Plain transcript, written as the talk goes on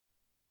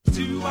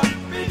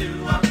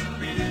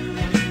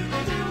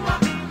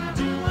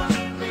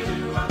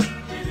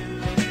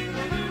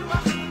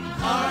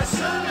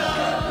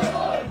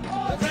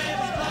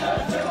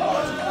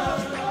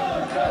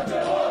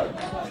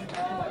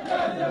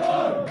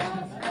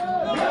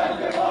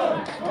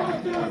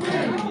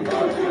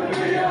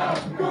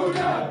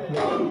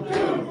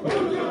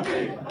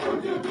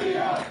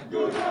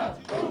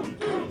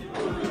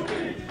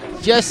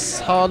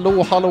Yes,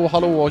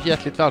 hallå och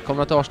hjärtligt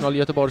välkomna till Arsenal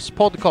Göteborgs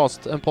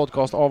podcast. En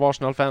podcast av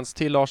Arsenal-fans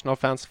till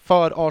Arsenal-fans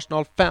för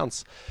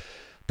Arsenal-fans.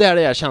 Där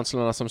det är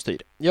känslorna som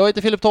styr. Jag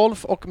heter Filip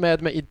Tolf och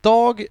med mig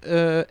idag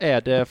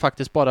är det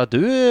faktiskt bara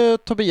du,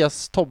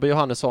 Tobias Tobbe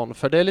Johannesson.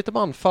 För det är lite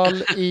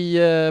manfall i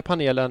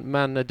panelen,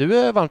 men du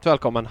är varmt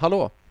välkommen.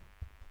 Hallå!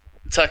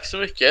 Tack så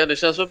mycket. Det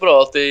känns så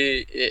bra att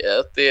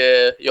det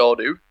är jag och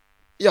du.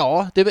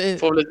 Ja, det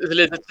får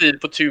lite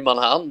tid på tu man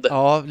hand.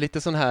 Ja,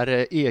 lite sån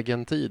här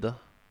egen tid.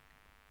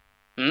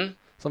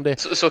 Som det...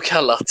 så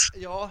kallat.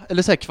 Ja,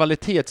 eller så här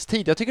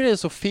kvalitetstid. Jag tycker det är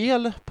så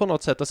fel på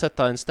något sätt att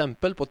sätta en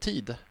stämpel på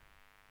tid.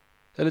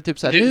 Eller typ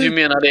så här, du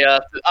menar det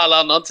att all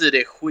annan tid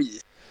är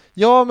skit?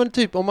 Ja, men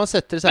typ om man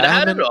sätter så här... Men det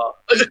här är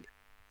bra.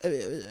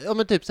 Ja,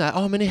 men typ så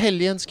här, men i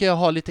helgen ska jag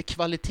ha lite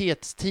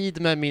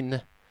kvalitetstid med min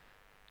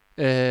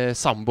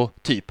sambo,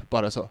 typ,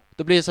 bara så.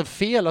 Då blir det så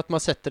fel att man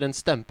sätter en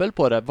stämpel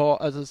på det.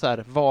 Alltså så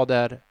här, vad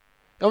är...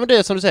 Ja, men det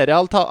är som du säger, det är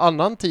allt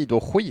annan tid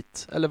och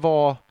skit. Eller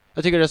vad...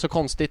 Jag tycker det är så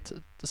konstigt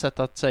sätt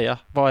att säga.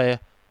 Vad är...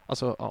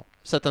 Alltså, ja,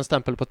 sätta en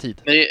stämpel på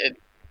tid. Men,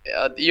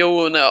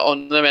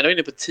 när jag är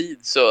inne på tid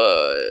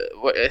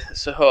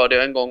så hörde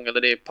jag en gång,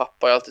 eller det är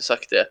pappa har alltid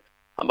sagt det.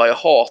 Han bara, jag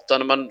hatar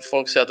när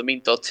folk säger att de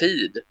inte har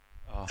tid.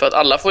 Ja. För att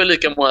alla får ju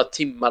lika många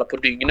timmar på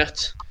dygnet.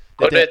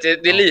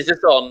 Det är lite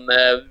sån,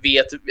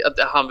 att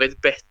han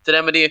vet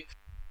bättre, men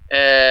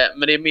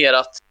det är mer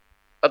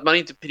att man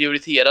inte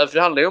prioriterar, för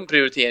det handlar ju om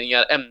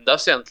prioriteringar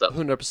endast egentligen.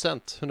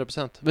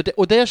 100%.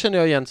 Och det känner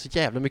jag igen så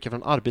jävla mycket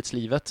från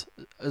arbetslivet.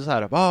 Så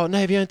här,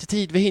 nej vi har inte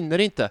tid, vi hinner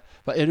inte.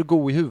 Är du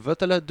god i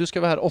huvudet eller du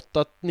ska vara här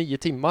 8-9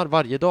 timmar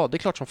varje dag? Det är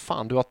klart som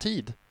fan du har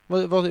tid.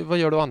 Vad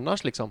gör du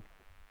annars liksom?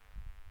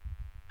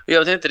 Jag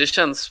vet inte, det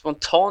känns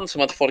spontant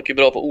som att folk är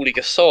bra på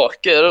olika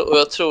saker. Och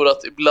jag tror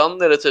att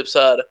ibland är det typ så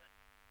här,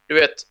 du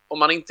vet, om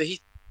man inte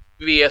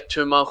vet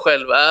hur man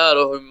själv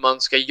är och hur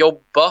man ska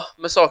jobba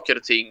med saker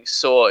och ting,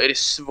 så är det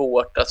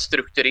svårt att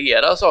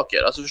strukturera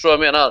saker. Alltså förstår du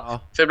vad jag menar? Ja.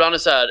 För ibland är det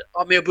så här,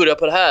 men jag börjar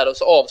på det här och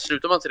så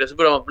avslutar man till det, så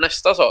börjar man på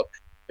nästa sak.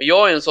 Men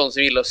jag är en sån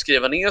som gillar att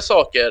skriva ner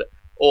saker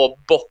och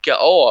bocka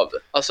av.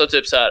 Alltså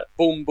typ så här,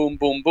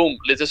 boom,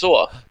 lite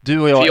så. Du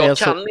och jag är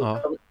så...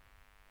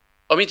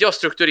 Om inte jag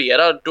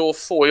strukturerar, då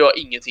får jag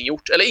ingenting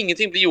gjort. Eller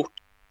ingenting blir gjort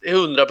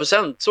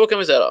 100%, så kan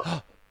vi säga då.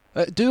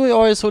 Du och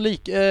jag är så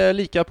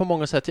lika på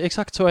många sätt.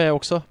 Exakt så är jag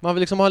också. Man vill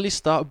liksom ha en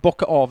lista,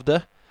 bocka av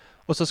det.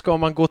 Och så ska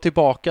man gå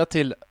tillbaka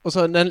till... Och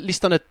så när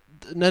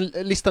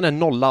listan är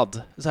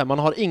nollad, så här, man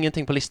har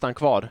ingenting på listan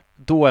kvar,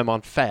 då är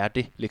man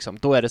färdig. Liksom.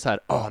 Då är det så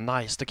här,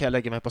 nice, då kan jag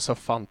lägga mig på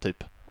soffan,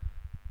 typ.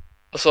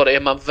 Och så är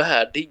man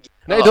värdig?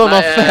 Nej, då är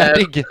man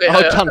färdig.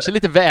 Ja, kanske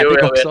lite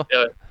värdig också.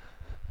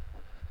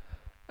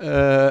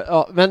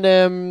 Men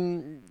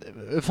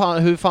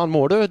hur fan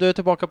mår du? Du är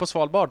tillbaka på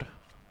Svalbard.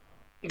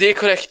 Det är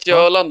korrekt,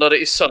 jag landade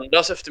i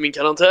söndags efter min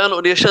karantän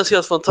och det känns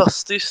helt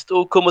fantastiskt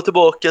att komma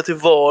tillbaka till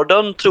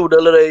vardagen, tror det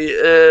eller ej.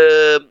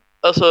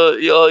 Alltså,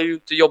 jag har ju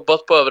inte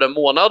jobbat på över en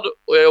månad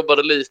och jag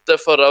jobbade lite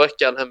förra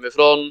veckan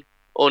hemifrån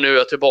och nu är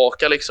jag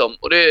tillbaka liksom.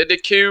 Och det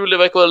är kul, det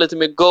verkar vara lite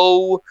mer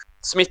go.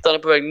 Smittan är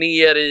på väg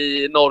ner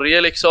i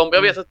Norge liksom.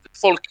 Jag vet att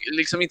folk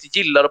liksom inte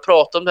gillar att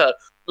prata om det här.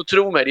 Och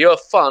tro mig, det gör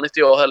fan inte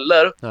jag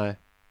heller. Nej.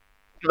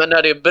 Men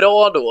när det är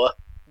bra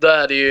då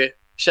är det ju,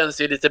 känns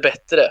det ju lite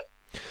bättre.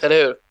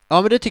 Eller hur?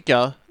 Ja, men det tycker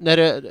jag.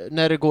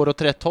 När det går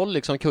åt rätt håll,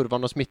 liksom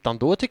kurvan och smittan,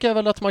 då tycker jag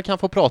väl att man kan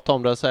få prata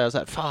om det och säga så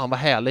här, fan vad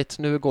härligt,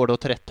 nu går det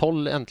åt rätt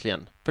håll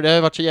äntligen. För det har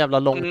ju varit så jävla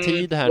lång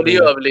tid här. Och det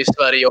gör väl i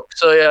Sverige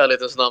också, i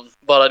ärlighetens namn.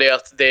 Bara det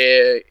att det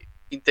är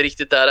inte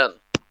riktigt där än.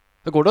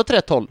 Men går det åt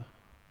rätt håll?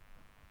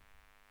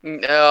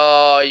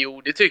 Ja,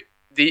 jo, det tycker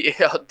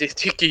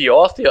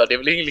jag att det gör. Det är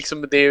väl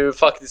liksom, det är ju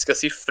faktiska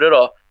siffror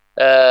då.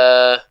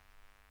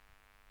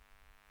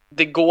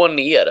 Det går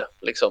ner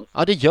liksom.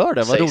 Ja, det gör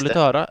det. Vad roligt att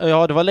höra.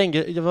 Ja, det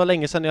var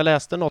länge sedan jag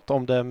läste något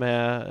om det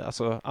med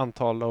alltså,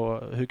 antal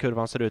och hur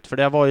kurvan ser ut. För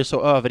det var ju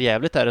så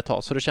överjävligt där ett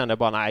tag. Så då kände jag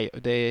bara, nej,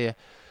 det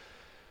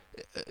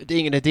är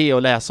ingen idé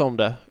att läsa om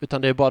det.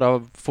 Utan det är bara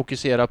att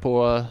fokusera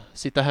på att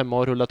sitta hemma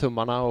och rulla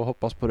tummarna och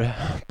hoppas på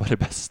det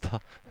bästa.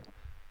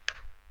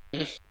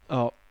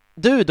 Ja.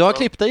 Du har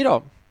klippt dig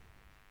då?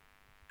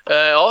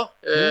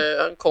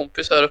 En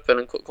kompis här uppe,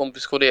 en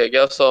kompis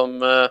kollega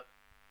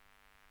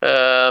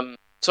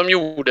som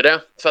gjorde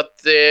det för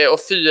att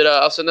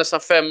och nästan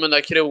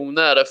 500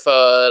 kronor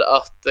för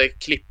att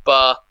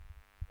klippa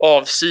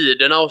av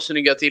sidorna och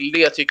snygga till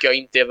det tycker jag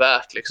inte är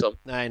värt liksom.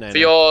 Nej. För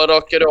jag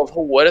rakade av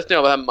håret när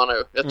jag var hemma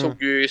nu. Jag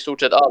tog ju i stort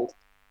sett allt.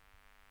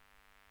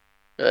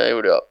 Det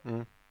gjorde jag.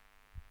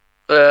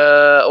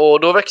 Och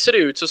då växer det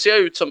ut, så ser jag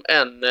ut som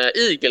en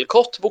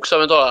igelkott,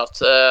 bokstavligt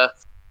talat.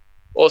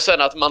 Och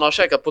sen att man har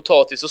käkat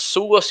potatis och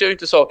sås gör ju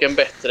inte saken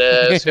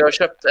bättre. Så jag har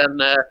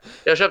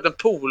köpt en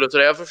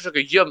polotröja för att försöka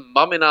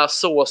gömma mina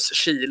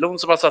såskilon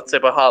som har satt sig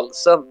på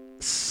halsen.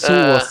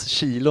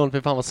 Såskilon,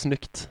 för fan vad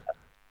snyggt.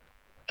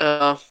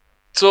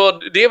 Så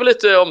det är väl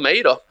lite om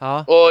mig då.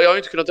 Ja. Och jag har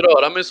inte kunnat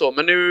röra mig så.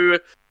 Men nu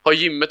har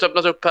gymmet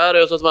öppnat upp här och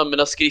jag har tagit med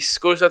mina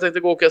skridskor. Så jag tänkte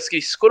gå och åka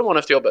skridskor imorgon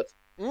efter jobbet.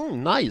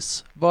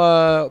 Nice.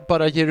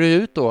 Bara ger du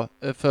ut då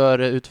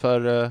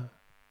utför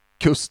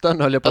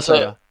kusten, höll jag på att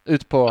säga.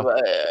 Ut på... Det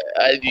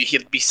är ju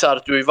helt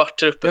bizarrt. Du har ju varit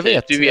där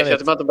uppe. Du vet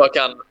att man inte bara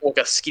kan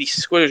åka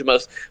skridskor hur som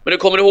helst. Men du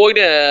kommer ihåg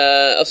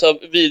det? Alltså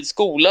vid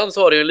skolan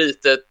så har det ju en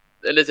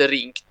liten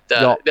rink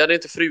där. Ja. Det hade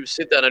inte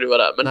frusit där när du var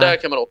där. Men där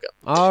kan man åka.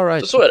 All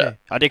right, så är det.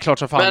 Ja, det är klart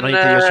som fan man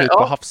inte ger sig ut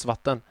på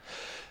havsvatten.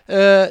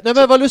 Nej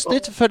men vad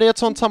lustigt, för det är ett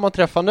sånt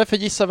sammanträffande. För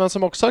gissa vem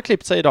som också har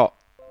klippt sig idag.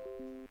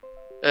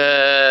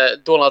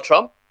 Donald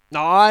Trump.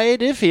 Nej,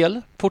 det är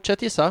fel.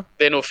 Fortsätt gissa.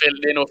 Det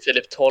är nog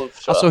Filip 12,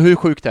 tror alltså hur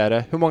sjukt är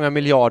det? Hur många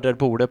miljarder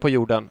bor det på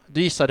jorden?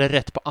 Du gissade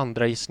rätt på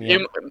andra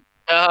gissningen.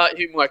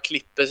 Hur många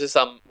klipper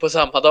sig på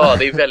samma dag?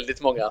 Det är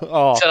väldigt många.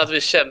 Ja. Sen att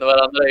vi känner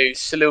varandra är ju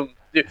slump.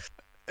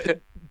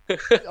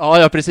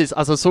 Ja, precis.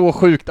 Alltså så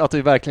sjukt att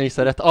du verkligen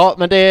gissar rätt. Ja,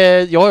 men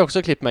jag har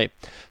också klippt mig.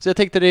 Så jag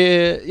tänkte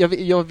jag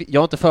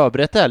har inte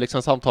förberett det här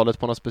liksom, samtalet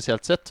på något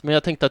speciellt sätt. Men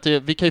jag tänkte att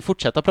vi kan ju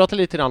fortsätta prata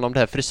lite grann om det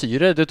här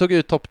frisyrer. Du tog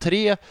ut topp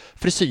 3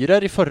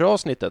 frisyrer i förra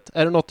avsnittet.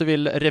 Är det något du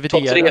vill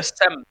revidera? Topp 3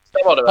 sämsta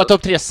var det väl? Ja,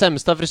 topp 3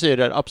 sämsta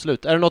frisyrer,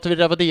 absolut. Är det något du vill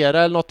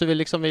revidera eller något du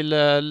vill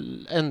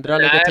ändra?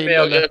 Nej, till, men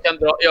jag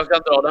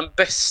kan dra den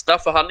bästa,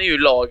 för han är ju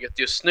laget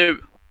just nu.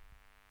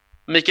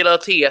 Mikael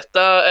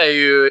Arteta är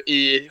ju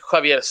i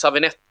Javier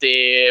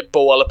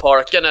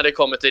Savinetti-ballparken när det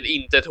kommer till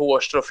inte ett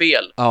hårstrå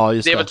fel. Ja,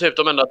 just det är väl typ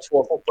de enda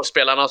 2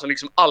 fotbollsspelarna som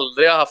liksom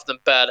aldrig har haft en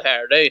bad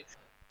hair day.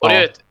 Och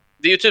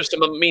det är ju typ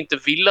som att man inte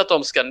vill att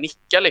de ska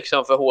nicka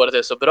liksom, för håret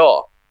är så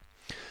bra.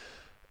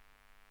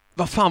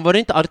 Vad fan, var det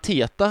inte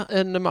Arteta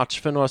en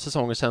match för några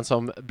säsonger sedan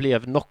som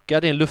blev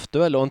knockad i en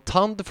luftduell och en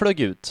tand flög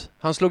ut?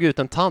 Han slog ut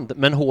en tand,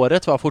 men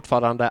håret var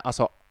fortfarande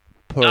alltså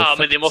perfect. Ja,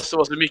 men det måste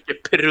vara så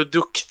mycket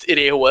produkt i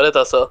det håret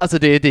alltså. Alltså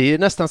det är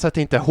nästan så att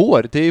det inte är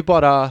hår. Det är ju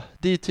bara,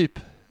 det är typ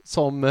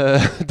som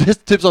det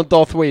är typ som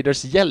Darth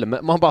Vaders hjälm.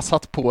 Man bara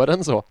satt på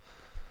den så.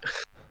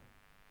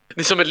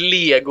 Det är som ett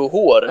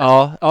Lego-hår.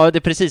 Ja, det är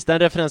precis den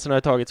referensen har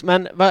jag tagit.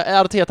 Men vad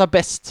är Arteta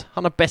bäst?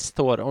 Han har bäst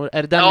hår.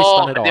 Är det den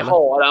listan idag? Ja, det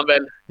har han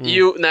väl.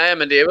 Jo, nej,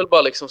 men det är väl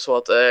bara liksom så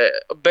att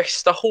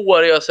bästa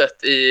hår jag har sett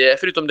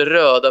förutom det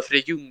röda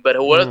Fredrik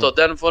Ljungberg-håret då,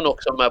 den får han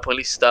också med på en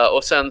lista.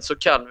 Och sen så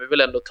kan vi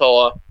väl ändå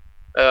ta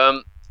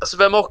alltså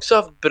vem har också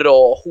haft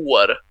bra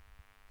hår?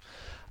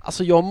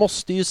 Alltså jag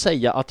måste ju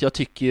säga att jag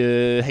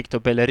tycker Hector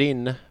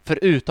Bellerin,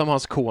 förutom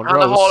hans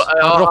cornrows,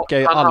 han rockar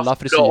ju alla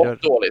frisyrer.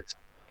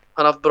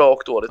 Han har haft bra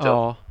och dåligt,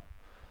 ja.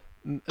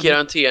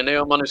 Kieran Tierney,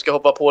 om man nu ska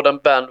hoppa på den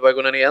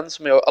bandwagonen igen,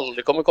 som jag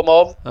aldrig kommer komma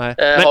av,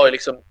 har ju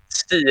liksom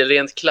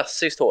stilrent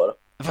klassiskt hår.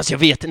 Fast jag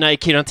vet, nej,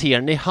 Kieran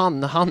Tierney,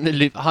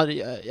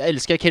 jag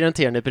älskar Kieran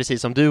Tierney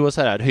precis som du och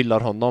så här hyllar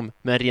honom,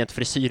 men rent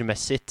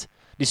frisyrmässigt.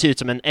 Det ser ut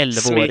som en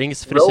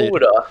 11-årings frisyr.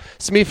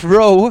 Smith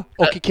Rowe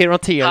och Kieran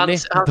Tierney.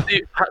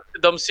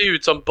 De ser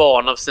ut som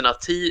barn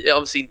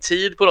av sin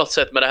tid på något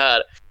sätt med det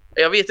här.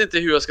 Jag vet inte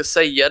hur jag ska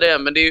säga det,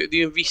 men det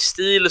är en viss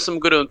stil som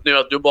går runt nu,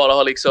 att du bara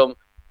har liksom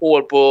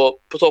hår på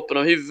toppen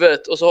av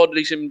huvudet och så har du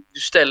liksom, du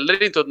ställer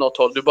det inte åt något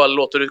håll, du bara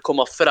låter det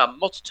komma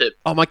framåt typ.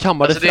 Ja, man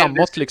kammar det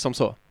framåt liksom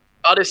så.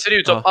 Ja, det ser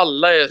ut som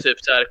alla är typ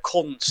så här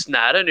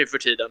konstnärer nu för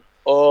tiden.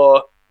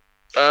 Och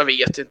jag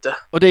vet inte.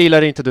 Och det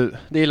gillar inte du?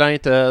 Det gillar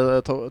inte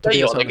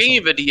jag lägger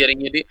ingen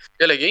värdering i det.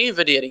 Jag lägger ingen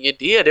värdering i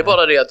det. Det är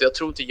bara det att jag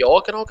tror inte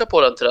jag kan haka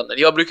på den trenden.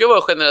 Jag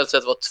brukar generellt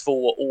sett vara 2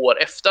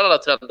 år efter alla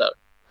trender.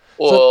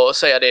 Och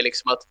säga det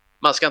liksom att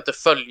man ska inte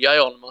följa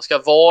John, man ska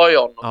vara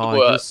John. Och då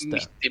går jag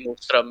mitt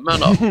emot strömmen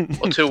då.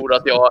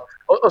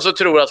 Och så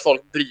tror att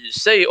folk bryr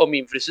sig om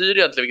min frisyr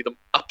egentligen, vilket de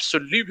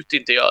absolut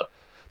inte gör.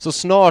 Så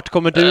snart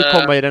kommer du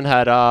komma i den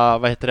här,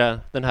 vad heter det?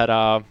 Den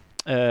här...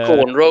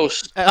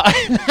 cornrows.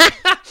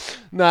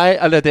 Nej,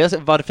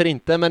 eller varför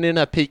inte? Men i den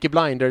här Peaky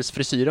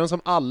Blinders-frisyren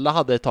som alla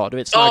hade ett tag, du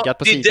vet, snaggat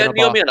på sidorna.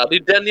 Ja, det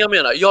är den jag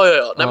menar.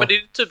 Ja. Nej, men det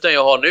är typ den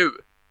jag har nu.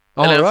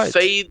 Eller en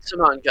fade som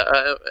han kan...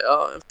 en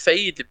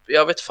fade,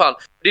 jag vet fan.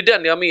 Det är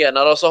den jag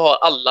menar, och så har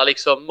alla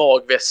liksom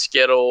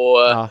magväskor och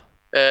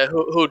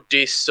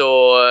hoodies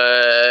och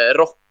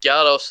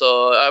rockar och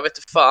så... Jag vet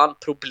inte fan,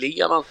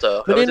 problem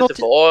inte. Jag vet inte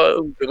vad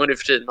ungdomar nu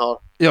för tiden har.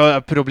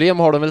 Ja, problem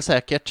har de väl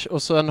säkert.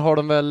 Och sen har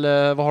de väl,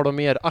 vad har de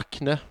mer?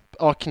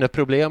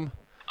 Akne-problem.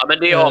 Ja, men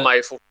det har man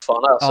ju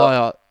fortfarande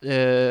alltså.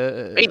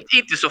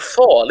 Inte så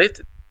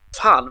farligt.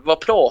 Fan,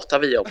 vad pratar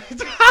vi om?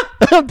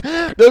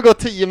 Det har gått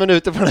 10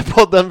 minuter på den här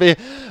podden. Men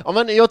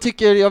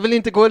jag vill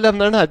inte gå och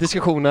lämna den här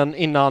diskussionen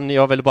innan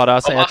jag vill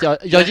bara säga att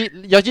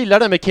jag gillar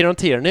det med Kieran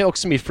Tierney och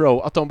Smith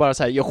Rowe, att de bara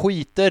säger jag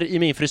skiter i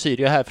min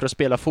frisyr, jag är här för att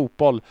spela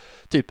fotboll.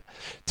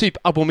 Typ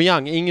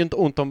Aubameyang, inget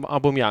ont om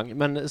Aubameyang,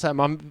 men så här,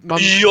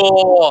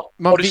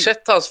 har du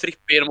sett hans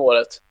frippa genom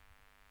året?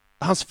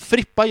 Hans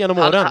frippa genom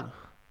åren?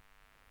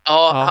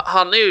 Ja,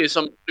 han är ju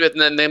som, du vet,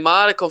 när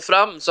Neymar kom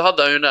fram så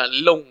hade han ju den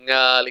där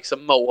långa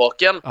liksom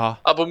mohawken. Ja.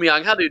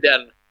 Aubameyang hade ju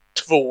den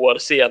 2 år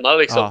senare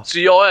liksom. Ja. Så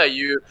jag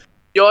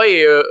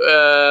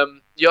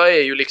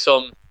är ju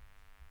liksom...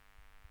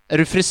 Är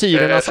du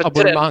frisyrernas för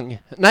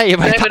abonnemang? Nej,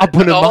 vad heter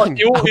abonnemang?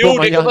 Jo,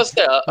 det kan man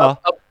säga.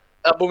 Ja.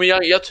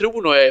 Aubameyang, jag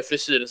tror nog jag är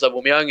frisyrens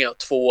Aubameyang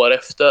 2 år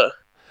efter.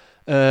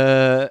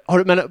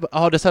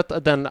 Har du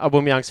sett den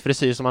Aubameyangs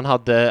frisyr som han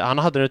hade? Han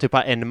hade den typ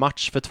bara en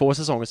match för 2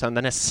 säsonger sedan.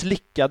 Den är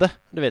slickade,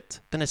 du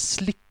vet. Den är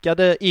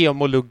slickade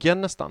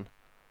emo-luggen nästan.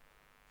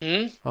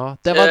 Ja,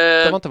 det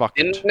var inte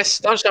vackert. Det är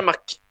nästan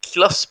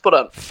Chamac-klass på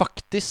den.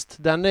 Faktiskt,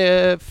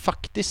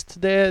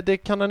 det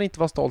kan han inte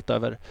vara stolt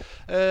över.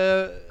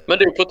 Men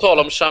du, på tal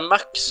om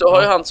Chamac så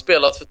har ju han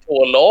spelat för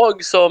 2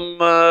 lag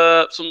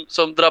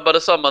som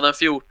drabbade samman den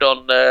 14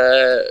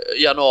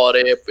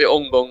 januari i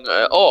omgång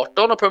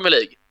 18 av Premier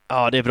League.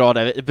 Ja, det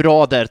är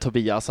bra där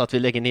Tobias, att vi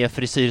lägger ner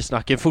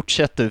frisyrsnacken.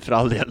 Fortsätt du för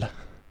all del.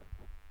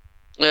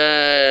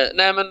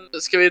 Nej, men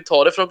ska vi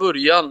ta det från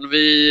början?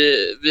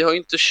 Vi har ju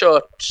inte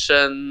kört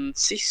sen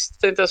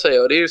sist, tänkte jag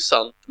säga, och det är ju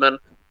sant. Men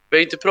vi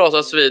har inte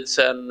pratats vid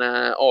sen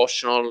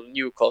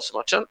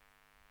Arsenal-Newcastle-matchen.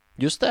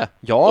 Just det,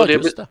 ja,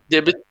 just det.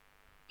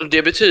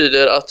 Det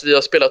betyder att vi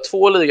har spelat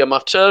 2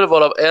 ligamatcher,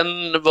 varav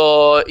en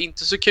var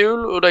inte så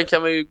kul, och den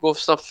kan vi gå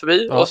snabbt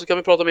förbi, och så kan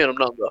vi prata mer om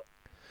den andra.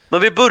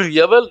 Men vi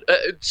börjar väl...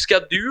 Ska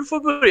du få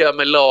börja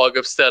med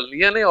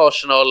laguppställningen i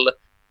Arsenal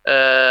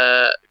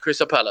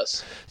Crystal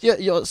Palace?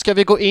 Ja, ska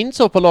vi gå in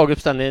så på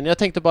laguppställningen? Jag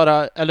tänkte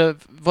bara, eller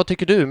vad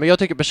tycker du? Men jag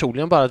tycker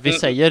personligen bara att vi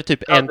säger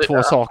typ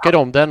 1-2 saker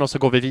om den och så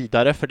går vi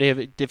vidare, för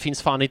det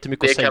finns fan inte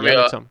mycket att säga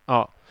liksom.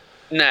 Ja.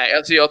 Nej,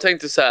 alltså jag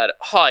tänkte så här,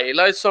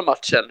 highlights från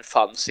matchen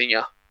fanns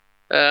inga.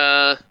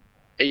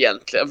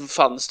 Egentligen,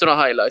 fanns det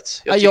några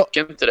highlights? Jag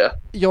tycker inte det.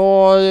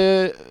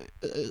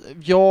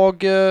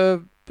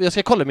 Jag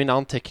ska kolla mina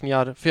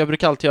anteckningar, för jag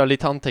brukar alltid göra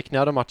lite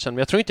anteckningar om matchen, men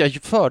jag tror inte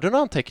jag förde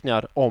några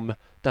anteckningar om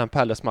den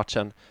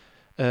Palace-matchen.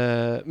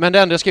 Men det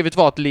enda jag skrivit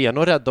var att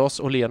Leno räddade oss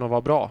och Leno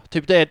var bra.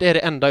 Typ det är det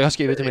enda jag har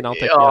skrivit i mina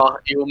anteckningar. Ja,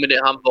 jo, men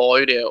han var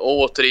ju det. Och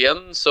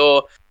återigen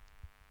så...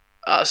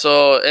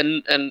 Alltså,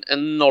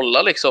 en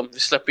nolla liksom. Vi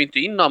släpper inte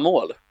in några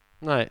mål.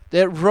 Nej, det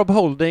är Rob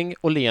Holding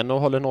och Leno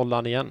håller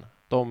nollan igen.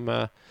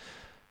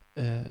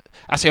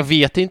 Alltså jag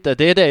vet inte,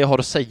 det är det jag har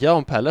att säga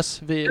om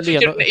Palace.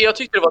 Jag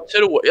tyckte det var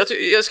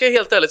tråkigt. Jag ska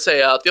helt ärligt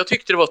säga att jag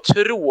tyckte det var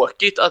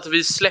tråkigt att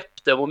vi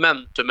släppte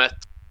momentumet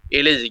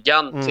i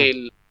ligan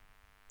till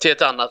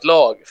ett annat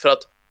lag. För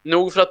att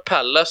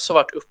Palace har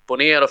varit upp och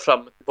ner och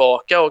fram och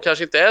tillbaka och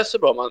kanske inte är så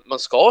bra. Man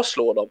ska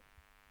slå dem.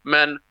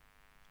 Men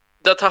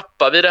där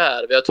tappar vi det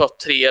här. Vi har tagit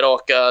 3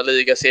 raka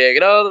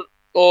ligasegrar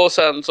och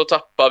sen så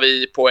tappar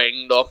vi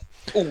poäng då.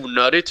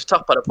 Onödigt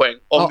tappade poäng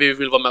om vi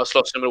vill vara med och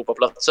slåss om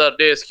Europaplatser.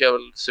 Det ska jag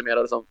väl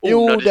summera det som.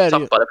 Onödigt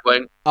tappade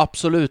poäng.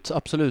 Absolut.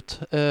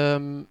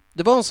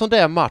 Det var en sån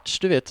där match,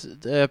 du vet,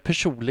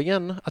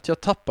 personligen, att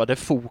jag tappade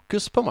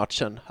fokus på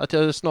matchen. Att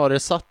jag snarare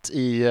satt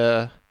i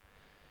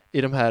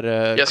de här...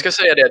 Jag ska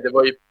säga det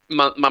var ju...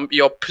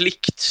 jag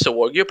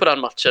pliktsåg ju på den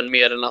matchen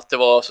mer än att det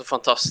var så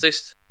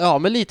fantastiskt. Ja,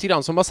 men lite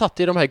grann som man satt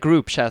i de här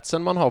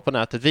groupchatsen man har på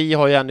nätet. Vi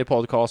har ju en i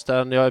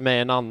podcasten, jag är med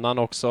i en annan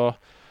också.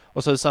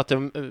 Och så satt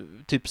jag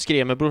typ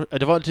skrev med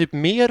det var typ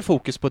mer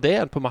fokus på det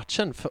än på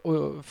matchen.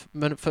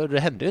 För det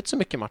hände inte så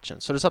mycket i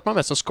matchen. Så det satt man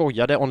med som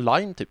skojade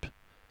online typ.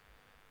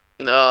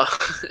 Ja,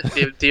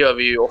 det gör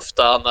vi ju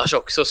ofta annars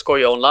också,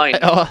 skoja online.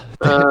 Ja,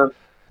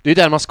 det är ju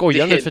där man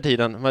skojar nu för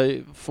tiden.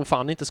 Man får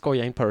fan inte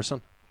skoja in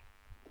person.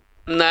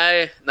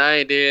 Nej,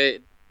 det är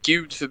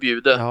Gud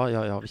förbjude.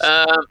 Ja, visst.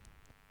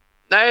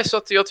 Nej, så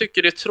att jag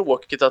tycker det är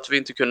tråkigt att vi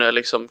inte kunde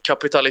liksom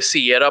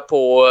kapitalisera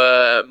på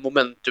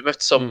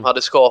momentumet som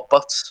hade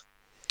skapats.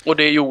 Och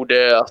det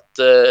gjorde att,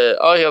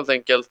 helt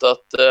enkelt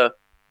att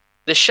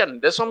det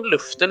kändes som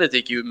luften lite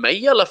gick ur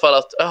mig i alla fall.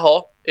 Att,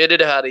 är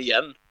det här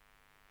igen?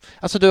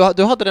 Alltså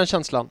du hade den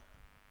känslan?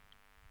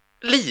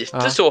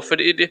 Lite så,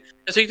 för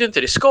jag tyckte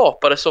inte det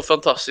skapade så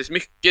fantastiskt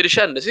mycket. Det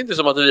kändes inte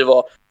som att vi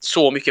var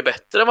så mycket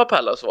bättre än vad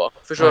Palace var.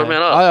 Förstår du vad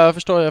jag menar? Ja, jag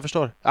förstår.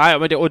 Ja,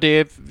 men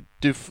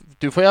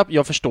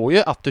jag förstår ju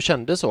att du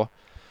kände så.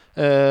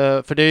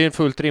 För det är ju en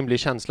fullt rimlig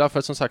känsla,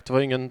 för som sagt det var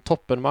ingen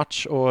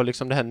toppenmatch och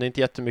liksom det hände inte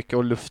jättemycket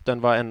och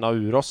luften var ända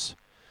ur oss.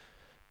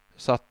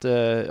 Så att,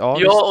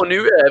 och nu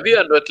är vi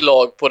ändå ett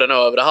lag på den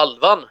övre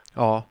halvan.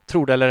 Ja,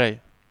 tror det eller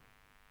ej.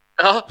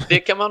 Ja, det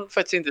kan man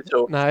faktiskt inte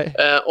tro. Nej.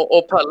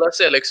 Och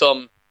Palace är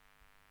liksom...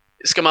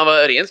 Ska man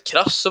vara rent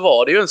krass så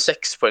var det ju en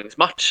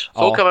 6-poängsmatch.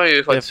 Så kan man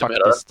ju faktiskt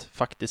summera det.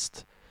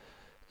 Faktiskt.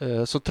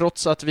 Så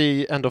trots att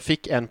vi ändå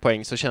fick 1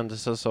 poäng så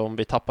kändes det som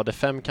vi tappade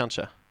 5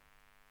 kanske.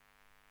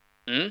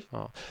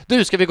 Ja.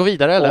 Du, ska vi gå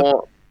vidare eller?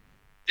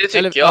 Det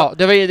tycker jag. Ja,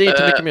 det är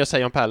inte mycket mer att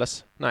säga om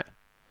Palace. Nej.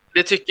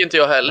 Det tycker inte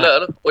jag heller.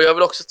 Nej. Och jag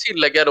vill också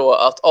tillägga då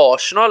att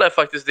Arsenal är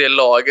faktiskt det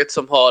laget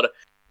som har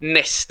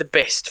näst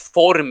bäst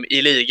form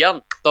i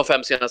ligan de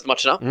 5 senaste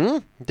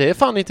matcherna. Det är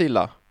fan inte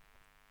illa.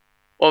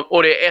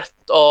 Och det är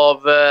ett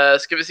av,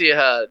 ska vi se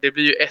här, det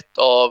blir ju ett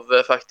av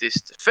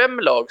faktiskt 5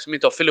 lag som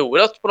inte har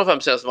förlorat på de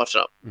 5 senaste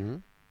matcherna.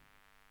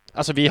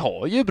 Alltså vi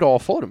har ju bra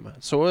form,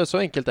 så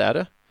enkelt är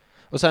det.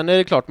 Och sen är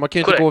det klart, man kan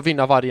ju inte Korrekt. gå och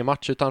vinna varje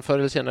match, utan förr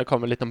eller senare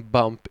kommer en liten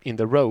bump in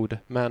the road.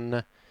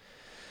 Men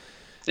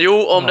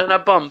Jo, om Ja. den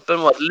här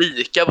bumpen var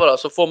lika bara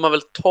så får man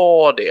väl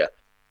ta det.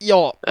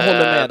 ja, jag håller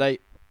med dig.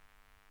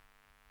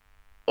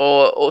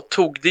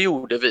 Och det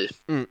gjorde vi.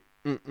 Mm.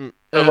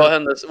 Men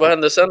vad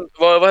hände sen?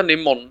 Vad hände i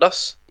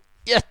måndags?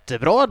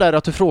 Jättebra där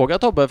att du frågar,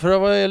 Tobbe, för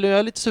jag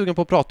är lite sugen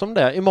på att prata om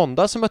det. I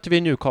måndag så mötte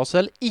vi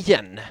Newcastle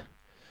igen.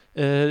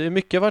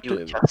 Mycket vart...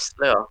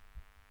 Newcastle, ja.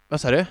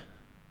 Vad sa du?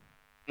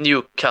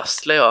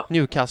 Newcastle, ja.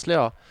 Newcastle,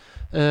 ja.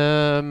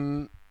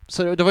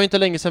 Så det var inte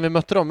länge sedan vi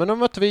mötte dem, men de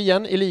mötte vi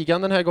igen i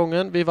ligan den här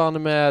gången. Vi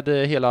vann med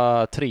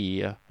hela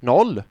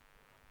 3-0.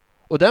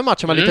 Och den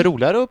matchen var lite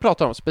roligare att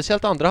prata om,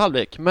 speciellt andra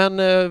halvlek.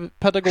 Men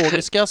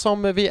pedagogiska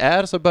som vi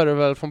är så börjar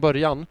vi väl från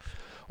början.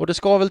 Och det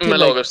ska väl Med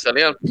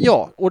laguppställningen.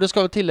 Ja, och det ska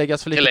väl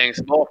tilläggas för Till lite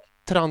längst bak.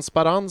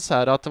 transparens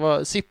här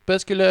att Sippe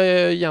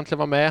skulle egentligen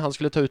vara med, han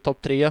skulle ta ut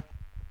topp 3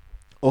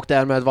 och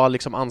därmed var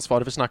liksom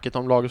ansvarig för snacket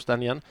om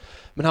laguppställningen.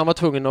 Men han var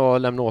tvungen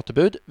att lämna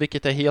återbud,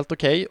 vilket är helt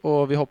okej,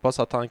 och vi hoppas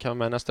att han kan vara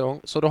med nästa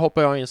gång. Så då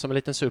hoppar jag in som en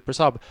liten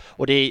supersub,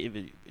 och det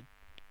är,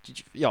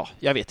 ja,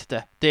 jag vet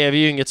inte. Det är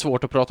ju inget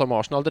svårt att prata om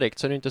Arsenal direkt,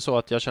 så det är inte så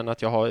att jag känner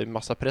att jag har en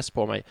massa press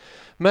på mig.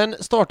 Men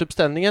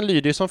startuppställningen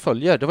lyder ju som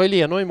följer. Det var ju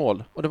Leno i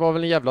mål, och det var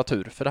väl en jävla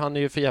tur, för han är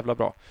ju för jävla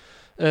bra.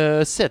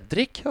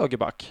 Cedric,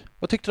 högerback.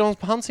 Vad tyckte du om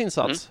hans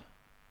insats?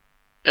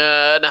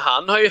 Nej,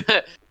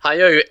 han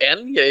gör ju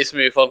en grej som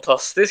är ju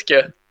fantastisk.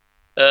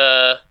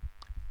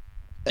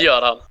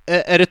 Gör han.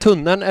 Är det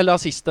tunneln eller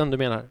assisten du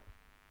menar?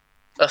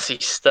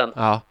 Assisten.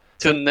 Ja.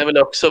 Tunneln är väl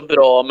också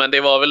bra, men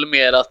det var väl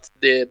mer att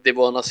det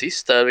var en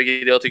assist där,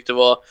 vilket jag tyckte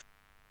var...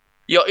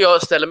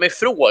 Jag ställer mig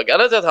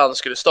frågan till att han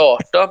skulle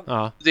starta.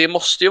 Ja. Det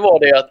måste ju vara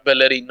det att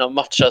Bellerin har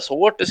matchats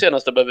hårt det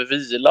senaste, behöver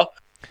vila.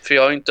 För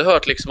jag har inte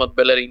hört liksom att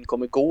Bellerin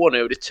kommer gå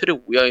nu, det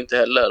tror jag inte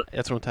heller.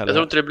 Jag tror inte heller. Jag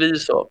tror inte det blir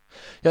så.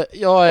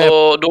 Jag är...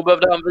 Och då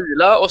behövde han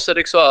vila, och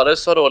Cedric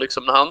Suarez har då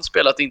liksom, när han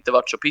spelat, inte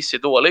varit så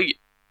pissigt dålig.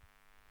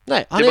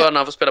 Nej, Det är bara när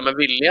han får spela med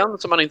William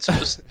som han inte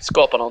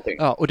skapar någonting.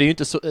 Ja, och det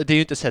är ju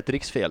inte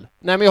Cedrics fel.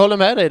 Nej, men jag håller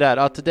med dig där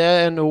att det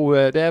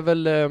är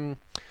väl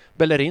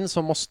Bellerin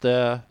som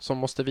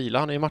måste vila.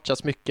 Han har ju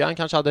matchats mycket. Han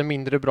kanske hade en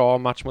mindre bra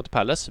match mot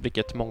Palace,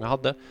 vilket många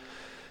hade.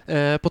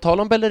 På tal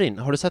om Bellerin,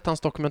 har du sett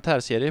hans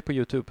dokumentärserie på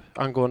YouTube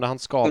angående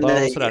hans skada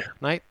Nej. och sådär?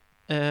 Nej.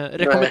 Nej,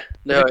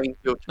 det har jag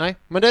inte gjort. Nej,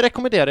 men det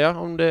rekommenderar jag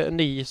om det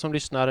ni som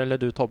lyssnar eller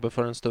du Tobbe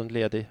får en stund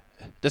ledig.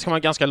 Det ska vara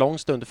en ganska lång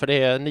stund, för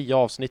det är 9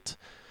 avsnitt.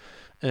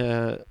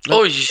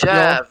 Oj,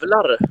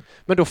 jävlar! Ja,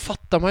 men då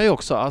fattar man ju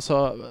också,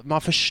 alltså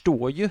man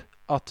förstår ju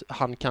att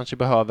han kanske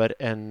behöver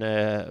en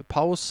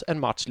paus, en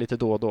match lite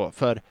då och då,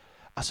 för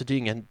alltså det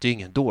är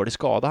ingen dålig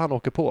skada han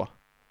åker på.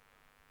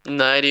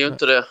 Nej, det är ju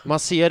inte det. Man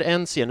ser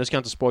en scen, nu ska jag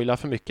inte spoila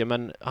för mycket,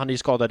 men han är ju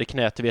skadad i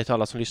knät, det vet ju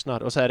alla som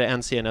lyssnar. Och så är det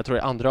en scen, jag tror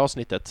det är andra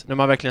avsnittet, när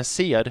man verkligen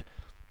ser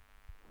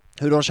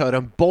hur de kör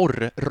en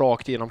borr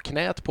rakt genom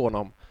knät på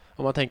honom.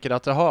 Och man tänker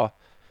att, jaha,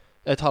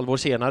 ett halvår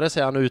senare så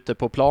är han ute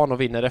på plan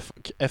och vinner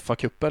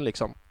FA-cupen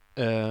liksom.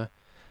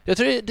 Jag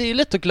tror det är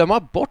lätt att glömma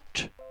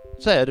bort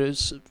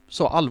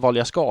så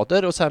allvarliga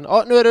skador, och sen,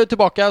 nu är du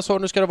tillbaka, så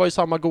nu ska det vara i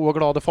samma goda och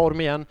glada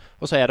form igen.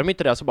 Och så är de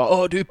inte det, så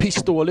bara, du är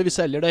pissdålig, vi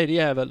säljer dig, det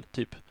jävel,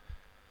 typ.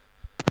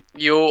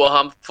 Jo, och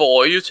han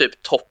var ju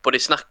typ topp, och det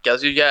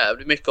snackas ju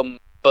jävligt mycket om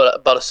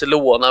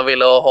Barcelona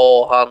ville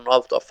ha han och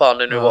allt vad fan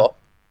det nu var.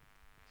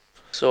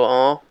 Så,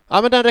 ja.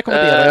 Ja, men den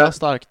rekommenderar jag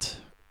starkt.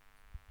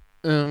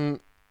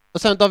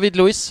 Och sen David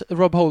Luiz,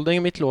 Rob Holding i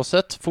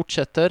mittlåset,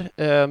 fortsätter.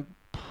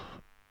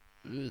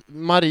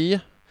 Marie.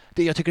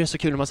 Jag tycker det är så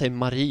kul när man säger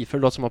Marie, för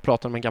det låter som att man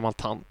pratar om en gammal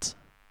tant.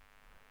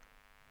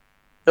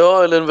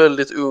 Ja, eller en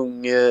väldigt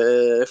ung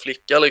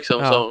flicka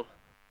liksom, Ja.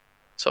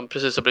 som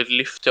precis har blivit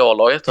lyft i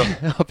A-laget då.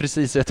 Ja,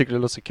 precis. Jag tycker det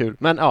låter så kul.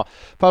 Men ja,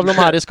 Pablo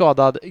Mari är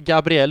skadad.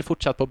 Gabriel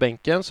fortsatt på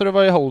bänken, så det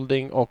var ju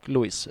Holding och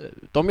Luiz.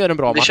 De gör en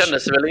bra match. Det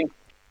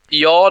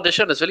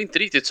kändes väl inte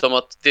riktigt som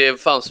att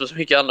det fanns så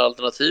mycket andra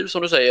alternativ,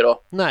 som du säger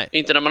då. Nej.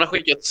 Inte när man har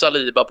skickat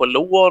Saliba på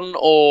lån,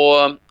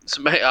 och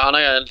han har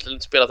egentligen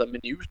inte spelat en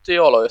minut i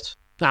A-laget.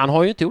 Nej, han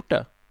har ju inte gjort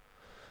det.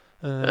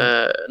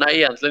 Nej,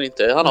 egentligen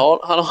inte. Han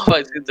har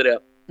faktiskt inte det.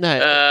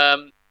 Nej.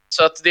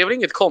 Så att det är väl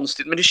inget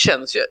konstigt, men det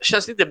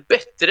känns inte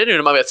bättre nu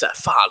när man vet så här,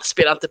 fan,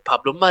 spelar inte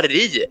Pablo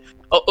Mari?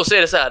 Och så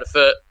är det så här,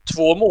 för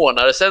 2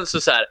 månader sedan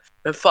så här,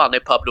 vem fan är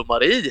Pablo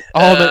Mari?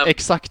 Ja, men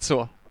exakt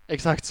så.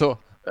 Exakt så.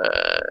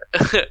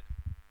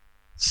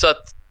 Så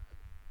att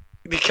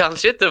det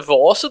kanske inte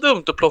var så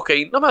dumt att plocka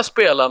in de här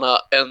spelarna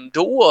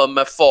ändå,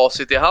 med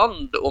facit i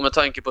hand och med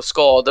tanke på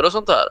skador och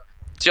sånt där.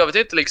 Så jag vet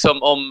inte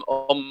liksom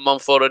om man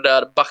får det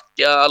där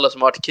backa alla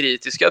som har varit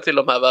kritiska till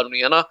de här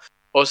värvningarna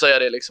och säga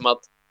det liksom att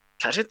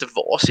kanske inte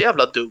var så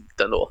jävla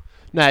dumt ändå.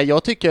 Nej,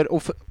 jag tycker,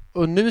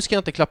 och nu ska jag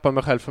inte klappa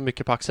mig själv för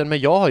mycket på axeln, men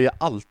jag har ju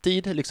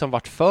alltid liksom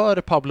varit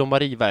för Pablo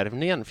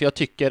Mari-värvningen, för jag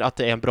tycker att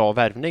det är en bra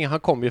värvning. Han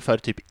kom ju för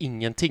typ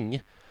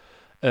ingenting.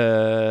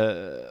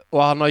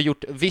 Och han har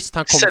gjort, visst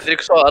han kom...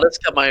 Cedric Suarez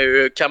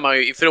kan man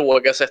ju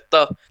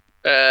ifrågasätta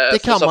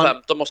Det kan man.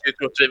 15 måste ju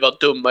tro att vi var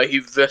dumma i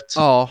huvudet.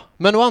 Ja,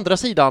 men å andra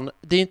sidan,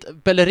 det är inte,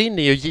 Bellerin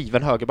är ju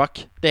given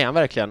högerback. Det är han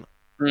verkligen.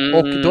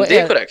 Och då det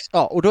är korrekt.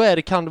 Ja, och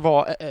då kan det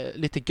vara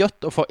lite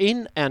gött att få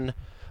in en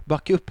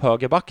backup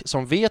högerback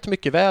som vet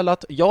mycket väl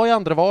att jag är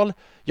andra val,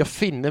 jag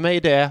finner mig i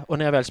det och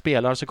när jag väl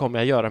spelar så kommer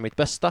jag göra mitt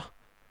bästa.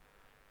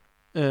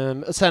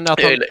 Sen att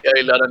jag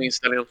gillar den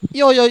inställningen.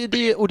 Ja,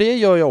 och det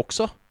gör jag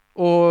också.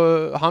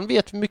 Och han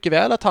vet mycket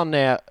väl att han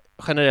är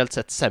generellt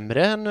sett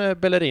sämre än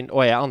Bellerin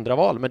och är andra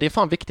val. Men det är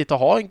fan viktigt att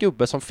ha en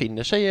gubbe som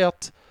finner sig i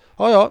att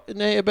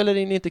när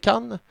Bellerin inte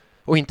kan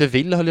och inte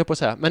vill, höll jag på att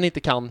säga, men inte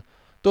kan,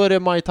 då är det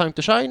my time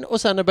to shine,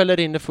 och sen när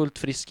Bellerin är fullt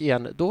frisk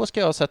igen, då ska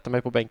jag sätta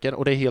mig på bänken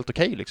och det är helt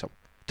okej liksom.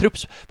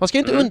 Man ska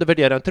inte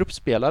undervärdera en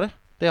truppspelare.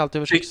 Det är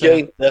alltid jag tycker jag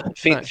inte.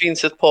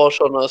 Finns ett par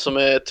sådana som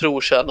är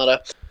trotjänare.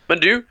 Men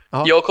du,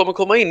 jag kommer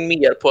komma in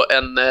mer på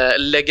en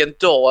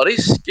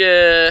legendarisk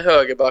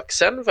högerback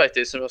sen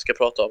faktiskt, som jag ska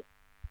prata om.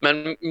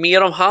 Men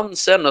mer om han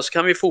sen, och så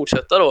kan vi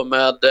fortsätta då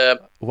med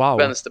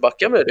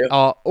vänsterbacken med det.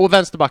 Ja, och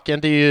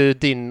vänsterbacken, det är ju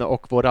din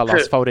och vår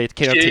allas favorit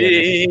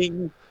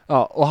Keonteni.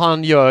 Ja, och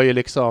han gör ju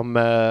liksom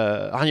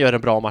han gör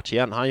en bra match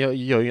igen. Han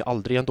gör ju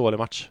aldrig en dålig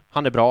match.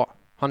 Han är bra.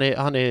 Han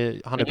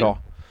är bra.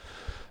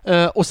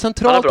 Och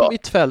centralt i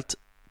mittfält,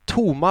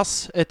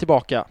 Thomas är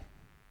tillbaka.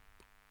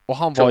 Och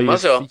han var ju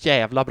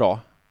jävla bra.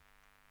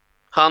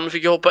 Han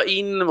fick hoppa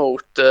in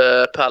mot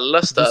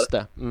Palace där. Just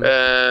det.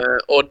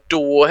 Och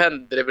då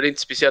hände det väl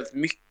inte speciellt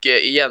mycket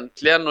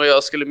egentligen. Och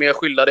jag skulle mer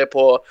skylla det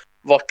på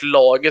vart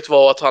laget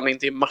var, att han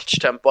inte är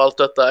matchtempo och allt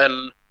detta,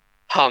 än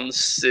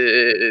hans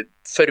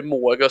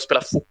förmåga att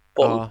spela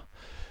fotboll. Ja.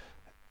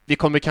 Vi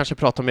kommer kanske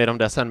prata mer om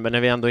det sen, men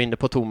när vi ändå är inne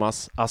på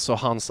Thomas, alltså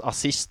hans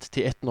assist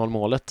till 1-0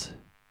 målet.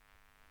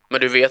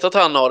 Men du vet att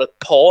han har ett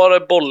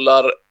par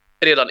bollar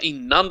redan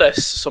innan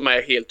dess som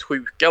är helt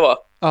sjuka, va?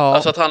 Ja.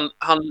 Alltså att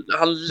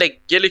han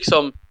lägger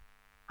liksom,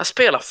 han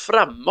spelar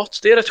framåt.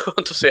 Det är rätt skönt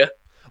att se.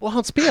 Och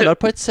han spelar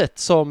på ett sätt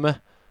som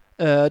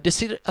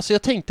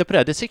jag tänkte på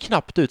det ser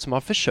knappt ut som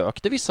han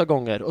försökte vissa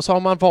gånger, och så har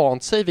man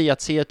vant sig vid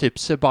att se typ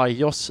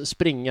Ceballos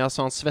springa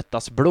så han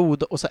svettas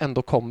blod, och så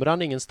ändå kommer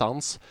han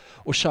ingenstans.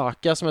 Och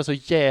Xhaka som är så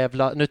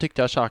jävla, nu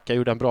tyckte jag Xhaka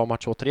gjorde en bra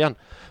match återigen,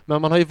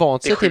 men man har ju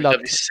vant sig till att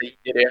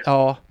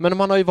men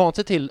man har ju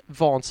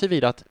vant sig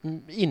vid att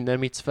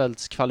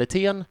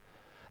innermittfältskvaliteten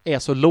är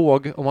så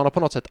låg, och man har på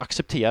något sätt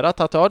accepterat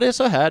att det är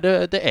så här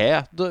det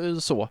är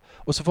så.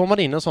 Och så får man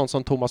in en sån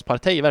som Thomas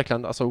Partey,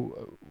 verkligen alltså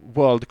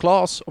world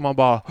class, och man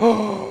bara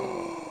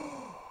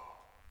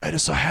är det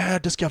så här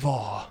det ska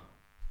vara?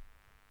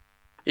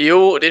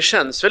 Jo, det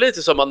känns väl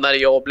lite som att när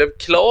jag blev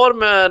klar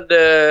med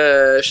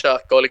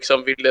Xhaka och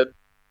liksom ville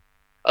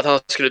att han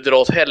skulle dra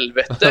åt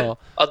helvete,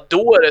 att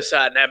då är det så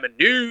här, nej men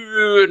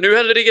nu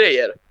händer det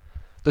grejer.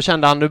 Då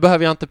kände han, nu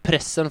behöver jag inte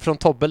pressen från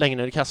Tobbe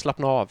längre, det kan jag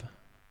slappna av.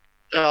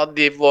 Ja,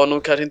 det var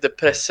nog kanske inte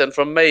pressen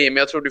från mig, men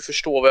jag tror du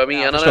förstår vad jag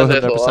menar. Jag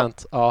förstår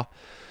 100%, ja.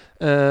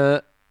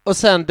 Och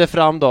sen det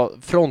fram då,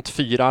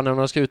 frontfyran, när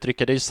man ska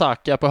uttrycka det, är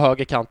Saka på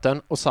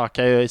högerkanten, och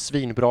Saka är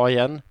svinbra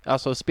igen.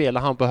 Alltså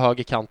spelar han på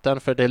högerkanten,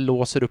 för det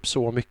låser upp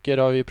så mycket,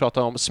 det har vi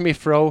pratat om.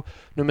 Smith Rowe,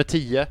 nummer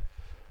 10.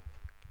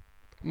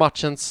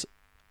 Matchens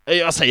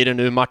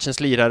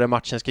lirare,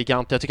 matchens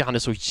gigant. Jag tycker han är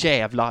så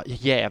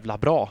jävla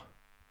bra.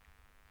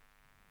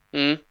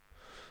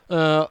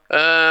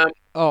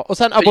 Ja, och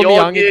sen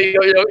Aubameyang.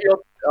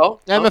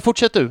 Men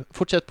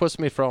fortsätt på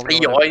Smith Rowe.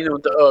 Jag är nog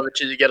inte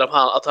övertygad om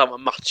att han var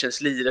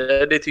matchens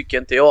lirare. Det tycker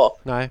inte jag.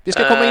 Nej, vi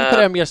ska komma in på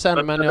det mer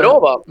sen, men bra,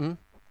 va?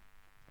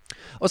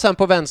 Och sen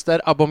på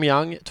vänster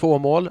Aubameyang, 2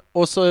 mål,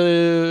 och så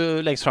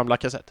längst fram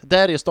Lacazette.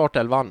 Där är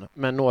startelvan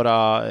med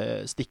några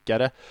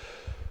stickare.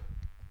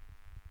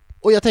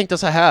 Och jag tänkte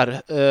så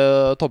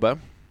här, Tobbe.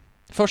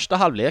 Första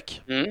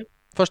halvlek.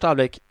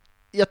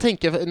 Jag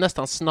tänker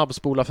nästan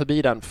snabbspola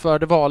förbi den, för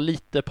det var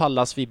lite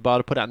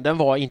Pallas-vibbar på den. Den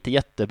var inte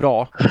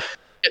jättebra.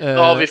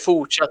 Ja, vi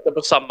fortsatte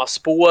på samma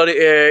spår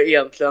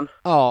egentligen.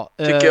 Ja,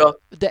 tycker jag.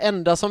 Det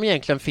enda som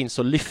egentligen finns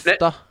att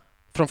lyfta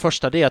från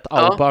första, det är att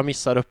Alba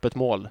missar upp ett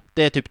mål.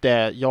 Det är typ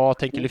det jag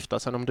tänker lyfta.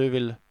 Sen om du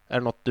vill, är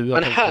det något du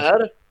har tänkt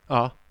här,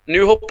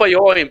 nu hoppar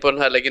jag in på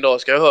den här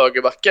legendariska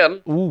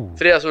högerbacken.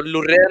 För det är alltså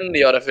Loren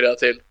jag refererar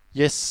till.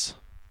 Yes.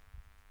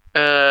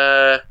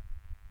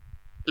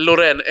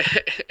 Loren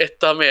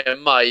etta med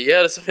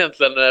Mayer, som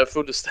egentligen är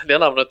fullständiga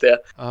namnet är.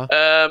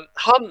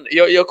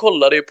 Jag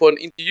kollade ju på en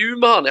intervju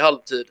med han i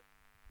halvtid.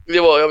 Det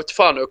var, jag vet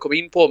fan hur jag kom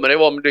in på, men det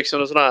var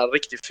liksom en sån här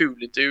riktigt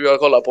ful intervju jag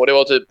kollade på. Det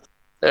var typ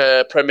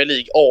Premier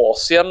League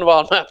Asien var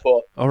han med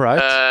på. All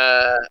right.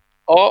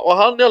 Och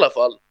han i alla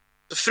fall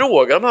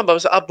frågar om han bara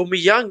så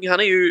Aubameyang, han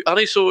är ju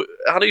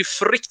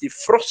riktigt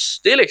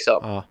frostig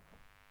liksom.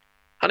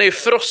 Han är ju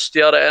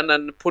frostigare än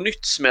en på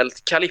nytt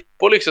smält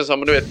Calippo liksom,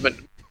 som du vet, men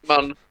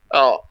man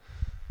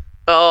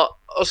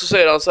och så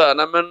säger han så här: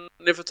 nej men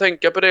ni får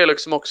tänka på det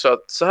liksom också,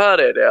 att så här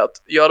är det, att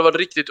jag hade varit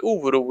riktigt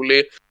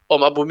orolig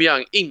om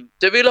Aubameyang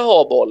inte ville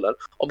ha bollen,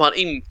 om han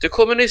inte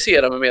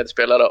kommunicerar med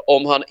medspelare,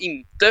 om han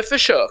inte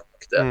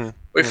försökte.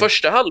 Och i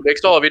första halvlek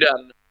så har vi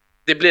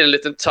det blir en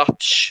liten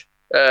touch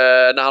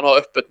när han har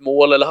öppet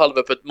mål eller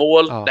halvöppet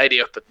mål. Ja. Nej, det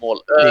är öppet mål.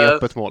 Det är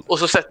öppet mål. Och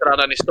så sätter han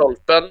den i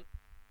stolpen.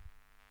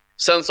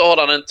 Sen så har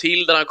han en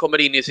till där han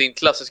kommer in i sin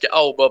klassiska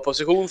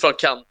Auba-position från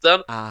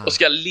kanten och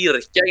ska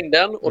lirka in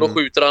den. Och då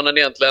skjuter han den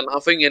egentligen.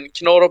 Han får ingen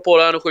knorr på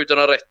den och skjuter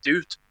den rätt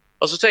ut.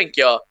 Och så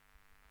tänker jag,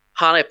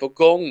 han är på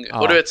gång.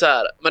 Och du vet så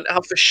här, men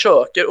han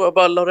försöker. Och jag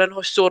bara, Lauren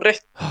har så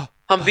rätt.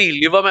 Han vill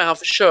ju vara med, han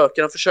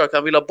försöker.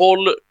 Han vill ha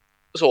boll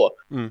och så.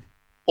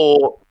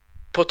 Och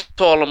på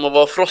tal om att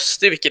vara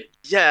frostig, vilken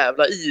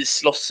jävla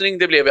islossning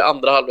det blev i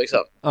andra halvlek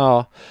sen.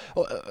 Ja.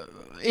 Och,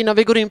 innan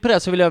vi går in på det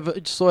så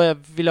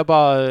vill jag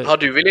bara... Ja,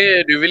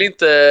 du vill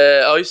inte...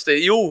 Ja, just det.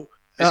 Jo,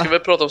 vi ska väl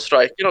prata om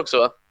striken också,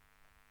 va?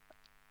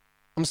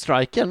 Om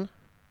striken?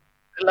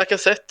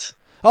 Lacazette.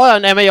 Ja,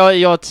 nej men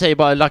jag säger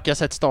bara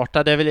Lacazette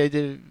starta.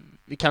 Det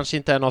kanske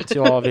inte är något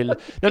jag vill... Nej,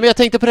 men jag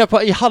tänkte på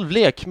det i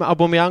halvlek med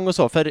Aubameyang och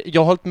så. För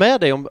jag har hållit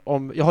med dig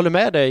jag håller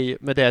med dig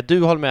med det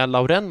du håller med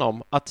Lauren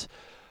om. Att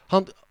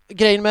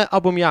grejen med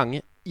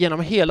Aubameyang,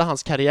 genom hela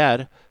hans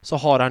karriär så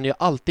har han ju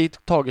alltid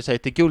tagit sig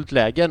till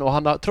guldlägen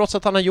och trots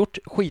att han har gjort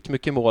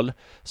skitmycket mål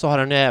så har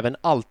han ju även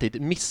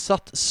alltid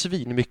missat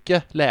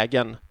svinmycket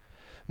lägen.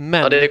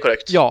 Men, ja, det är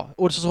korrekt. Ja,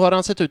 och så har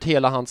han sett ut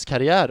hela hans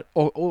karriär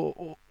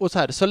och så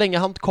här, så länge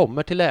han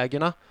kommer till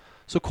lägena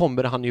så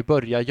kommer han ju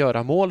börja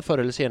göra mål förr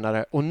eller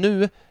senare. Och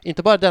nu,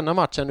 inte bara denna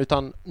matchen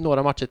utan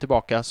några matcher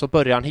tillbaka, så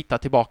börjar han hitta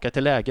tillbaka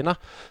till lägena.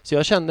 Så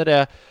jag känner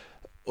det.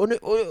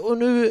 Och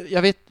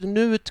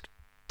nu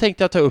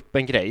tänkte jag ta upp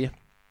en grej.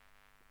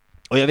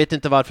 Och jag vet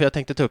inte varför jag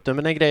tänkte ta upp den,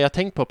 men en grej jag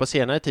tänkt på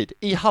senare tid.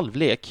 I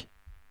halvlek,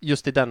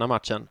 just i denna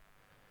matchen,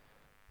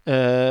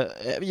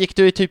 gick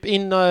du typ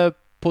in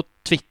på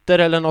Twitter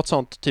eller något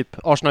sånt, typ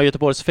Arsenal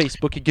Göteborgs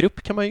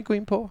Facebook-grupp kan man ju gå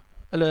in på,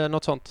 eller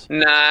något sånt.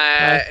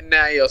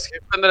 Nej, jag ska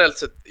generellt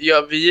sett,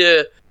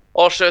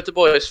 Arsenal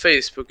Göteborgs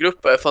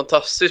Facebook-grupp är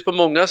fantastisk på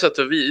många sätt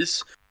och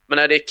vis. Men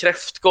när det är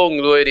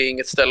kräftgång, då är det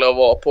inget ställe att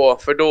vara på.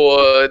 För då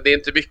det är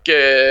inte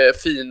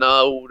mycket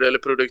fina ord eller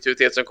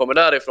produktivitet som kommer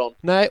därifrån.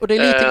 Nej, och det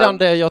är lite grann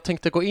det jag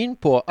tänkte gå in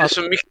på. Det är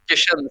så mycket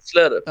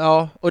känslor.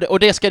 Ja, och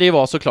det ska det ju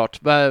vara såklart.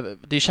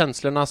 Det är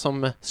känslorna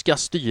som ska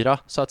styra,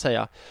 så att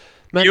säga.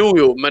 Men...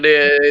 Jo, men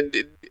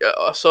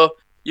alltså,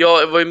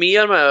 jag var ju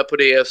mer med på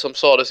det som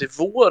sades i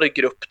vår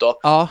grupp då.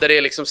 Ja. Där det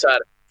är liksom så här,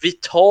 vi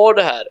tar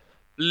det här.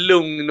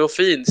 Lugn och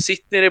fin.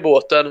 Sitt ner i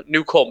båten,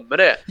 nu kommer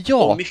det.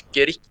 Ja. Och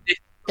mycket riktigt.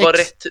 Var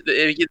rätt,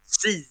 vilket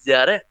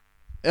siare.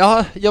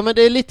 Ja, men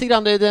det är lite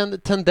grann det är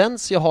den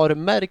tendens jag har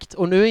märkt.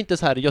 Och nu är inte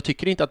så här, jag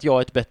tycker inte att jag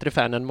är ett bättre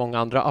fan än många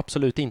andra,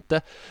 absolut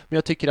inte. Men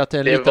jag tycker att det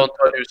är det var inte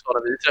vad du sa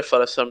när vi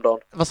träffades häromdagen.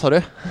 Vad sa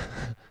du?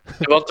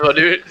 Det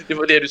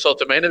var det du sa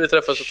till mig när vi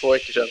träffades för 2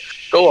 veckor sedan.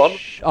 Go on.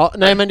 Ja,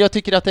 nej, men jag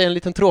tycker att det är en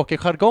liten tråkig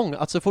jargong.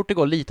 Att så fort det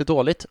går lite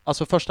dåligt,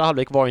 alltså första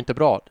halvlek var inte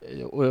bra,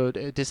 och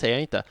det säger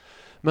jag inte.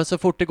 Men så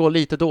fort det går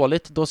lite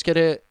dåligt, då ska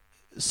det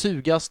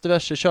sugas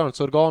diverse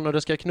könsorgan och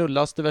det ska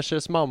knullas diverse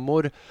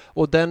mammor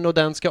och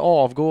den ska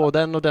avgå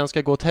och den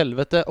ska gå åt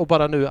helvete och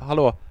bara nu,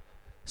 hallå,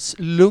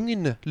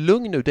 lugn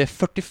nu, det är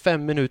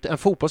 45 minuter. En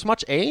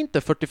fotbollsmatch är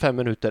inte 45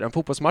 minuter, en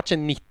fotbollsmatch är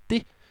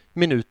 90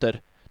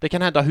 minuter. Det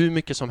kan hända hur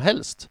mycket som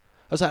helst.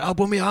 Alltså här,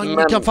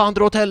 Aubameyang kan fan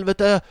dra åt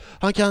helvete,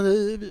 han kan,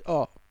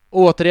 ja,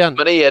 återigen.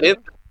 Men är det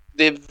inte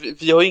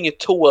vi har ju inget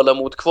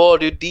tålamod kvar.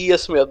 Det är ju det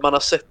som är att man har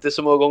sett det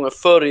så många gånger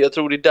förr. Jag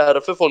tror det är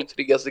därför folk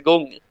triggas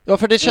igång. Ja,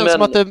 för det känns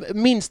som att det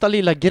minsta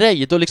lilla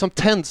grej, då liksom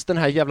tänds den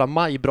här jävla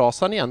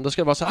majbrasan igen. Då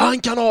ska det vara så här, han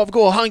kan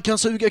avgå, han kan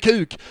suga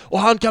kuk och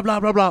han kan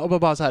bla bla bla och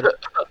bara så här.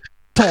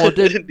 Ta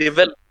det. Det är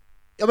väl...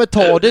 Ja, men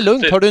ta det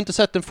lugnt. Har du inte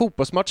sett en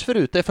fotbollsmatch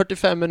förut? Det är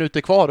 45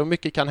 minuter kvar och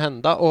mycket kan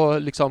hända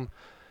och liksom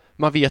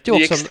man vet ju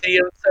också... Det är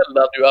extremt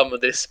sällan du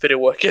använder det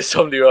språket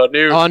som du gör nu.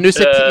 Ja,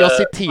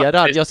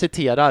 jag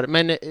citerar.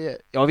 Men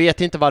jag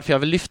vet inte varför jag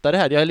vill lyfta det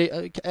här.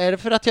 Är det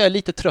för att jag är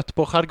lite trött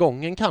på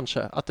jargongen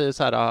kanske? Att det är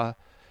så här...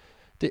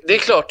 Det är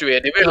klart du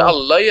är. Det vill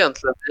alla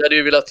egentligen. Vi hade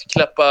ju velat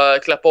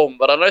klappa om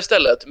varandra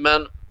istället.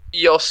 Men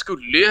jag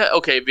skulle ju...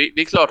 Okej,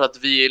 det är klart att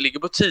vi ligger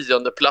på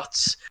 10:e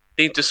plats.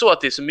 Det är inte så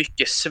att det är så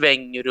mycket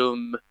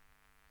svängrum.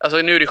 Alltså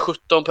nu är det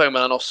 17 poäng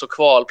mellan oss och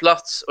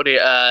kvalplats. Och det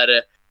är...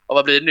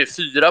 vad blir det nu?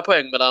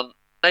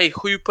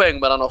 7 poäng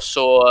mellan oss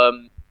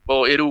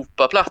och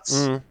Europaplats.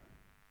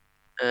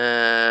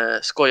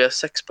 Skojar,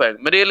 6 poäng.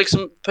 Men det är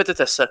liksom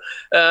petitesser.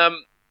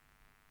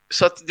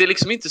 Så att det är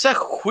liksom inte så här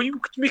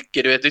sjukt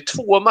mycket. Du vet, det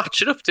är 2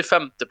 matcher upp till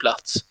 5:e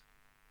plats.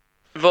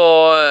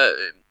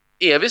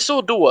 Är vi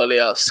så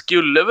dåliga?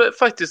 Skulle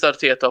faktiskt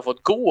Arteta ha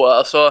fått gå?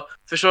 Alltså,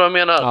 förstår du vad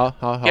jag menar?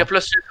 Ja. Helt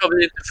plötsligt har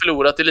vi inte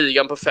förlorat i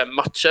ligan på 5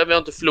 matcher. Vi har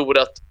inte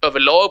förlorat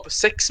överlag på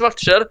 6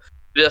 matcher.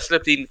 Vi har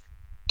släppt in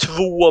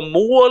 2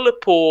 mål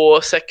på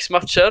 6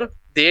 matcher.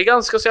 Det är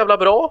ganska så jävla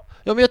bra.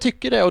 Ja, men jag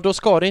tycker det. Och då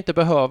ska det inte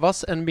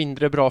behövas en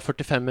mindre bra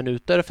 45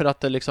 minuter för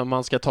att det liksom,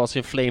 man ska ta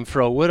sin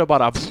flamethrower och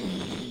bara...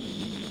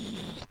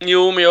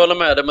 Jo, men jag håller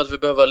med dig om att vi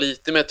behöver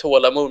lite mer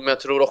tålamod. Men jag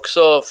tror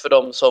också för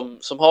de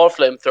som har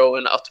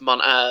flamethrowern att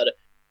man är...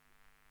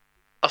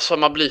 Alltså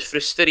man blir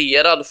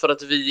frustrerad för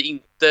att vi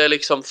inte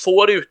liksom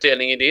får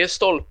utdelning i det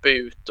stolpe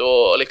ut.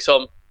 Och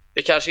liksom,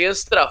 det kanske är en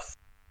straff.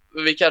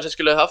 vi kanske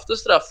skulle haft en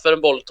straff för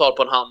en boll tar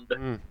på en hand.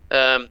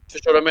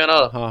 Förstår du vad jag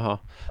menar? Aha.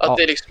 Att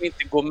det liksom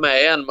inte går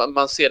med en.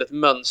 Man ser ett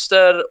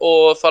mönster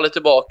och faller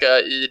tillbaka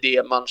i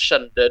det man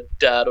kände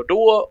där och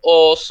då.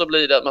 Och så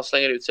blir det att man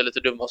slänger ut sig lite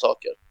dumma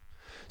saker.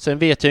 Sen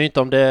vet jag ju inte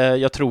om det,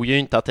 jag tror ju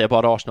inte att det är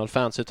bara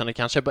Arsenal-fans, utan det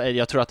kanske,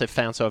 jag tror att det är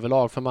fans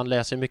överlag, för man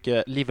läser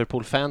mycket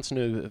Liverpool-fans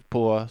nu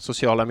på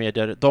sociala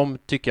medier. De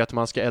tycker att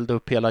man ska elda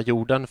upp hela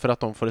jorden för att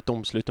de får ett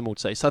domslut emot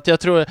sig. Så att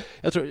jag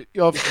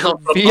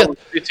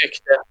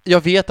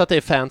vet att det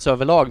är fans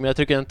överlag, men jag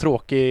tycker det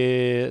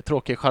är en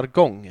tråkig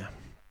jargong.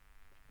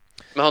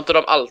 Men har inte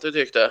de alltid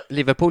tyckt det?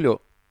 Liverpool, jo.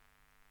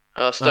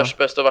 Ja, störst,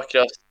 bäst och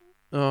vackrast.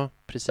 Ja,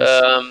 precis.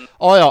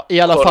 Ja, i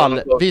alla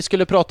fall. Vi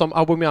skulle prata om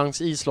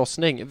Aubameyangs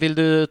islossning. Vill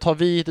du ta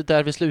vid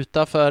där vi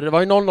slutar? För det var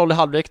ju 0-0 i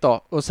halvlek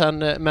då. Och sen,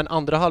 men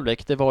andra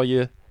halvlek, det var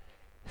ju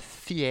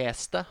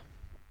fiesta.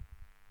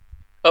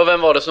 Ja,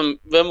 vem var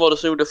det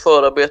som gjorde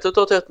förarbetet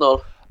då till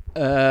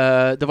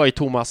 1-0? Det var ju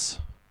Thomas.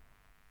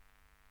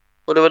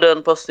 Och det var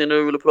den passningen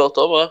du ville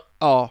prata om, va?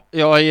 Ja,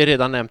 jag har ju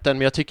redan nämnt den,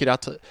 men jag tycker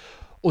att...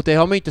 Och det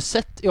har man ju inte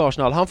sett i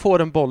Arsenal. Han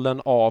får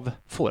bollen av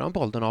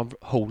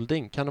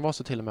Holding. Kan det vara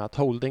så till och med att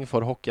Holding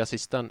får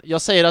hockeyassisten?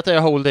 Jag säger att det är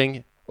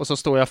Holding och så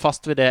står jag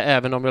fast vid det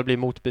även om jag blir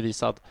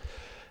motbevisad.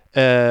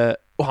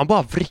 Och han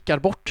bara vrickar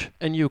bort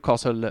en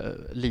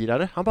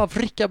Newcastle-lirare. Han bara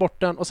vrickar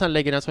bort den och sen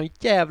lägger en sån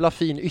jävla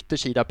fin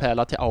yttersida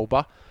pärla till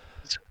Auba.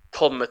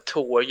 Kommer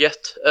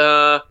tåget.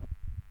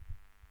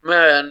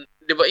 Men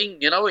det var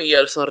ingen av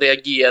er som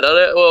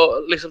reagerade,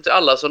 och liksom till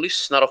alla som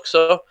lyssnar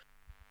också.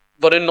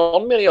 Var det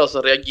någon mer än jag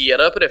som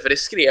reagerade på det? För det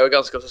skrev jag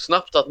ganska så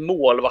snabbt att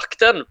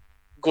målvakten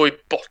går ju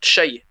bort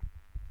sig.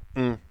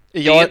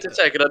 Det är inte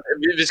säkert att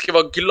vi ska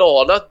vara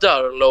glada att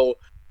Darlow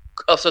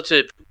alltså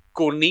typ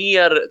går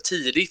ner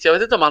tidigt. Jag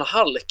vet inte om han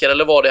halkar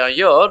eller vad det är han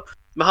gör.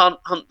 Men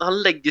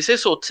han lägger sig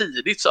så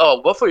tidigt så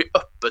Auba får ju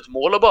öppet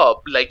mål och bara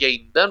lägga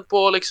in den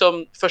på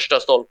liksom första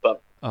stolpen.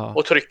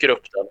 Och trycker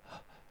upp den.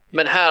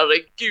 Men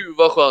herregud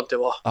vad skönt det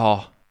var.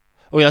 Ja.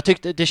 Och jag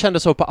tyckte det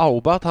kändes så på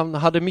Auba att han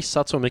hade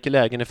missat så mycket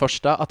lägen i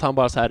första att han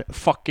bara så här: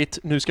 fuck it,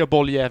 nu ska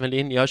bolljäveln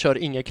in, jag kör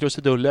inga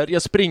krusiduller,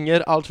 jag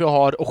springer allt jag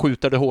har och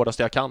skjuter det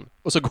hårdaste jag kan,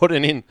 och så går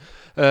den in.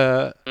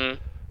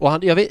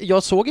 Och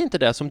jag såg inte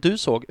det som du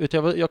såg,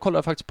 utan jag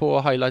kollade faktiskt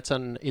på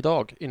highlightsen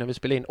idag innan vi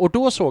spelade in, och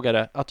då såg jag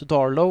det att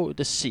Darlow,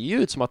 det ser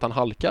ju ut som att han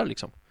halkar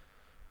liksom.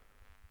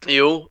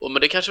 Jo,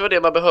 men det kanske var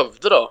det man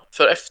behövde då.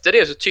 För efter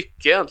det så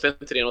tycker jag egentligen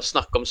inte det är något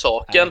snack om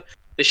saken. Nej.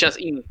 Det känns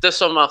inte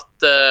som att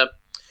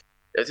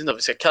jag vet inte om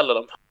vi ska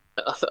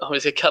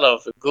kalla dem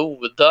för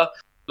goda,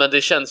 men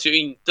det känns ju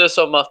inte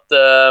som att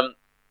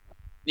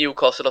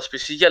Newcastle har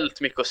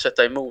speciellt mycket att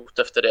sätta emot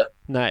efter det.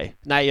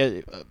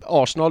 Nej,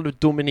 Arsenal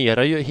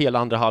dominerar ju hela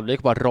andra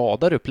halvlek, bara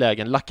radar upp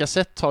lägen.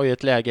 Lacazette har ju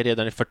ett läge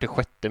redan i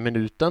 46:e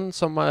minuten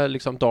som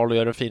liksom Darlow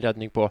gör en fin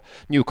räddning på.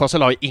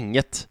 Newcastle har ju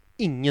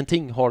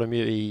ingenting har de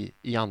ju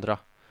i andra.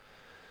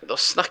 De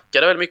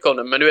snackade väldigt mycket om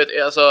det, men du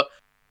vet, alltså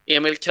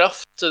Emil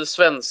Kraft,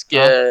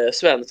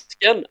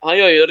 svensken, han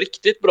gör ju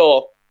riktigt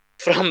bra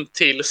fram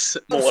tills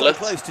målet.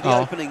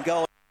 Ja.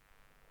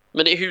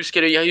 Men hur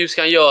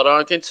ska han göra?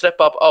 Han kan inte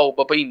släppa upp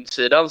Auba på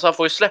insidan, så han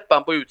får ju släppa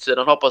han på utsidan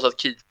och hoppas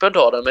att keepern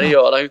tar den, men det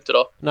gör han ju inte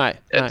då.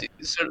 Nej.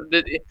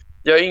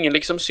 Jag har ingen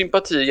liksom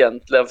sympati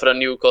egentligen för en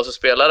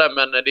Newcastle-spelare,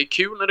 men det är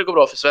kul när det går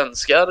bra för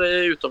svenskar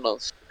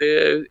utomlands. Det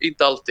är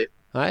inte alltid.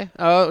 Nej,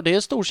 det är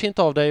storsint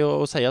av dig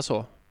att säga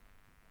så.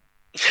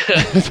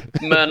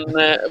 men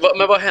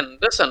vad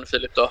hände sen,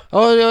 Filip, då?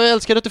 Ja, jag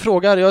älskar att du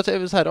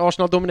frågar. Så här,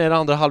 Arsenal dominerar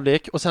andra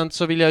halvlek och sen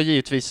så vill jag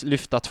givetvis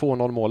lyfta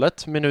 2-0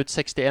 målet, minut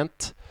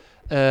 61.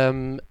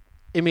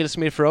 Emil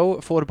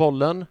Smith-Rowe får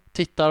bollen,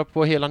 tittar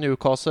på hela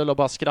Newcastle och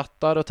bara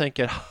skrattar och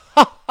tänker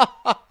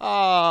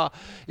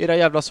era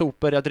jävla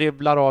sopor, jag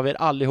dribblar av er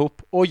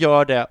allihop, och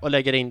gör det och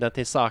lägger in den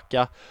till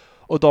Saka.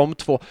 Och de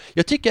två,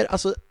 jag tycker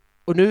alltså,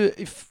 och nu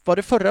var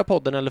det förra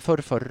podden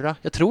eller förra?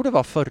 Jag tror det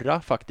var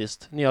förra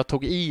faktiskt, när jag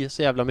tog i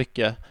så jävla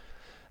mycket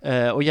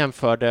och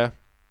jämförde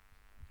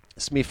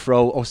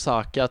Smith-Rowe och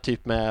Saka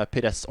typ med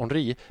Pires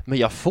Henry, men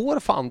jag får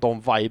fan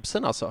de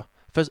vibesen alltså.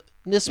 För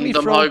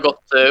de har ju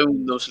gått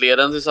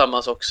ungdomsleden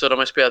tillsammans också. De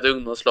har spelat i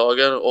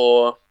ungdomslagen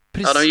och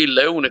de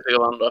gillar ju onekligen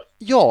varandra.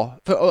 Ja,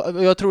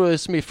 för jag tror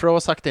Smith-Rowe har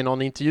sagt det i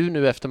någon intervju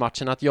nu efter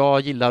matchen att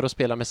jag gillar att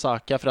spela med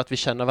Saka för att vi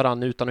känner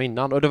varandra utan och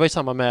innan. Och det var ju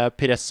samma med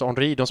Pires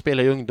Henry. De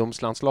spelar ju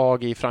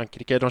ungdomslandslag i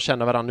Frankrike. De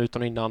känner varandra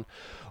utan och innan.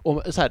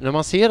 Och så här, när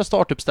man ser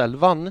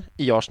startuppställvan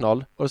i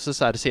Arsenal och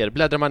så här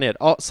bläddrar man ner.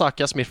 Ja,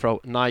 Saka,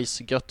 Smith-Rowe,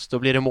 nice, gött. Då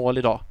blir det mål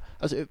idag.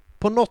 Alltså,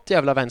 på något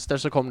jävla vänster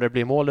så kommer det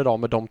bli mål idag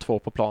med de två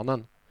på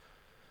planen.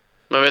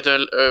 Men vet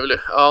du,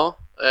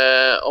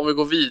 om vi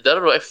går vidare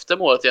då efter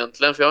målet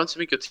egentligen, för jag har inte så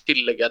mycket att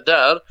tillägga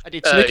där. Det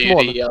är ett snyggt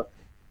mål.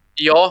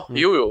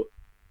 Jo.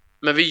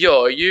 Men vi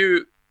gör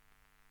ju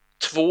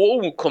två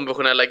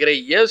okonventionella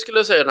grejer, skulle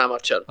jag säga, i den här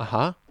matchen.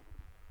 Aha.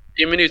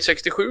 I minut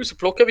 67 så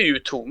plockar vi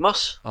ut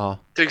Thomas,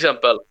 till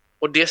exempel.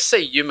 Och det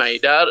säger mig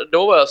där,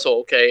 då var jag så,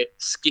 okej,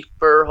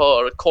 Skipper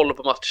har koll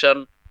på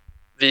matchen,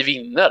 vi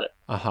vinner.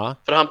 Aha.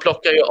 För han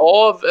plockar ju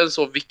av en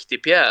så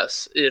viktig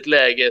pjäs i ett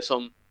läge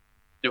som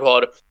du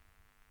har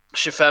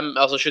 25,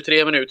 alltså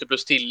 23 minuter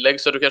plus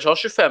tillägg, så du kanske har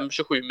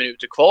 25-27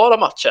 minuter kvar av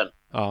matchen.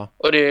 Ja.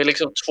 Och det är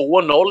liksom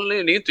 2-0,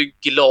 det är inte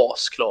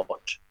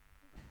glasklart.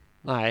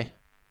 Nej.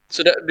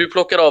 Så du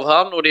plockar av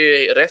han, och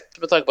det är rätt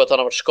med tanke på att han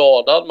har varit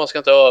skadad. Man ska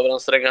inte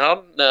överanstränga han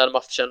när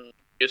matchen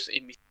just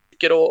i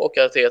Mikker och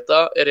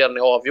Arteta är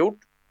redan avgjord.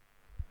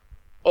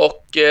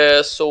 Och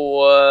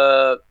så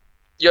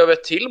gör vi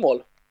ett till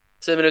mål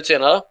 10 minuter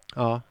senare.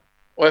 Ja.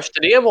 Och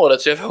efter det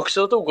målet så gör vi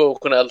också något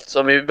okonventionellt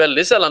som vi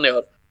väldigt sällan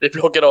gör. Vi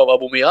plockar av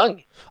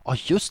Aubameyang. Ja,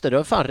 just det. Du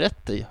har fan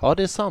rätt i. Ja,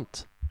 det är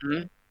sant.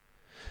 Mm.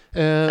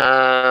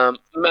 Eh,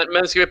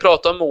 Men ska vi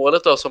prata om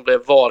målet då som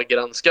blev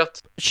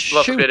VAR-granskat?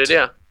 Varför blev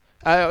det?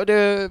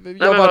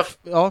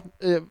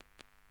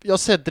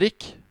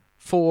 Cedric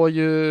får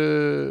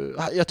ju...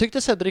 Jag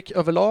tyckte Cedric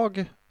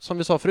överlag, som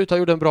vi sa förut, han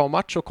gjorde en bra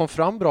match och kom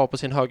fram bra på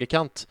sin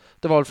högerkant.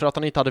 Det var väl för att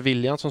han inte hade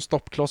William som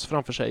stoppkloss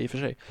framför sig i och för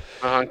sig.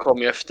 Men han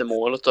kom ju efter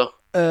målet då.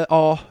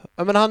 Ja,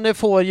 men han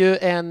får ju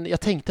en...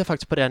 Jag tänkte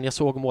faktiskt på det när jag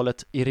såg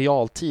målet i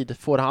realtid.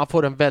 Han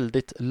får en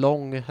väldigt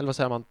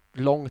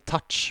lång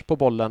touch på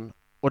bollen.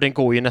 Och den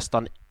går ju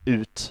nästan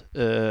ut.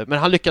 Men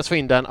han lyckas få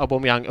in den,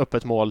 Aubameyang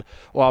öppet mål.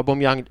 Och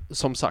Aubameyang,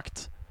 som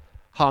sagt,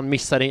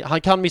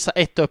 han kan missa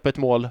ett öppet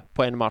mål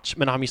på en match,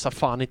 men han missar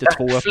fan inte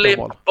 2 öppna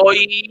mål.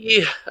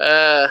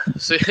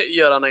 Så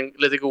gör han en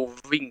lite god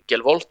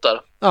vinkelvolt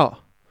där. Ja.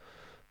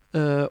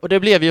 Och det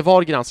blev ju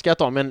VAR-granskat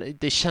då, men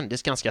det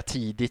kändes ganska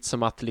tidigt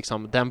som att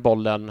liksom den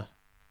bollen...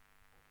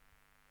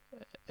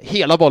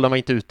 Hela bollen var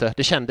inte ute.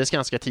 Det kändes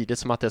ganska tidigt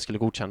som att det skulle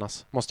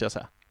godkännas, måste jag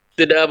säga.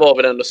 Det där var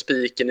väl ändå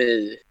spiken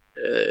i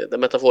den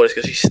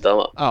metaforiska kistan,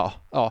 va?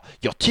 Ja.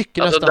 Jag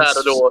tycker alltså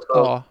nästan... Där och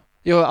då,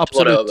 ja,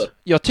 absolut.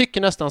 Jag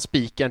tycker nästan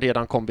spiken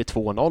redan kom vid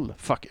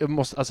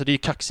 2-0. Alltså det är ju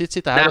kaxigt att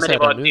sitta här och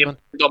säga det nu.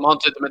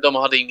 Men de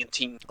hade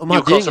ingenting.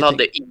 Newcastle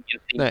hade ingenting.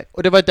 Nej.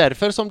 Och det var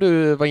därför som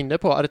du var inne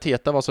på,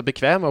 Arteta var så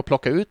bekväm med att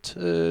plocka ut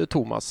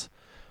Thomas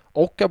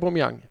och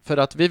Aubameyang. För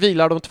att vi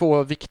vilar de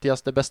 2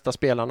 viktigaste, bästa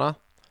spelarna.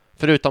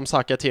 Förutom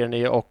Saka,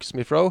 Tierney och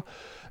Smith Rowe.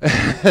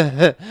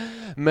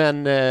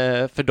 Men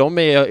för dem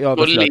är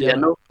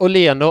överflödiga. Och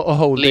Leno och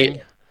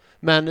Holding.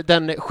 Men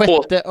den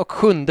 6:e och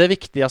 7:e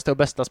viktigaste och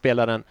bästa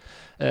spelaren,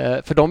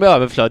 för de är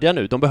överflödiga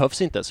nu. De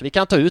behövs inte, så vi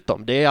kan ta ut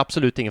dem. Det är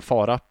absolut ingen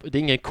fara. Det är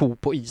ingen ko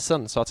på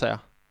isen, så att säga.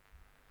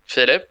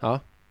 Filip? Ja.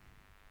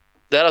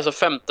 Det är alltså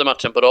 5:e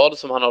matchen på rad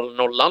som han har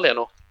nollan,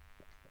 Leno.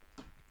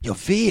 Jag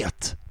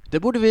vet! Det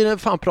borde vi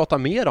fan prata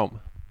mer om.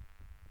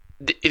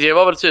 Det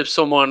var väl typ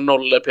så många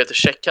nollor Peter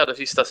Cech hade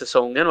sista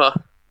säsongen, va?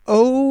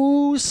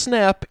 Oh,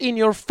 snap in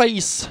your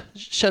face,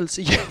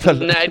 Chelsea.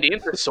 Nej, det är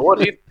inte så.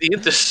 Det är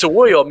inte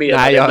så jag menar.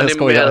 Nej, jag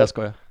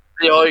skojar.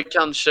 Jag har ju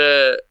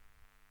kanske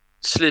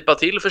slipat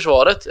till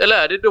försvaret. Eller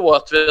är det då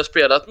att vi har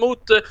spelat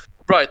mot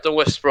Brighton,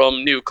 West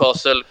Brom,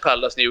 Newcastle,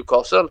 Palace,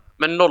 Newcastle?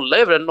 Men nolla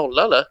är väl en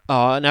nolla, eller?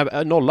 Ja,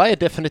 nej, nolla är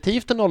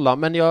definitivt en nolla.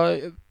 Men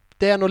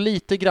det är nog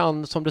lite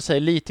grann, som du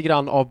säger, lite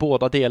grann av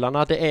båda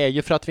delarna. Det är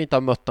ju för att vi inte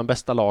har mött de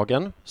bästa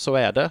lagen. Så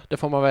är det. Det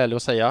får man väl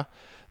att säga.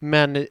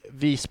 Men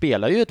vi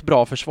spelar ju ett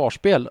bra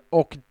försvarsspel,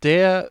 och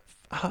det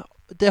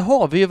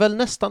har vi ju väl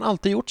nästan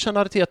alltid gjort sedan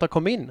Arteta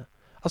kom in.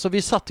 Alltså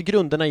vi satt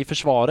grunderna i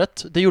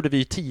försvaret, det gjorde vi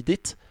ju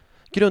tidigt.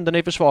 Grunderna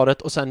i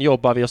försvaret, och sen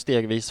jobbar vi oss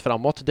stegvis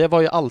framåt. Det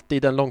var ju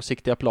alltid den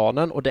långsiktiga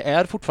planen, och det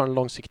är fortfarande den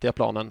långsiktiga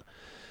planen.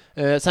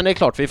 Sen är det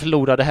klart, vi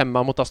förlorade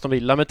hemma mot Aston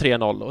Villa med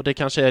 3-0, och det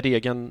kanske är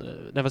regeln,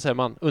 vad säger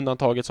man,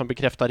 undantaget som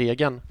bekräftar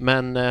regeln.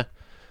 Men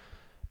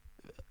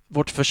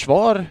vårt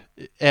försvar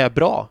är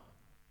bra.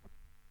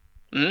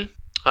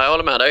 Ja, jag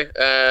håller med dig.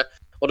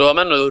 Och då har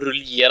man ändå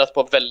rullerat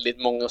på väldigt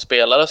många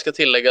spelare, ska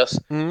tilläggas.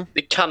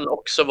 Det kan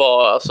också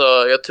vara, alltså,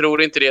 jag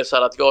tror inte det är så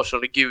här att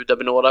Garsson är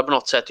gudabenådad på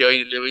något sätt. Jag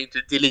är inte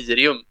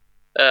delirium.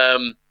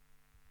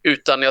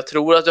 Utan jag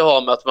tror att det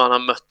har med att man har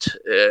mött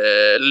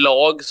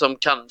lag som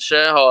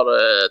kanske har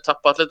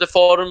tappat lite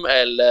form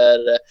eller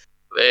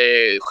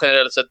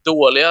generellt sett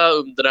dåliga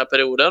under den här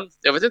perioden.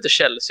 Jag vet inte,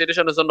 Chelsea, det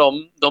kändes som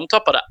de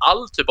tappade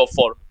all typ av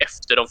form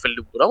efter de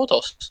förlorade mot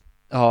oss.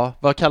 Ja,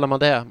 vad kallar man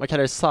det? Man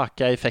kallar det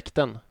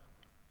Saka-effekten.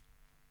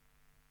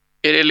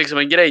 Är det liksom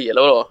en grej,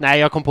 eller vadå? Nej,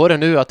 jag kom på det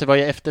nu, att det var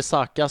ju efter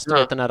Sakas, du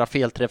vet, den här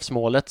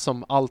felträffsmålet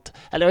som allt...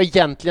 Eller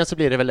egentligen så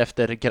blir det väl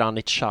efter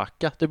Granit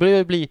Xhaka. Det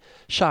blir bli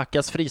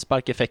Xhakas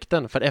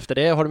frisparkeffekten, för efter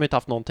det har de inte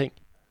haft någonting.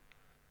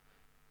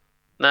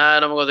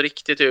 Nej, de har gått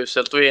riktigt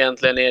uselt och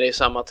egentligen är det i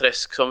samma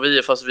träsk som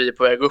vi, fast vi är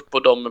på väg upp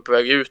och de är på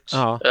väg ut.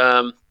 Ja.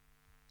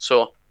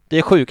 Så. Det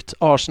är sjukt.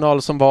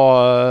 Arsenal som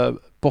var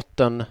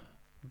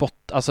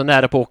alltså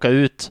nära på att åka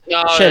ut.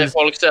 Ja,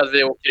 folk säger att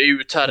vi åker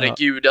ut,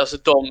 herregud. Ja. Alltså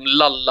de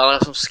lallarna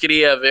som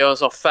skrev, vi har en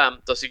sån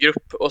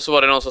fantasygrupp, och så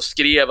var det någon som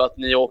skrev att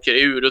ni åker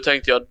ur. Då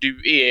tänkte jag,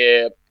 du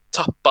är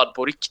tappad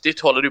på riktigt.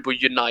 Håller du på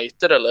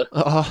United, eller?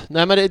 Ja,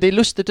 nej, men det är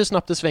lustigt hur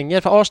snabbt det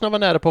svänger. För Arsenal var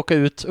nära på att åka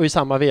ut, och i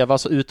samma veva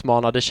så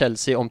utmanade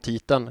Chelsea om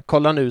titeln.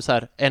 Kolla nu så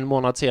här, en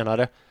månad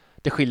senare.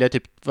 Det skiljer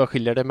typ, vad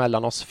skiljer det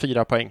mellan oss?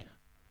 4 poäng.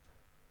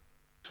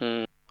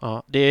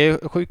 Ja, det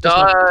är sjukt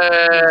snabbt.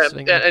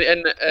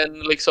 En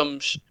liksom...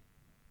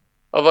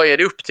 Ja, vad är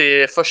det upp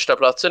till första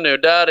platsen nu?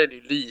 Där är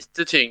det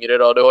lite tyngre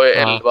då. Du har ju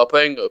 11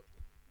 poäng upp.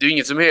 det är ju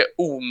inget som är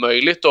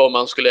omöjligt då om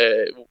man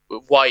skulle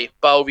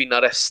wipa och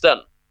vinna resten.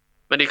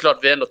 Men det är klart,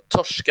 vi har ändå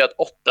torskat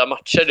 8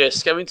 matcher. Det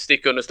ska vi inte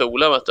sticka under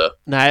stolen, vet du.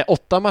 Nej,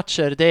 8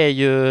 matcher, det är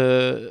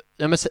ju...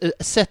 Ja, men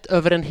sett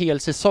över en hel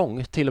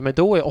säsong, till och med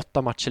då är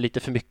 8 matcher lite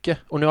för mycket.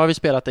 Och nu har vi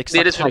spelat exakt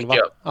halva. Det är det för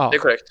mycket, ja.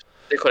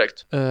 Det är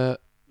korrekt.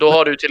 Då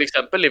har du till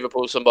exempel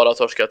Liverpool som bara har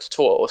torskat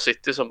 2 och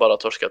City som bara har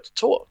torskat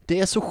 2. Det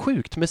är så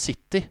sjukt med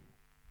City.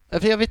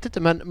 För jag vet inte,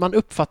 men man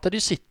uppfattade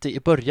ju City i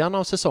början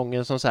av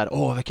säsongen som så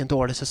här: vilken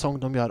dålig säsong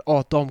de gör.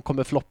 De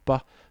kommer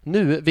floppa.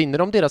 Nu vinner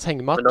de deras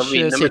hängmatch. Men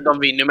de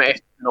vinner med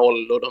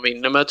 1-0 och de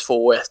vinner med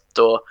 2-1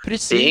 och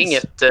precis. Det är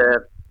inget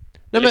det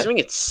är liksom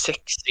inget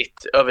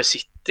sexigt över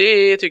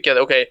City, tycker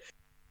jag. Okej.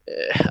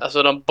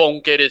 Alltså de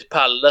bonkar dit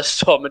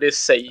Palace, men det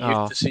säger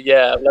ju inte så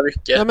jävla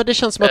mycket. Ja, men det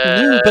känns som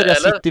att nu börjar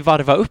City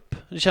varva upp.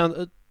 Det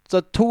känns,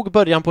 så tog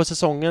början på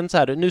säsongen så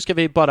här: nu ska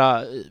vi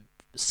bara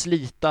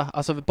slita,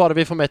 alltså bara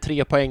vi får med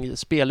 3 poäng,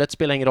 spelet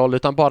spelar ingen roll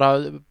utan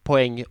bara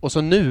poäng, och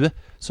så nu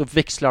så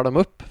växlar de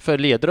upp, för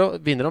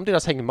vinner de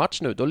deras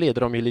hängmatch nu, då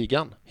leder de i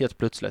ligan helt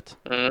plötsligt.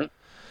 Nej,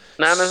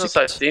 men som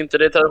sagt, det är inte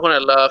det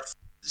traditionella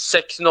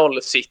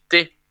 6-0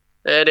 City,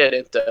 det är det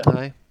inte.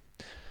 Nej.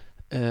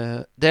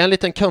 Det är en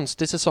liten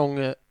konstig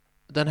säsong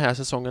den här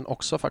säsongen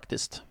också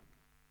faktiskt.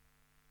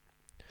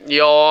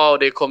 Ja, och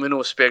det kommer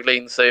nog spegla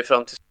in sig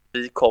fram till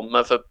vi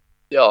kommer, för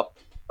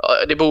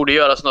det borde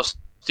göras några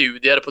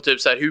studier på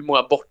typ så här hur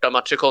många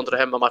bortamatcher kontra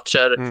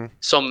hemmamatcher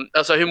som,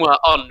 alltså hur många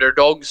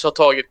underdogs har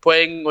tagit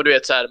poäng, och du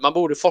vet så här, man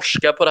borde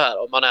forska på det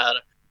här om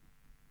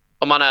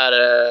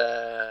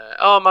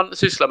man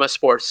sysslar med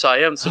sports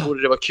science, så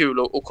borde det vara kul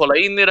att kolla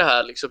in i det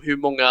här liksom, hur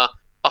många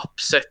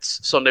upsets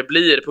som det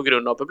blir på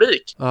grund av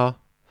publik. Ja.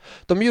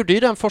 De gjorde ju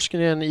den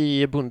forskningen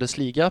i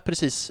Bundesliga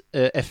precis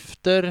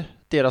efter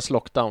deras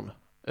lockdown.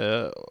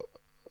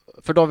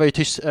 För då var ju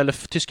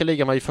tyska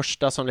ligan var ju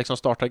första som liksom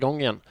startade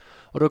igång igen.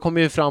 Och då kom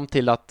ju fram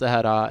till att det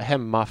här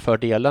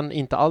hemmafördelen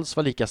inte alls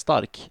var lika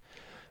stark.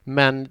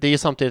 Men det är ju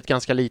samtidigt ett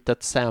ganska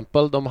litet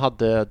sample de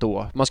hade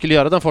då. Man skulle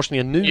göra den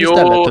forskningen nu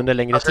istället under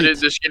längre tid.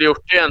 Du skulle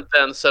gjort det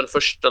egentligen sen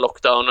första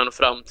lockdownen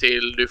fram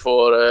till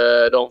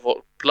de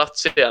får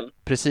plats igen.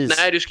 Precis.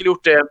 Nej, du skulle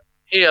gjort det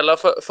hela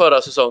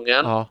förra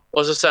säsongen. Ja.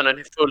 Och så sen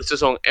en full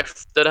säsong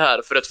efter det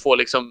här för att få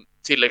liksom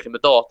tillräckligt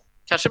med data.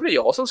 Kanske blir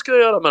jag som ska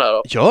göra med det här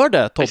då. Gör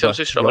det, Tobbe.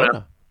 Liksom gör det.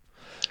 Nej,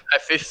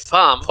 fy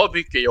fan vad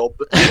mycket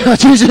jobb. Det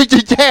är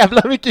så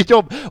jävla mycket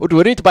jobb. Och då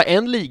är det inte bara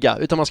en liga,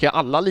 utan man ska göra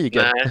alla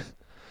ligor. Nej,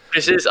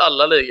 precis,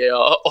 alla ligor,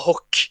 ja.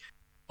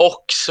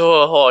 Och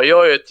så har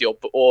jag ju ett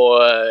jobb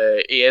och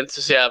är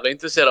inte så jävla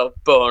intresserad av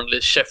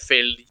Burnley,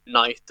 Sheffield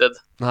United.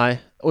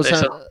 Nej, och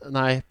sen,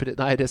 nej,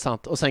 det är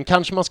sant. Och sen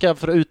kanske man ska,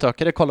 för att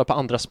utöka det, kolla på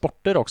andra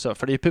sporter också.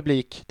 För det är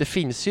publik. Det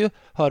finns ju,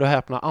 hör och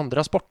häpna,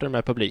 andra sporter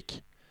med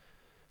publik.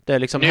 Det är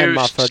liksom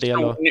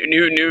hemmafördel och...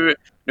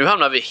 Nu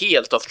hamnar vi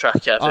helt off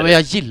track här. Ja, men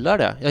jag gillar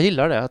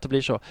det att det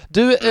blir så.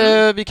 Du,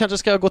 vi kanske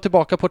ska gå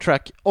tillbaka på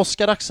track.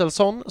 Oskar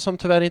Axelsson, som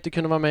tyvärr inte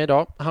kunde vara med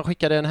idag, han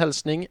skickade en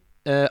hälsning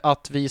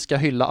att vi ska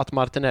hylla att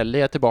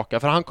Martinelli är tillbaka,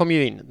 för han kom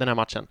ju in den här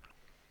matchen.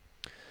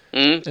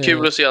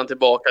 Kul att se han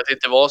tillbaka, att det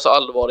inte var så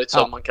allvarligt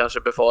som man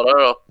kanske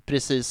befarar då.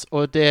 Precis,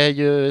 och det är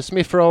ju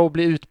Smith Rowe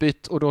blir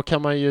utbytt, och då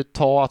kan man ju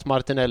ta att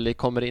Martinelli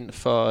kommer in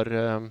för...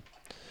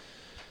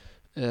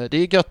 det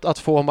är gött att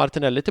få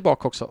Martinelli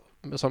tillbaka också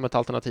som ett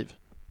alternativ.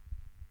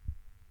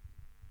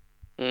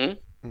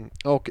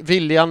 Och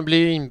William blir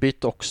ju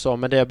inbytt också,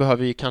 men det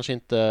behöver vi kanske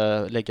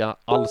inte lägga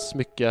alls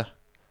mycket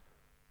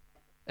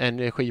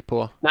energi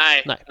på.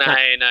 Nej.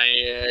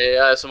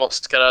 Jag som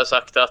Oskar har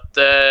sagt att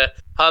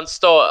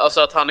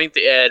att han inte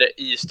är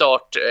i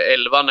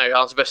startelvan är ju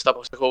hans bästa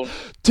position.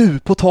 Du,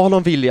 på tal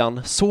om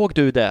William, såg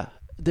du det?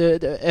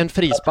 En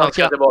frispark. Han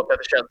ska tillbaka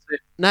till Chelsea.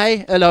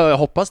 Nej, eller jag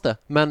hoppas det.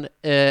 Men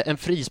en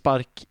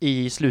frispark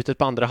i slutet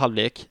på andra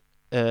halvlek.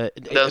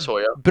 Den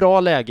såg jag. Bra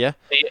läge.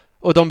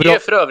 Och det är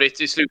för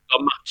övrigt i slutet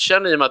av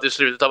matchen, i och med att det är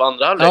slutet av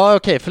andra halvlek. Ja,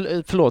 okej,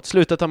 förlåt,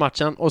 slutet av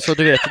matchen. Och så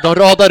du vet, de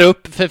radar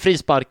upp för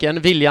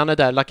frisparken. William är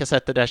där,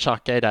 Lacazette är där,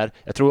 Xhaka är där.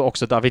 Jag tror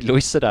också David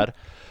Luiz är där.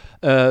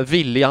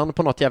 William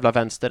på något jävla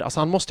vänster. Alltså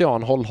han måste ju ha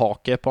en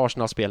hållhake på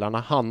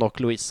Arsenal-spelarna, han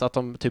och Luiz, att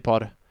de typ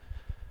har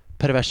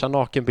perversa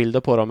nakenbilder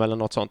på dem eller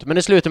något sånt. Men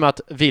det slutar med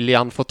att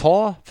William får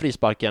ta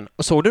frisparken.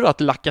 Och såg du då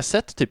att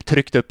Lacazette typ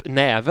tryckte upp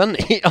näven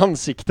i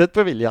ansiktet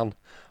på William?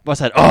 Bara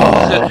så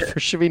här,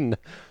 försvinn.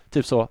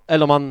 Typ så.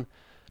 Eller om man...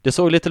 Det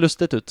såg lite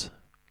lustigt ut.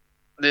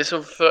 Det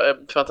såg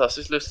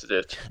fantastiskt lustigt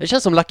ut. Det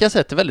känns som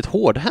Lacazette är väldigt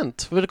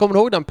hårdhänt. För du kommer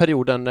ihåg den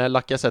perioden när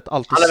Lacazette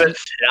alltid... Han är väl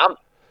fram?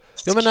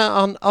 Jag menar,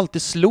 han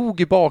alltid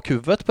slog i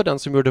bakhuvudet på den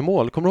som gjorde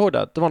mål. Kommer du ihåg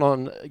det? Det var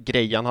någon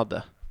grej han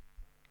hade.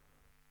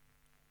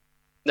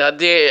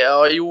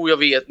 Jo, jag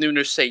vet. Nu när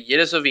du säger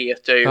det så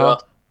vet jag ju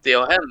att det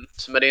har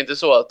hänt. Men det är inte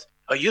så att...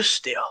 Ja,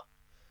 just det, ja.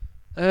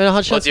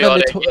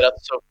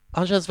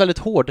 Han känns väldigt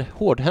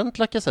hårdhänt,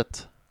 Lacazette.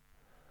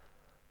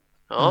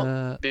 Ja,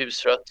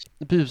 busfröt.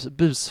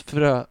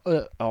 Busfrö.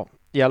 Ja,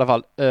 i alla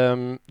fall.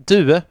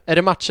 Du, är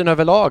det matchen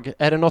överlag?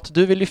 Är det något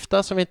du vill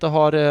lyfta som vi inte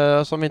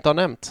har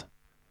nämnt?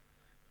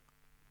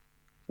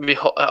 Vi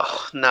har...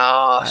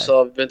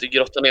 alltså, vi vill inte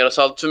grotta ner oss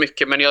allt för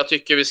mycket, men jag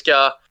tycker vi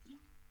ska...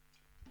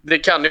 Det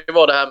kan ju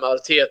vara det här med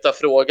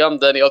Arteta-frågan.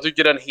 Jag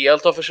tycker den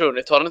helt har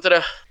försvunnit. Har den inte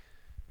det?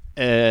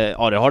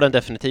 Ja, det har den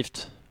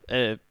definitivt.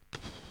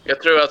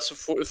 Jag tror att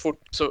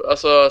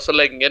så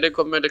länge det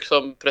kommer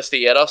liksom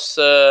presteras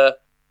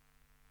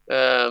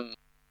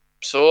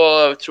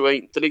så tror jag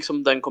inte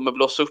liksom den kommer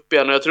blåsa upp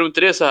igen. Och jag tror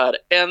inte det är så här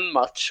en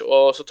match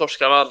och så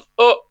torskar man.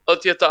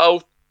 Arteta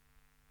out.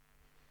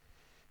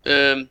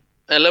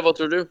 Eller vad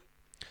tror du?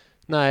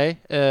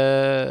 Nej,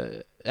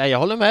 jag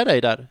håller med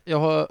dig där.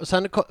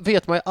 Sen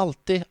vet man ju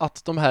alltid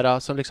att de här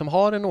som liksom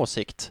har en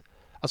åsikt,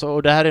 alltså,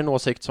 och det här är en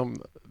åsikt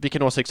som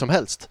vilken åsikt som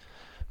helst,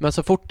 men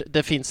så fort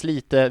det finns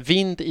lite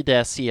vind i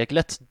det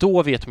seglet,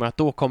 då vet man att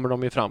då kommer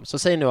de ju fram. Så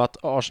säg nu att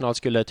Arsenal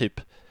skulle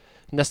typ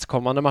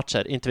nästkommande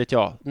matcher, inte vet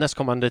jag,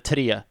 nästkommande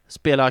 3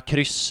 spela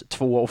kryss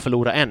 2 och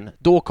förlora 1,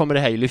 då kommer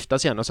det här ju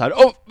lyftas igen och så här,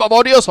 vad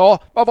var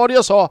det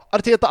jag sa,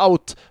 Arteta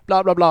out,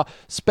 bla bla bla,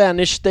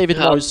 Spanish David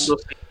Moyes. Då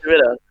sätter vi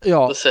det.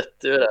 Ja. Då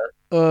sätter vi det.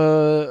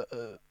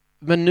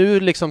 Men nu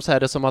liksom så är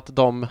det som att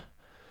de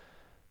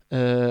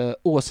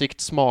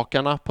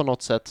åsiktsmakarna på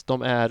något sätt,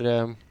 de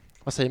är,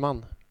 vad säger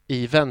man,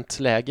 i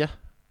väntläge.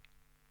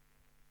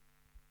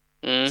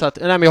 Så att,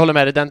 nej, men jag håller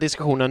med dig, den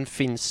diskussionen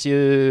finns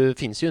ju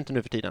inte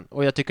nu för tiden.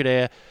 Och jag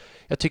tycker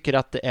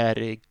att det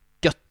är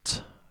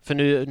gött. För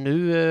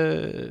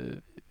nu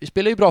vi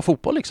spelar ju bra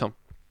fotboll liksom.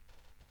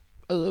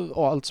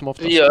 Och allt som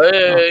oftast.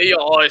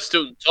 Ja,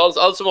 stundtals.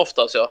 Allt som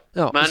oftast,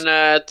 ja. Men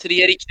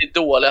 3 riktigt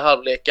dåliga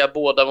halvlekar,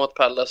 båda mot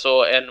Palace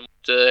och en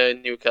mot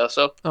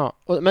Newcastle. Ja,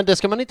 men det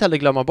ska man inte heller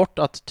glömma bort,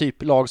 att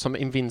typ lag som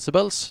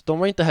Invincibles, de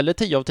var inte heller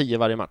 10 av 10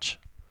 varje match.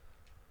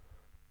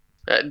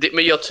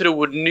 Men jag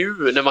tror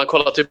nu, när man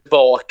kollar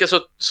tillbaka, så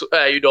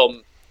är ju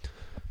de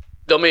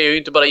är ju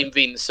inte bara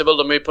invincible,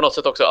 de är ju på något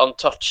sätt också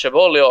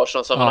untouchable i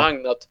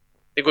Arsenal-sammanhang. Att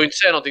det går ju inte att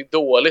säga någonting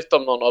dåligt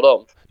om någon av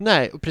dem.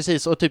 Nej,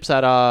 precis. Och typ så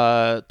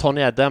här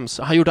Tony Adams,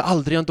 han gjorde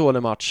aldrig en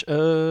dålig match.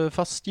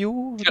 Fast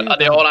jo... Ja,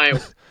 det har han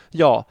gjort.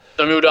 Ja.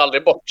 De gjorde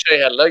aldrig bort sig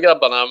heller,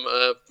 grabbarna.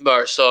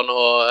 Merson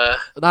och...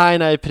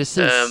 Nej,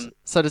 precis.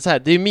 Så det är så här,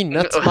 det är ju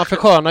minnet. Man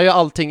förskönar ju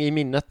allting i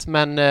minnet,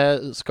 men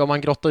ska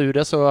man grotta ur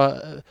det så...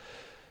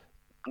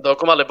 De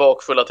kom aldrig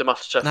bakfulla till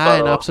matcher.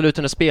 Nej, absolut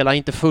inte. Spela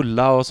inte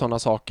fulla och sådana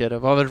saker. Det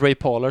var väl Ray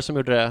Parler som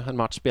gjorde det, en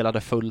match,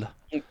 spelade full.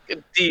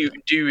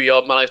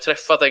 Man har ju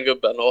träffat den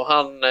gubben, och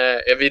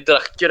vi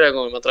drack ju den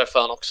gången man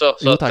träffade han också.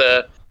 Så att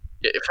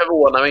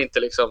förvånar mig inte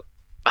liksom.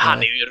 Men han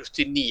är ju en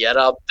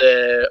rutinerad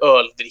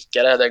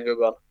öldrickare, den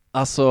gubben.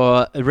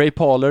 Alltså, Ray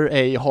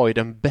Parler har ju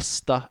den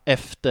bästa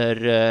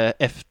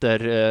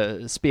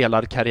efter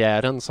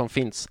spelarkarriären som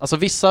finns. Alltså,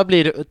 vissa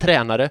blir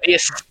tränare,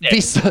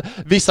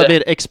 vissa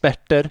blir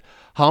experter.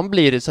 Han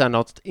blir sen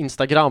något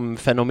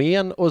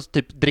Instagram-fenomen och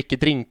typ dricker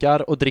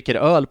drinkar och dricker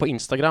öl på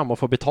Instagram och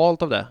får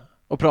betalt av det.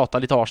 Och pratar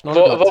lite Arsenal.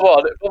 Vad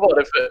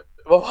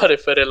var det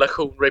för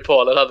relation Ray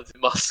Parler hade till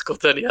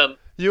maskoten igen?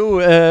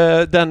 Jo,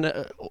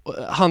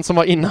 han som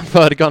var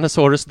innanför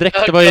Gunnosaurus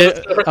dräkt, det var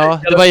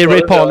ju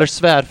Ray Parlers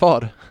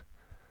svärfar.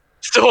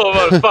 Så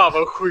var det, fan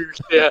vad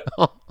sjukt det är.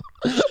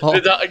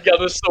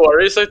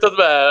 Gunnosaurus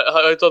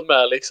har ju tagit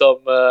med liksom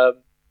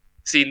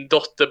sin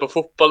dotter på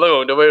fotboll någon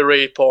gång. Det var ju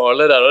Ray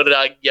Parler där och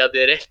raggade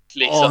direkt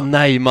liksom.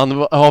 Nej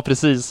man, ja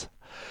precis.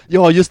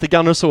 Ja just det,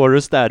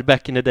 Gunnosaurus där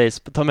back in the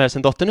days, ta med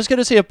sin dotter. Nu ska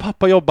du se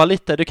pappa jobba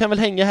lite, du kan väl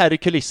hänga här i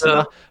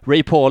kulisserna.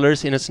 Ray Parler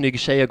sin en snygg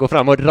tjej och går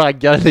fram och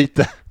raggar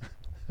lite.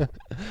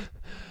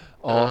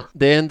 Ja,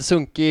 det är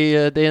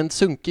en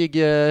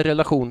sunkig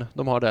relation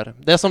de har där.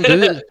 Det är som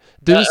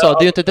du sa, det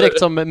är ju inte direkt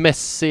som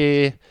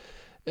Messi,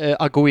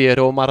 Agüero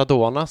och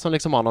Maradona som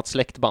liksom har något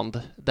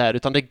släktband där,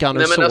 utan det är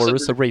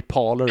Gunnosaurus och Ray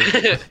Parler.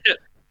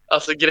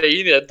 Alltså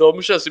grejen är att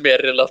de känns ju mer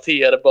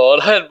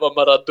relaterbara än vad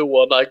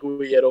Maradona,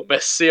 Agüero och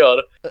Messi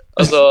gör.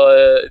 Alltså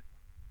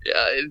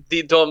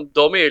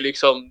de är ju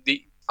liksom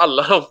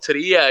alla de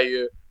 3 är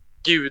ju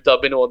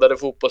gudabenådade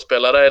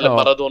fotbollsspelare, eller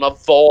Maradona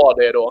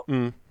var det då.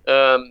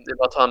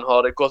 Att han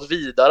har gått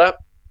vidare.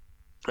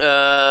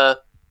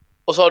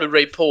 Och så har du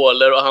Ray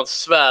Parler och hans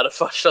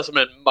svärfarsa som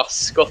en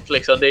maskot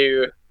liksom. Det är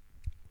ju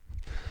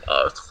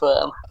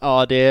fan.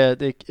 Ja, det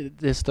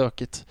är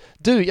stökigt.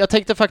 Du, jag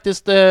tänkte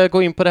faktiskt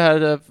gå in på det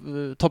här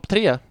topp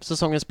 3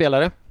 säsongens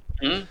spelare.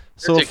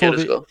 Så får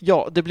vi,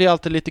 ja, det blir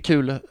alltid lite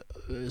kul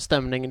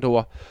stämning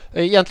då.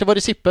 Egentligen var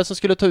det Sippe som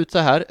skulle ta ut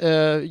det här.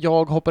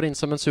 Jag hoppar in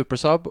som en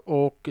supersub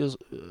och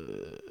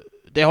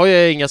det har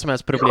jag inga som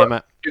helst problem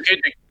med. Du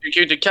kan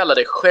ju inte kalla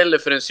dig själv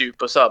för en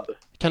supersub.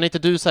 Kan inte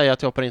du säga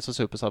att jag hoppar in som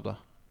supersub då?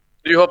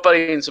 Du hoppar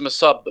in som en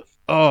sub.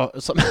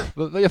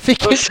 Jag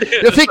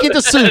fick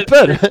inte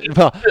super.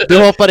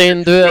 Du hoppar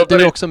in, du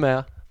är också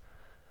med.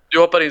 Du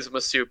hoppar in som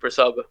en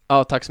supersub.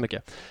 Ja, tack så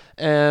mycket.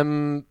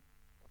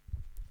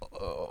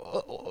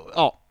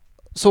 Ja,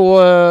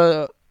 så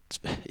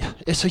Jag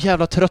är så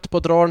jävla trött på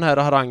att dra den här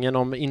harangen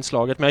om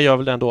inslaget, men jag gör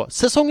väl det ändå.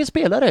 Säsongens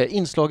spelare,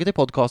 inslaget i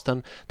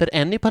podcasten där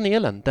en i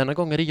panelen, denna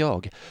gång är det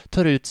jag,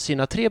 tar ut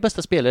sina 3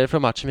 bästa spelare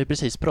från matchen vi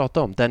precis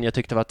pratade om. Den jag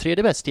tyckte var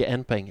tredje bäst ger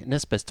 1 poäng,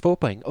 näst bäst 2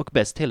 poäng och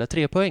bäst hela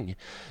 3 poäng.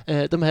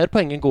 De här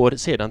poängen går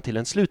sedan till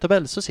en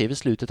sluttabell, så ser vi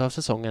slutet av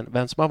säsongen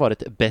vem som har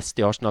varit bäst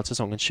i Arsenal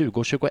säsongen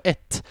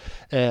 2021.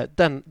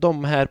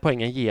 De här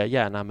poängen ger jag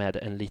gärna med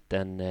en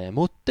liten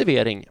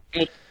motivering.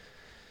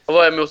 Och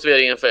vad är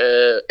motiveringen för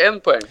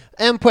 1 poäng?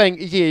 1 poäng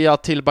ger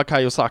jag till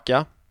Bukayo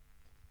Saka.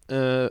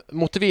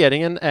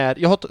 Motiveringen är...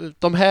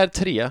 de här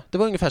 3, det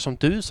var ungefär som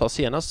du sa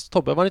senast.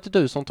 Tobbe, var det inte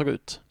du som tog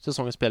ut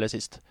säsongens spelare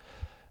sist?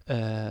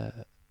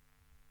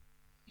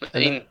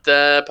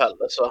 Inte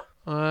Palace,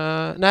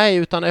 va? Nej,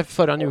 utan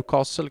förra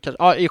Newcastle.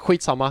 Ja,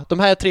 skitsamma. De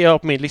här 3 har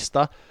på min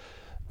lista.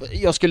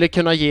 Jag skulle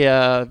kunna ge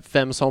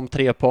vem som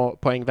 3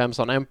 poäng, vem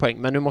som 1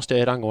 poäng, men nu måste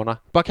jag i rangordna.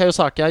 Bukayo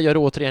Saka gör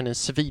återigen en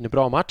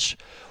svinbra match,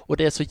 och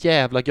det är så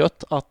jävla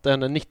gött att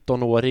en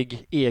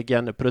 19-årig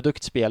egen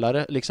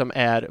produktspelare liksom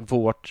är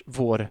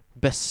vår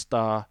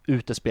bästa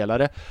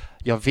utespelare.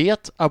 Jag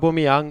vet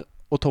Aubameyang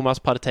och Thomas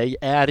Partey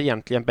är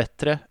egentligen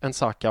bättre än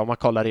Saka om man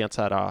kollar rent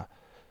så här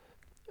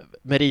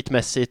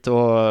meritmässigt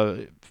och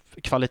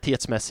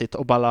kvalitetsmässigt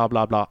och bla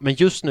bla bla. Men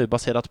just nu,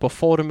 baserat på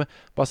form,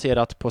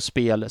 baserat på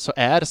spel, så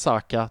är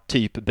Saka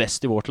typ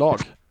bäst i vårt lag.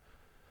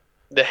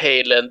 The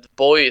Highland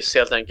Boys,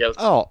 helt enkelt.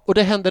 Ja, och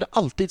det händer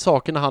alltid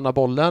saker när han har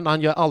bollen.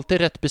 Han gör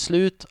alltid rätt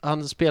beslut,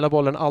 han spelar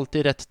bollen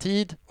alltid i rätt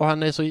tid, och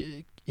han är så,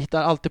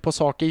 hittar alltid på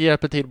saker,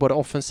 hjälper till både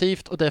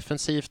offensivt och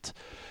defensivt.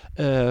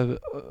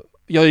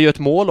 Jag gör ju ett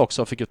mål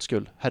också, för guds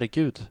skull.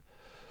 Herregud.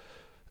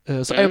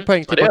 Så 1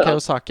 poäng till Bukayo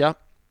Saka.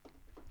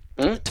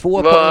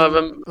 2 poäng.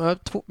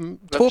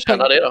 Vem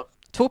tjänar det då?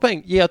 2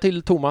 poäng ger jag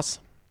till Thomas.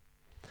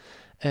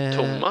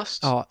 Thomas?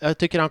 Ja, jag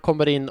tycker han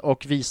kommer in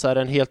och visar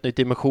en helt ny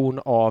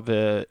dimension av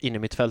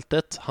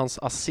innermittfältet. Hans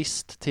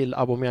assist till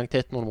Aubameyang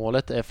till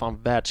 1-0-målet är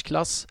fan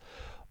världsklass.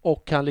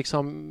 Och han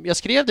liksom, jag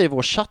skrev det i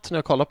vår chatt när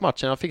jag kollade på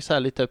matchen. Jag fick så här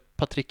lite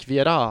Patrick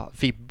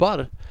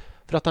Vieira-vibbar.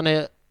 För att han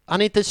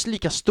är inte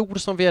lika stor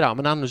som Vieira,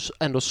 men han är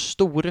ändå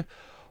stor.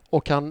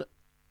 Och han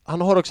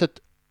har också ett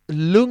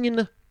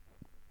lugn.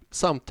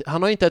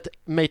 Han har inte ett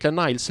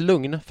Maitland-Niles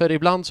lugn, för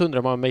ibland så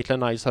undrar man om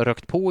Maitland-Niles har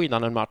rökt på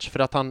innan en match, för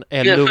att han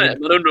är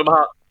lugn. Man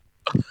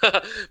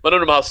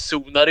undrar om han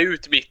zonar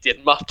ut mitt i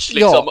en match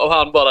liksom, och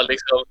han bara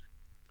liksom...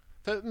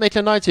 För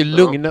Maitland-Niles är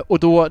lugn, och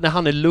då när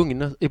han är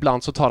lugn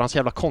ibland så tar han så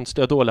jävla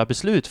konstiga och dåliga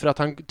beslut, för att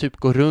han typ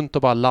går runt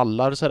och bara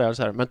lallar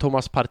sådär. Men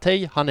Thomas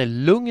Partey, han är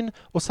lugn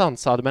och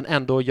sansad, men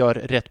ändå gör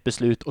rätt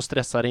beslut och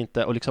stressar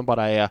inte, och liksom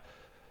bara är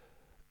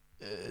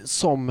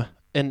som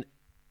en...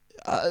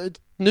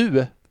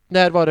 nu...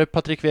 När var det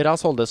Patrick Vieira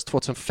såldes?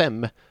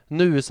 2005.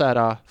 Nu så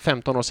här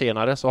 15 år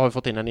senare så har vi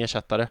fått in en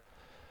ersättare.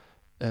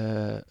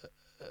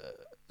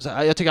 Så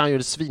jag tycker han gjorde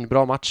en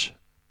svinbra match.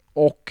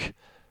 Och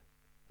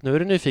nu är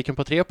du nyfiken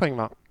på 3 poäng,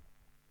 va?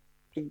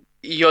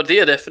 Ja, det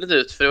är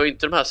definitivt. För det var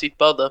inte de här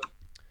Sippe hade.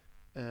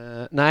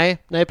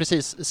 Nej,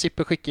 precis.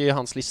 Sippe skickade ju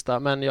hans lista,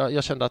 men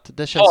jag kände att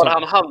det känns... Har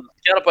han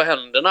handskar på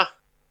händerna?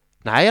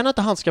 Nej, han har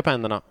inte handskar på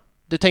händerna.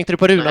 Du tänkte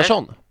på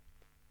Runarsson?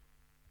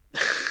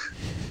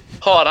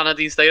 Har han ett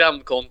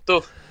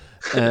Instagramkonto?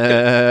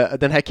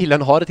 Den här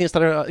killen har ett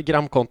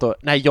Instagramkonto.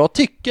 Nej, jag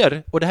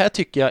tycker, och det här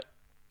tycker jag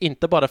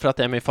inte bara för att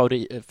det är min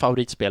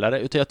favoritspelare,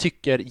 utan jag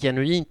tycker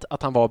genuint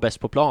att han var bäst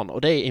på plan,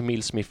 och det är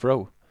Emil Smith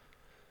Rowe.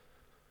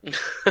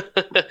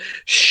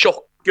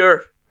 Chocker!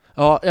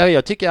 Ja,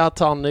 jag tycker att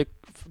han i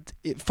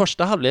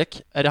första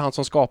halvlek är det han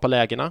som skapar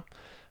lägena.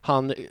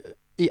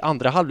 I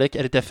andra halvlek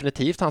är det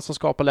definitivt han som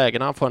skapar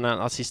lägena. Han får en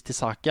assist till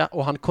Saka,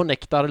 och han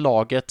connectar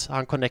laget.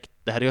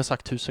 Det här har jag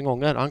sagt 1000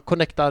 gånger. Han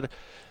connectar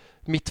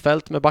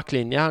mittfält med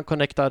backlinje, han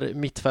connectar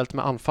mittfält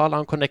med anfall,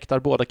 han connectar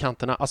båda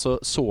kanterna. Alltså,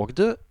 såg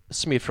du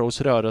Smith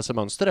Rowes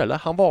rörelsemönster, eller?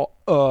 Han var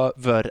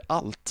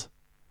överallt.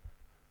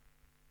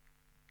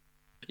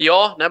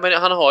 Ja, nej, men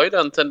han har ju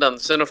den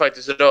tendensen att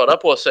faktiskt röra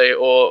på sig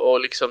och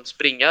liksom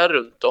springa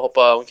runt och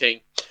hoppa omkring.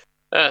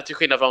 Till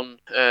skillnad från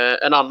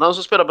en annan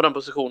som spelar på den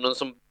positionen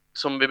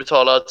som vi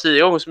betalar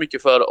 10 gånger så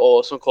mycket för,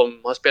 och som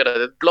har spelat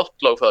ett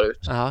blått lag förut.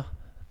 Jag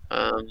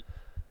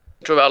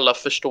tror vi alla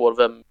förstår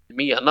vem vi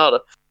menar.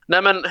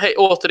 Nej, men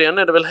återigen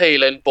är det väl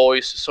Highland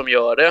Boys som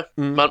gör det.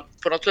 Man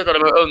på något sätt hade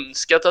man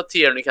önskat att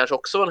Tierney kanske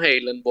också var en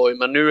Highland Boy,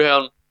 men nu är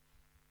han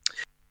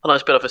har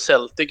spelat för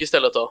Celtic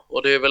istället då,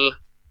 och det är väl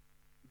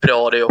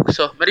bra det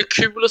också. Men det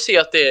är kul att se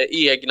att det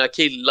är egna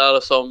killar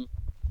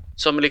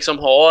som liksom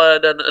har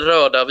den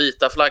röda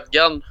vita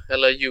flaggan,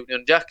 eller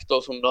Union Jack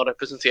då, som de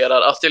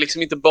representerar. Att det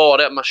liksom inte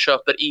bara är att man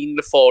köper in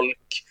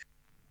folk.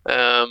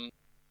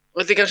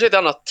 Det kanske är ett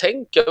annat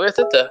tänk, jag vet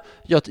inte.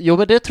 Jo,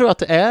 men det tror jag att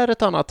det är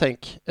ett annat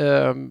tänk.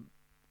 Men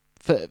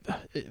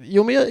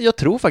jag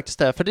tror faktiskt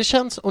det. För det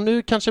känns, och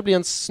nu kanske det blir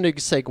en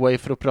snygg segway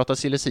för att prata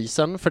silly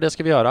season, för det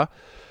ska vi göra.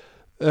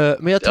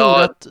 Men jag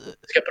tror att...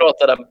 Vi ska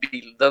prata den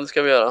bilden,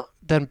 ska vi göra.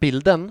 Den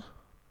bilden?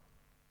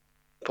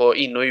 På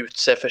in- och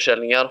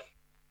utse-försäljningar.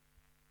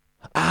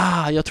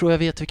 Jag tror jag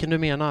vet vilken du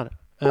menar.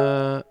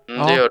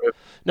 Det gör du.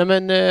 Nej,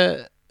 men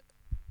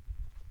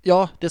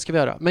Ja, det ska vi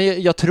göra.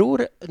 Men jag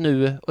tror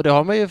nu, och det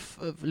har man ju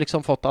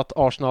liksom fått, att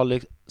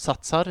Arsenal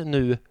satsar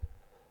nu,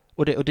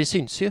 och det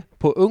syns ju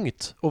på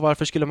ungt. Och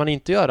varför skulle man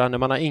inte göra när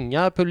man har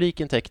inga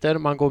publikintäkter,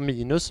 man går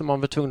minus,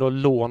 man var tvungen att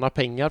låna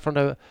pengar från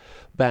the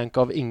Bank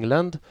of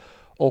England.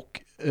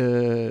 Och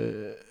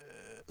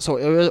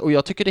och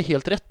jag tycker det är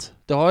helt rätt.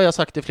 Det har jag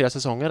sagt i flera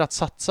säsonger, att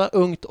satsa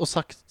ungt och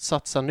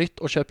satsa nytt,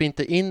 och köp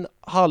inte in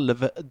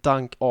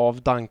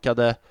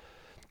avdankade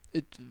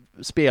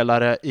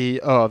spelare i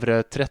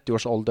övre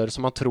 30-årsålder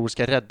som man tror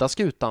ska rädda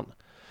skutan.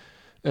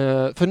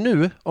 För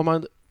nu, om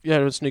man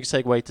gör en snygg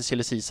segway till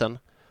silly season,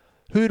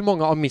 hur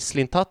många av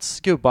Mislintats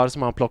gubbar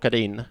som han plockade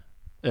in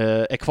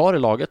är kvar i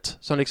laget?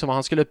 Som liksom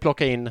han skulle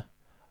plocka in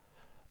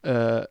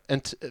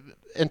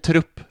en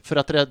trupp för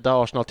att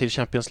rädda Arsenal till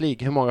Champions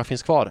League. Hur många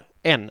finns kvar?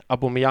 En,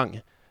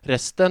 Aubameyang.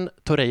 Resten,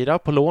 Torreira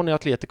på lån i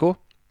Atletico.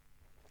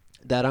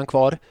 Där är han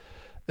kvar.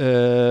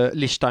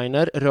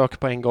 Lichtsteiner rök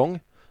på en gång.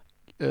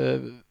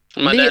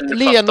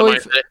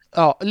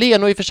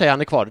 Leno i och för sig,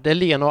 han är kvar. Det är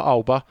Leno och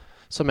Auba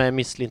som är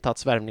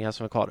Mislintats värvningar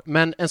som är kvar.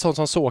 Men en sån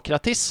som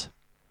Sokratis,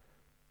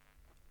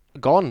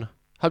 gone.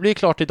 Här blir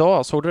klart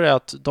idag. Såg du det,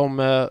 att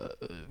de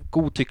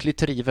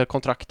godtyckligt river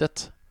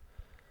kontraktet?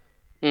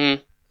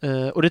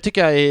 Och det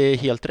tycker jag är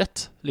helt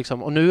rätt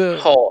liksom. Och nu...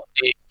 Ja,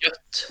 det är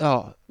gött.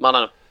 Ja.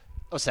 Mannen.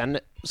 Och sen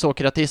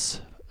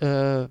Sokratis,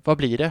 vad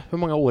blir det? Hur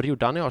många år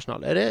gjorde han i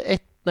Arsenal? Är det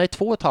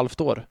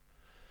 2,5 år?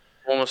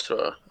 Jag måste tro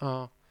det.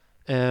 Ja.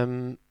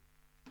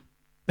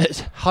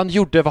 Han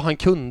gjorde vad han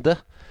kunde.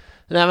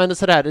 Nej, men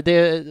sådär,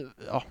 det...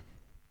 Ja.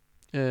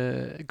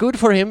 Good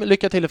for him,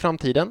 lycka till i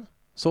framtiden.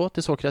 Så,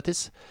 till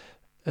Sokratis.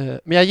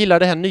 Men jag gillar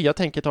det här nya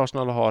tänket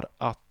Arsenal har,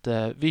 att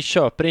vi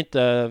köper inte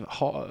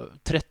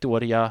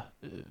 30-åriga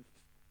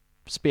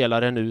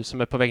spelare nu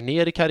som är på väg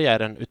ner i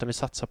karriären, utan vi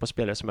satsar på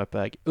spelare som är på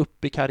väg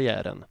upp i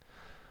karriären.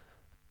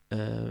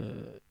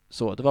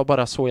 Så, det var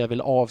bara så jag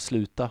vill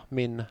avsluta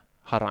min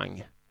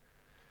harang.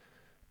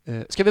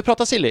 Ska vi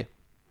prata silly?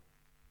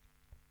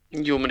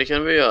 Jo, men det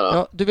kan vi göra.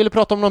 Ja, du ville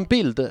prata om någon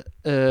bild,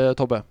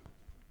 Tobbe.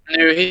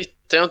 Nu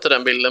hittar jag inte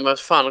den bilden, men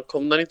fan,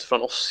 kom den inte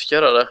från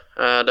Oscar eller?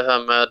 Det här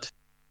med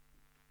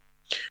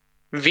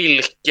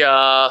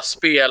vilka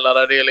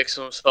spelare det är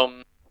liksom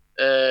som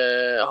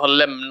har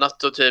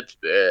lämnat och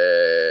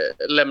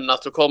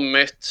lämnat och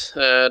kommit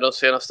de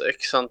senaste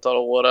x antal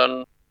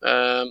åren.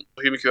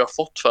 Hur mycket vi har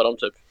fått för dem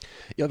typ.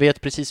 Jag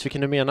vet precis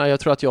vilken du menar. Jag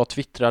tror att jag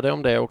twittrade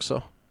om det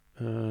också.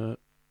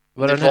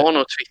 Det var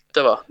nog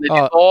Twitter, va?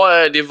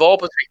 Det var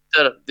på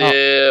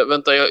Twitter.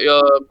 Vänta,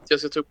 jag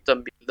ska ta upp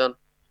den bilden.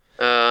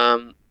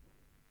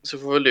 Så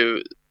får väl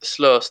du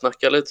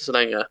slösnacka lite så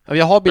länge. Ja,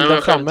 jag har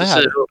bilden framme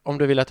här, om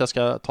du vill att jag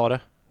ska ta det.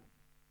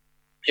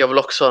 Jag vill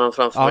också ha den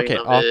framför mig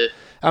innan vi...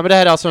 Ja, men det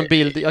här är alltså en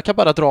bild. Jag kan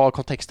bara dra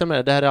kontexten med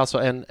det. Det här är alltså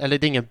eller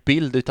det är ingen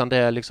bild, utan det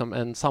är liksom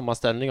en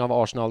sammanställning av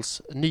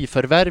Arsenals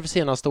nyförvärv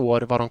senaste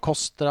år, vad de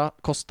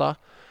kostar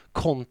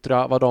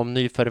kontra vad de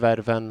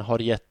nyförvärven har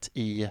gett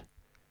i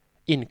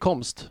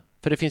inkomst.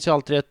 För det finns ju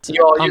alltid ett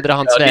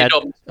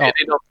andrahandsvärde.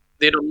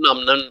 Det är de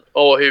namnen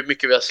och hur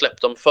mycket vi har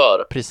släppt dem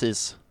för.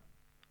 Precis.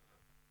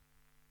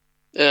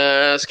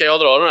 Ska jag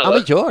dra den eller? Ja,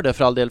 men gör det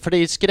för all del, för det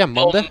är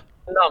skrämmande.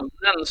 De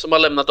namnen som har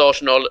lämnat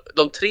Arsenal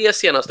de 3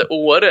 senaste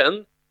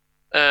åren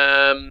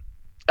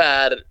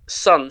är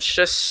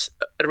Sanchez,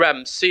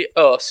 Ramsey,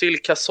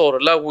 Özil,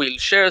 Cazorla,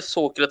 Wilshere,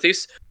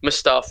 Sokratis,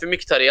 Mustafi,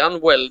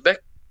 Mkhitaryan, Welbeck.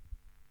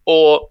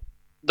 Och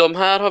de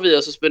här har vi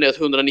alltså spenderat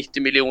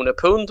 190 miljoner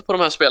pund på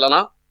de här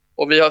spelarna.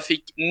 Och vi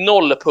fick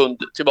 0 pund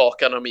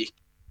tillbaka när de gick.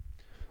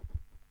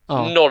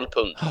 Ja. 0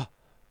 pund.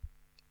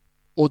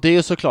 Och det är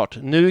ju såklart,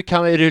 nu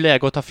kan vi ju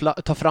läge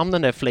att ta fram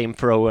den där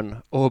flamethrowern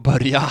och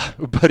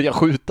börja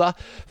skjuta.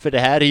 För det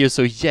här är ju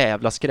så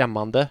jävla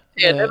skrämmande.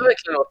 Är det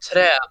verkligen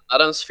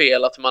tränarens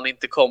fel att man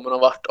inte kommer någon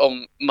vart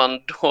om man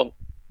då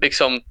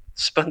liksom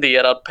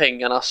spenderar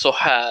pengarna så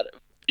här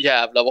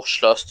jävla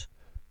vårdslöst?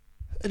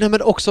 Nej,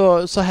 men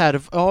också så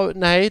här,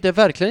 nej, det är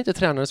verkligen inte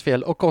tränarens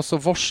fel. Och också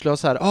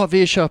vårdslöst så här,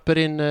 vi köper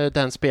in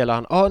den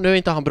spelaren. Nu är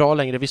inte han bra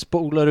längre, vi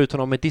spolar ut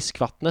honom med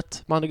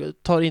diskvattnet. Man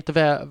tar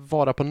inte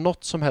vara på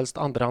något som helst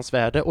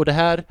andrahandsvärde. Och det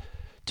här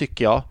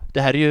tycker jag,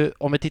 det här är ju,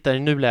 om vi tittar i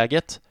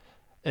nuläget,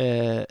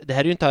 det här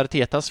är ju inte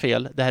Artetas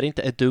fel, det här är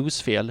inte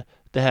Edus fel,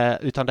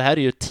 utan det här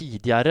är ju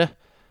tidigare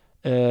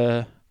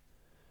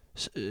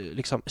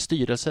liksom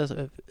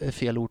styrelse,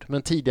 fel ord,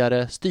 men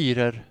tidigare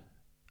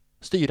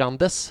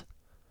styrandes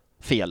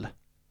fel.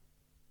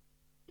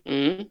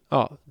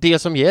 Ja, det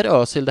som ger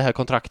Özil det här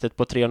kontraktet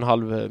på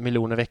 3,5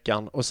 miljoner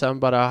veckan, och sen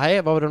bara,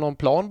 hej, var det någon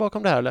plan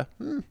bakom det här eller?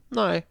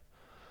 Nej.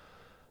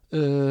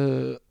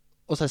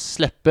 Och sen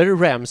släpper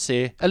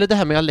Ramsey, eller det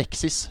här med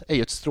Alexis är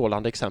ju ett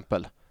strålande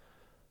exempel.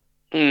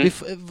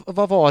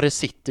 Vad var det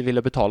City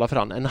ville betala för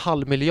han?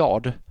 0,5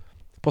 miljard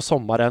på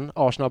sommaren.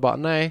 Arsenal bara,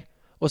 nej.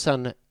 Och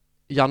sen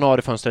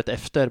januarifönstret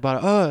efter,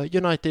 bara,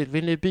 United,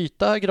 vill ni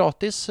byta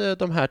gratis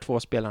de här 2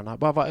 spelarna?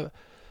 Bara,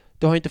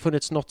 det har inte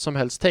funnits något som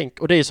helst tänk.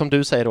 Och det är som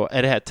du säger då,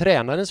 är det här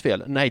tränarens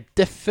fel? Nej,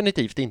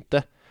 definitivt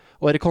inte.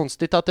 Och är det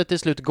konstigt att det till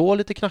slut går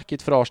lite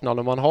knackigt för Arsenal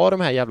om man har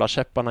de här jävla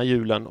käpparna i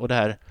hjulen och det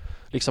här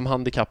liksom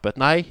handikappet.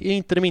 Nej, är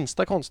inte det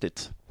minsta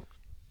konstigt.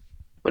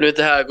 Men du vet,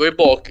 det här går ju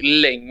bak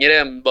längre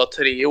än bara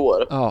 3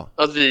 år. Ja.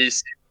 Att vi är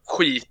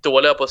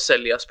skitdåliga på att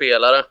sälja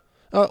spelare.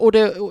 Ja, och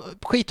det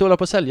skitdåliga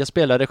på att sälja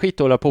spelare,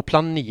 skitdåliga på att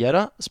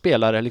planera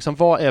spelare. Liksom,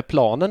 vad är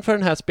planen för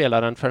den här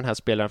spelaren, för den här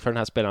spelaren, för den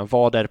här spelaren?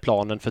 Vad är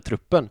planen för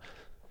truppen?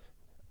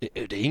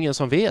 Det är ingen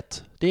som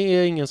vet. Det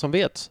är ingen som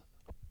vet.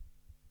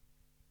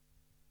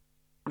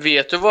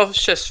 Vet du vad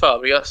Cesc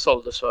Fabregas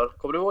såldes för?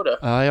 Kommer du ihåg det?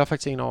 Ja, jag har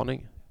faktiskt ingen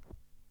aning.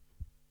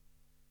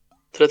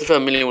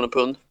 35 miljoner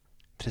pund.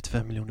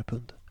 35 miljoner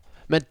pund.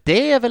 Men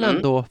det är väl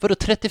ändå... Vadå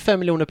 35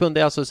 miljoner pund?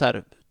 Det är alltså så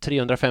här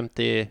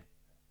 350...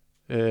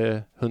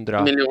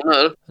 100...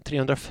 Miljoner?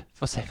 300...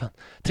 Vad säger man?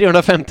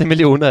 350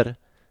 miljoner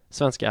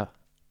svenska.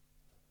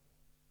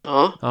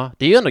 Ja. Ja,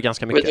 det är ju ändå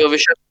ganska mycket. Vet du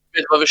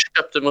vad vi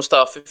köpte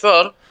Mustafi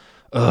för?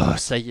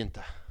 Säg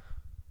inte.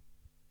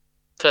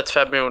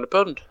 35 miljoner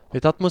pund.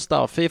 Vet du att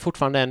Mustafi är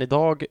fortfarande än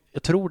idag,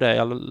 jag tror det i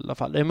alla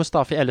fall, det är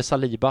Mustafi eller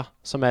Saliba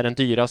som är den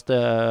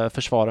dyraste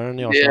försvararen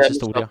i Arsenals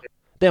historia.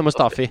 Det är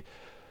Mustafi.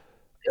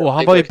 Och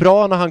han var ju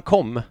bra när han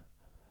kom.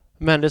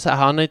 Men det är så här,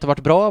 han har inte varit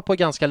bra på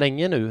ganska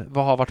länge nu.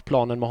 Vad har varit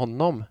planen med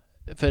honom?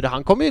 För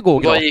han kommer ju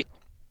gå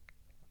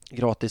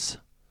gratis.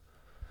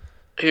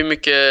 Hur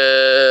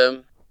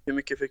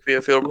mycket fick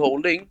vi för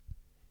Holding?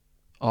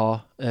 Ja.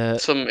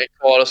 Som är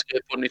kvar och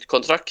skriver på nytt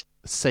kontrakt.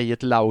 Say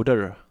it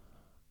louder.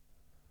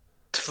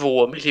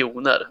 2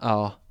 miljoner.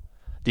 Ja.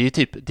 Det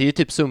är ju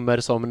typ summor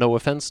som no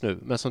offense nu,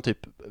 men som typ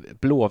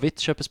Blåvitt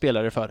köper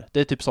spelare för. Det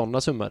är typ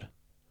sådana summor.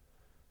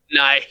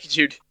 Nej,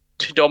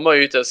 de har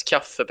ju inte ens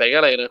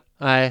kaffepengar längre.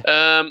 Nej.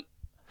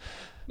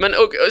 Men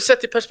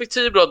sett i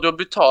perspektiv då, du har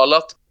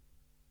betalat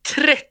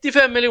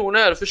 35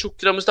 miljoner för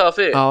Shukra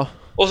Mustafi. Ja.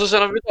 Och så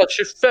sen har vi betalat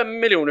 25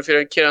 miljoner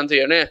för Kieran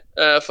Tierney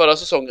förra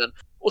säsongen.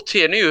 Och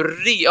Tierney är ju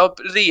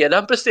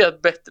redan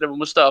presterat bättre än vad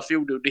Mustafi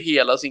gjorde under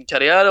hela sin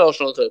karriär i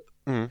Arsenal typ.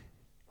 Mm.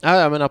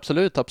 Ja, men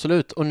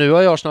absolut. Och nu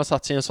har ju Arsenal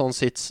satt sig i en sån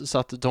sits så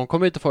att de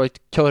kommer inte få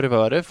ett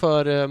kurvöre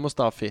för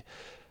Mustafi.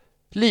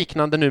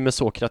 Liknande nu med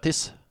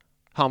Sokratis.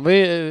 Han var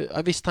ju,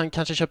 visst han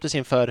kanske köptes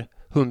in för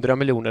 100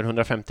 miljoner,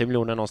 150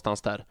 miljoner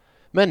någonstans där.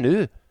 Men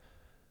nu,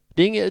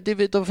 de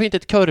får inte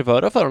ett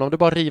kurvöre för honom, det är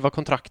bara att riva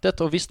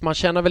kontraktet. Och visst, man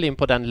tjänar väl in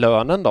på den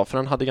lönen då, för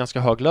han hade ganska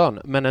hög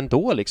lön. Men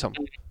ändå liksom.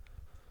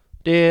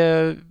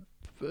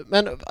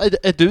 Men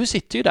du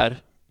sitter ju där.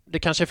 Det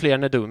kanske är fler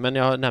än du, men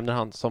jag nämner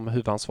han som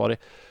huvudansvarig.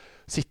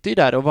 Sitter ju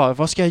där och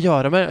vad ska jag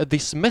göra med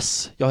this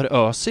mess? Jag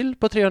har Özil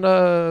på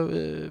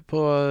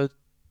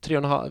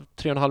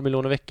 3,5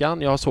 miljoner i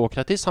veckan. Jag har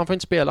Sokratis, han får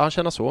inte spela, han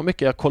tjänar så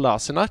mycket. Jag har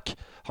Kolasinac,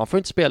 han får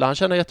inte spela, han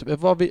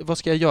tjänar vad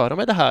ska jag göra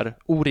med det här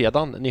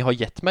oredan ni har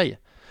gett mig?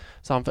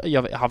 Så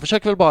han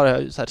försöker väl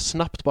bara så här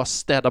snabbt bara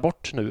städa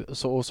bort nu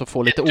och så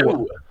få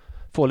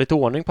lite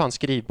ordning på hans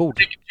skrivbord.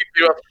 Tycker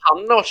du att han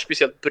har varit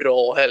speciellt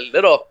bra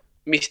heller då?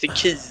 Mr.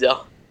 Kia.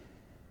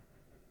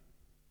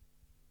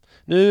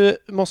 Nu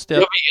måste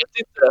jag... Jag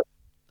vet inte.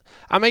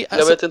 Ja, men, alltså,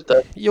 jag vet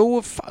inte.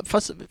 Jo,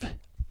 fast...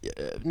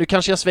 Nu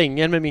kanske jag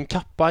svänger med min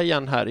kappa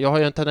igen här. Jag har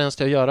ju en tendens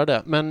till att göra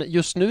det. Men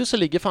just nu så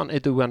ligger fan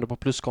Edu ändå på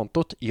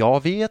pluskontot.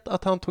 Jag vet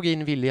att han tog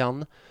in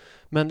Willian.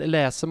 Men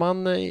läser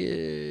man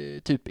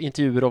typ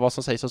intervjuer och vad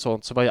som sägs och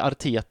sånt, så var ju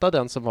Arteta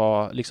den som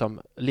var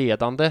liksom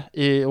ledande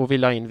och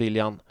ville ha in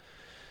Willian.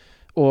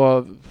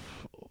 Och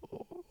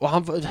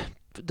han...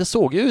 Det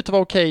såg ju ut att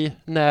vara okej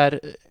när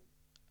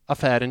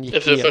affären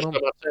gick igenom.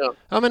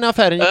 Ja, men när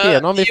affären gick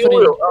igenom.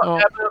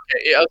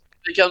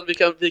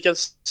 Vi kan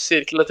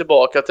cirkla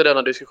tillbaka till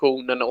denna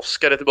diskussionen när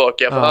Oscar är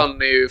tillbaka. För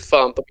han är ju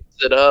fan på min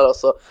sida här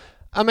alltså.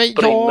 Ja, men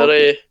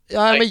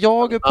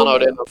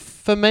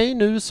för mig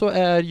nu så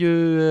är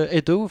ju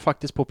Edu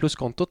faktiskt på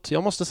pluskontot.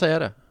 Jag måste säga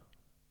det.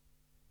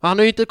 Han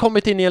har ju inte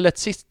kommit in i en lätt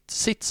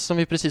sits som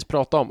vi precis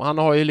pratade om. Han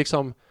har ju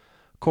liksom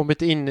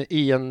kommit in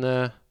i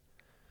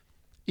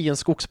en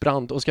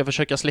skogsbrand och ska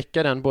försöka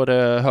släcka den både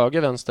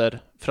höger,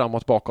 vänster,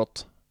 framåt,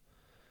 bakåt.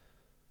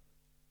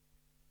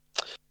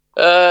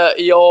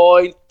 Jag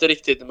är inte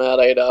riktigt med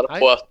dig där. Nej.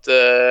 På att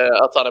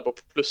han är på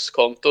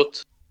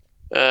pluskontot.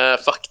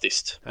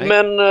 Faktiskt. Nej.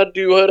 Men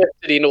du har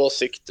rätt i din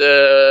åsikt.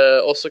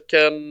 Och så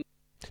kan...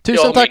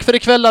 Tusen tack för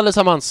ikväll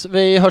allesammans.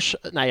 Vi hörs...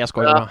 Nej, jag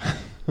skojar. Ja.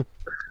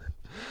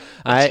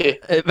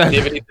 Nej. Det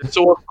är väl inte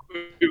så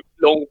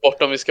långt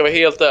bort om vi ska vara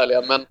helt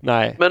ärliga. Men,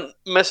 nej. Men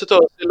Mesut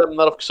Özil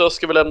lämnar också.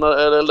 Ska vi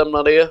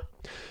lämna det?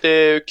 Det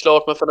är ju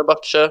klart med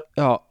Fenerbahce.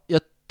 Ja,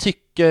 jag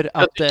tycker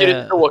det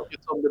är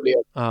tråkigt som det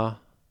blev. Ja.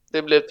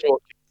 Det blev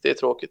tråkigt. Det är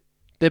tråkigt.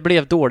 Det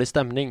blev dålig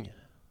stämning.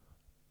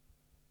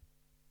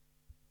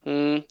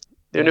 Det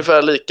är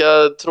ungefär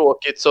lika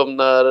tråkigt som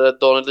när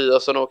Dan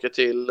Eliasson åker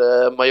till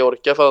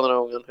Mallorca för andra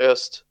gången i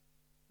höst.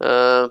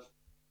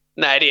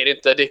 Nej, det är det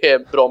inte. Det är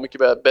bra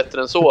mycket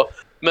bättre än så.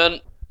 Men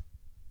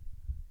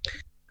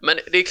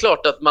det är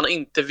klart att man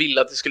inte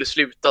ville att det skulle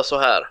sluta så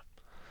här.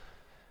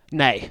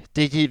 Nej,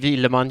 det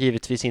ville man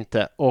givetvis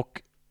inte.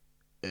 Och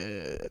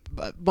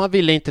man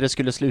ville inte det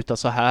skulle sluta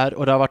så här.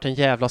 Och det har varit en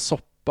jävla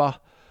soppa.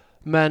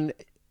 Men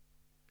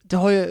det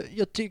har ju...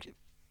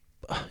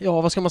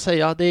 ja, vad ska man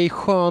säga? Det är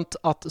skönt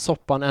att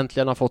soppan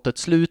äntligen har fått ett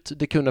slut.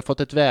 Det kunde fått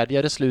ett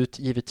värdigare slut,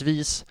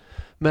 givetvis.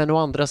 Men å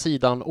andra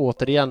sidan,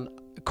 återigen,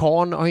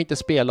 Kahn har inte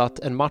spelat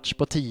en match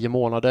på 10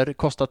 månader,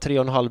 kostar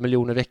 3,5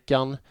 miljoner i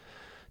veckan.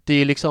 Det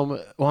är liksom,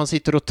 och han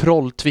sitter och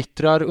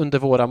trolltwittrar under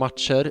våra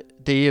matcher.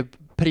 Det är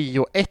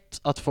prio 1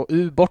 att få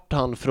bort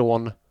han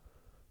från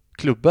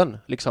klubben,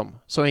 liksom.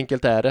 Så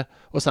enkelt är det.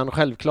 Och sen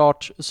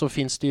självklart så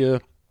finns det ju,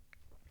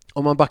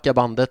 om man backar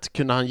bandet,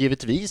 kunde han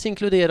givetvis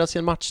inkluderas i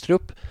en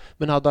matchtrupp,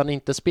 men hade han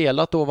inte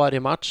spelat då varje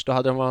match, då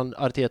hade man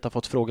Arteta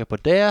fått fråga på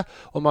det.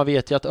 Och man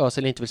vet ju att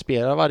Özil inte vill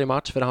spela varje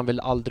match, för han vill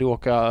aldrig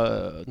åka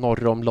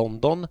norr om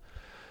London.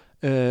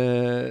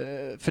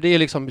 För det är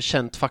liksom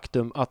känt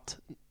faktum att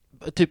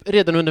typ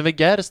redan under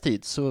Wengers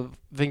tid, så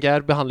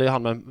Wenger behandlade ju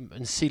han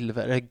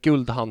med en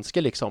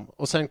guldhandske liksom.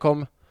 Och sen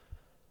kom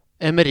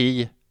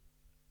Emery.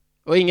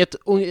 Och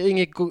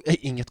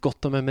inget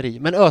gott om Emery.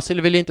 Men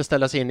Özil ville inte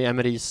ställa sig in i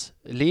Emerys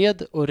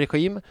led och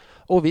regim.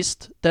 Och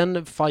visst,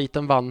 den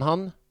fighten vann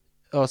han,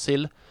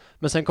 Özil.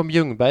 Men sen kom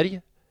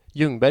Ljungberg.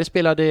 Ljungberg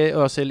spelade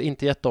Özil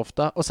inte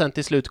jätteofta. Och sen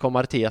till slut kom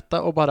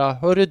Arteta och bara,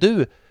 hörru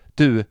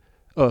du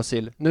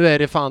Özil, nu är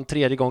det fan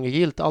 3:e gången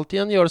gilt.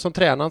 Antingen gör det som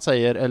tränaren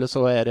säger, eller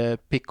så är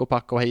det pick och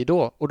pack och hej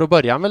då. Och då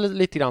börjar han väl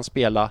lite grann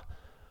spela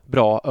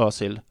bra,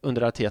 Özil,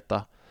 under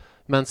Arteta.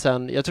 Men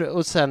sen, jag tror,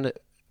 och sen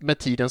med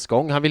tidens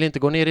gång, han vill inte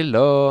gå ner i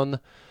lön.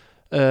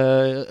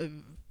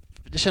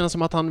 Det känns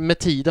som att han med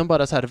tiden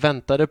bara så här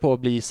väntade på att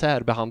bli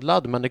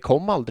särbehandlad, men det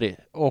kom aldrig.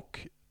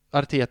 Och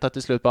Arteta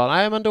till slut bara,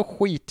 nej men då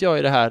skiter jag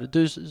i det här.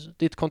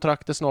 Ditt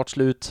kontrakt är snart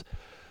slut.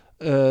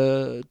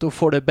 Då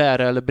får det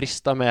bära eller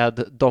brista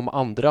med de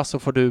andra, så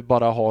får du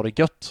bara ha det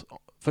gött.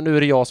 För nu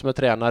är det jag som är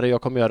tränare,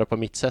 jag kommer göra på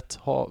mitt sätt.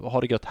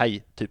 Ha det gött,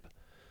 hej, typ.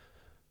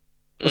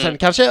 Och sen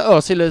kanske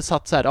Özil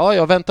satt så här, ja,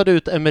 jag väntade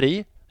ut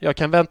Emery, jag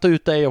kan vänta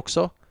ut dig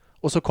också.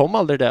 Och så kom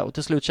aldrig det, och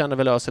till slut kände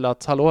väl Özil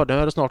att hallå, nu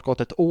har det snart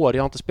gått ett år,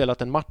 jag har inte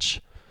spelat en match.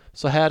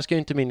 Så här ska ju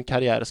inte min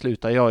karriär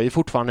sluta. Jag är ju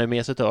fortfarande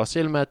Mesut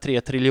Özil med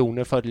 3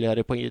 triljoner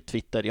följare på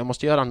Twitter. Jag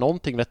måste göra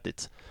någonting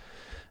vettigt.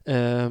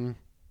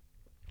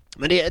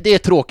 Men det är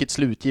ett tråkigt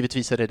slut,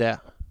 givetvis är det.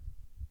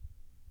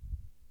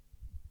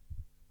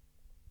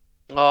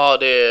 Ja,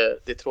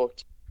 det är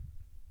tråkigt.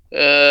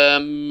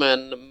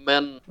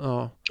 Men...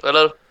 Ja.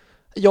 Eller?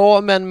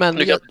 Ja, men...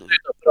 Du kan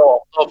sluta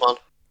prata om han.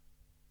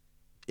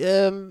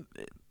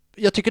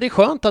 Jag tycker det är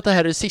skönt att det här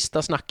är det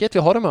sista snacket vi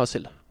har om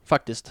Özil,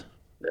 faktiskt.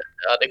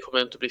 Ja, det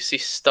kommer inte bli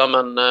sista,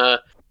 men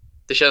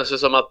det känns ju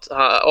som att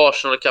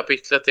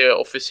Arsenal-kapitlet är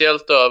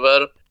officiellt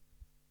över.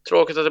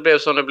 Tråkigt att det blev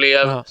som det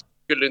blev. Ja.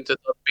 Skulle inte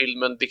ta bild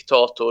med en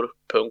diktator.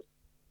 Punkt.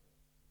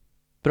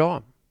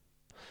 Bra.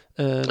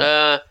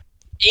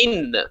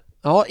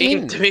 Ja,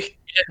 inte mycket.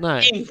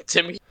 Nej.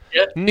 Inte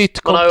mycket. Nytt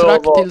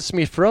kontrakt till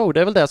Smith Rowe,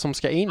 det är väl det som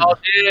ska in. Ja,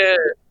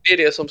 det är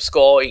det som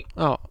ska in.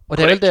 Ja, och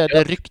det är väl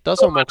det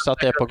ryktas om också, att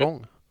det är på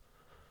gång.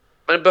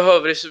 Men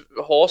behöver det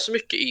ha så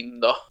mycket in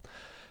då?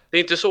 Det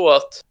är inte så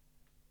att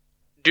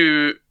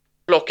du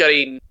plockar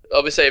in,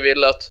 ja, vi säger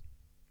väl att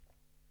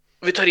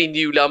vi tar in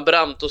Julian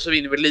Brandt och så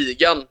vinner vi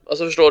ligan.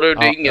 Alltså förstår du,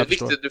 det är inget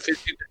viktigt. Det finns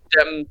inte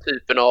den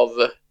typen av...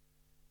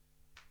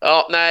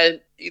 Ja,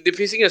 nej, det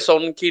finns ingen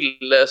sån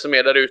kille som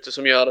är där ute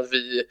som gör att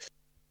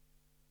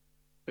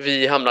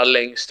vi hamnar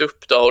längst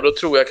upp då. Och då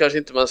tror jag kanske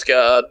inte man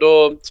ska...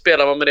 Då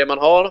spelar man med det man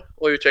har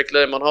och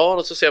utvecklar det man har,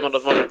 och så ser man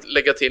att man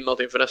lägger till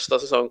någonting för nästa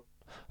säsong.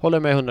 Håller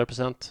med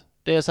 100%.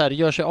 Det är så här,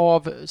 gör sig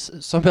av,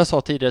 som jag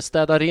sa tidigare,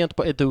 städa rent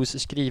på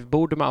Edus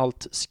skrivbord med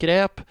allt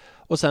skräp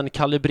och sen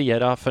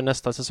kalibrera för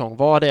nästa säsong.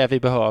 Vad det är vi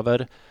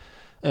behöver.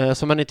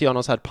 Så man inte gör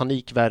någon så här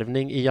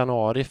panikvärvning i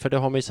januari, för det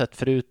har man ju sett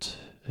förut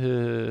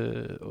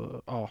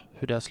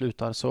hur det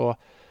slutar. Så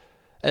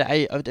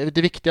nej,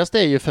 det viktigaste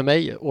är ju för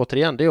mig,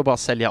 återigen, det är att bara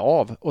sälja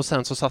av, och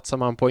sen så satsar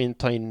man på att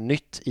ta in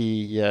nytt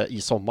i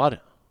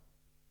sommar.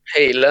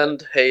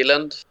 Hayland.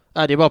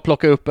 Nej, det är bara att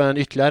plocka upp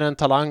ytterligare en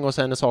talang och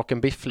sen är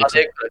saken biff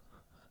liksom. Ja,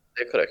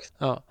 det är korrekt.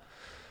 Ja.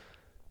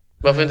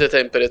 Varför inte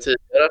tänkt på det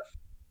tidigare?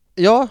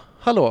 Ja,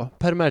 hallå.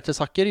 Per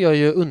Mertesacker gör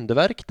ju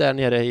underverk där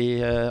nere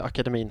i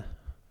akademin.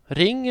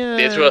 Ring.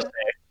 Det tror jag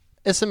säger.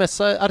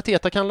 Smsa,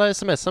 Arteta kan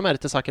smsa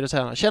Mertesacker och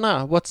säga: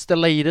 tjena, what's the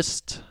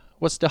latest?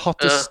 What's the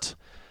hottest?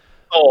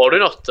 Har du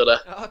något eller?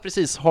 Ja,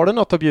 precis. Har du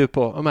något att bjuda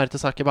på? Och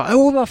Mertesacker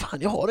bara: vad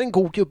fan, jag har en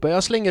god gubbe.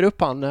 Jag slänger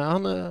upp han.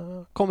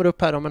 Han kommer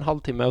upp här om en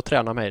halvtimme och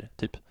tränar med er,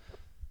 typ.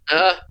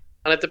 Ja,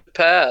 han heter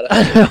Per.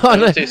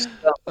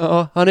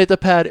 Han heter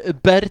Per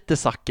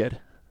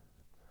Bertesacker.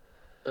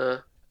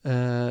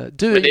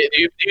 Du... Men det är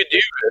ju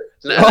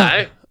du.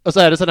 Nej. Och så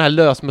är det sån här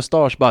lös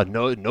mustasch bara: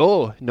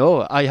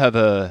 no,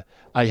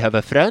 I have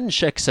a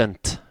French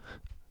accent.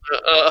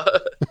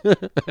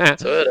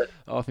 Så är det.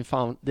 Ja, fy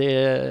fan, det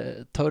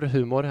är törr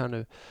humor här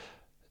nu.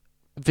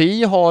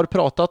 Vi har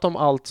pratat om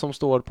allt som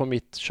står på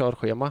mitt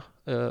körschema,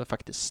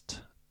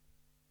 faktiskt.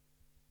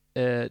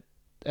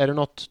 Är det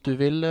något du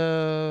vill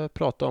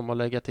prata om och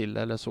lägga till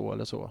eller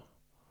så?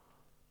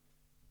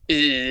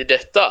 I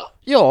detta?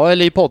 Ja,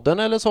 eller i podden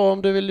eller så,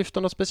 om du vill lyfta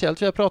något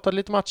speciellt. Vi har pratat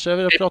lite matcher,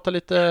 vi har pratat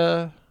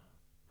lite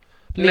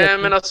Nej,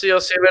 men alltså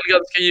jag ser väl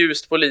ganska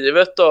ljust på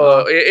livet då.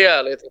 Ja. I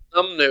ärlighetens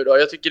namn nu då.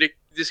 Jag tycker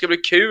det ska bli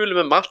kul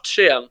med match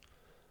igen.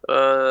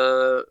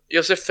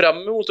 Jag ser fram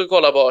emot att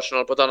kolla på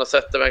Arsenal på ett annat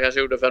sätt än jag kanske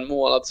gjorde för en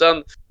månad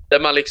sedan. Där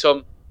man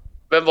liksom...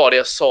 Vem var det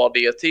jag sa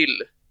det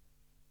till?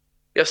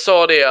 Jag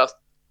sa det att...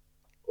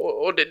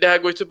 Och det här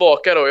går ju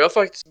tillbaka då. Jag har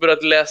faktiskt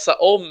börjat läsa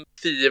om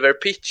Fever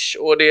Pitch.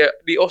 Och det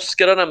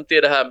Oscar har nämnt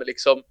är det här med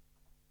liksom...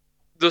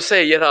 Då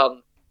säger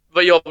han...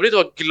 Jag vill inte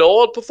vara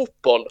glad på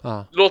fotboll.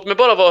 Ja. Låt mig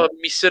bara vara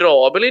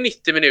miserabel i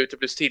 90 minuter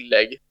plus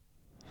tillägg.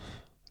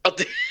 Att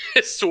det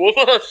är så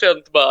man har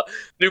känt bara...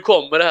 Nu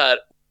kommer det här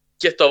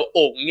get av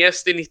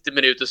ångest i 90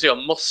 minuter så jag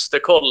måste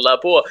kolla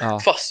på. Ja.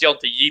 Fast jag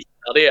inte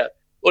gillar det.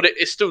 Och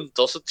det är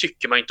stundtals så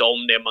tycker man inte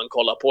om det man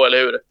kollar på, eller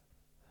hur?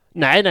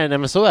 Nej,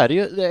 men så är det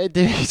ju. Det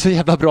är så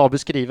jävla bra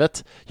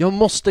beskrivet. Jag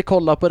måste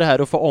kolla på det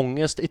här och få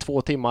ångest i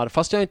 2 timmar.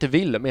 Fast jag inte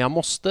vill, men jag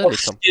måste Och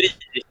liksom. skrika.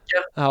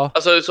 Ja.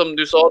 Alltså som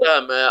du sa det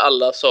här med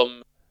alla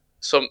som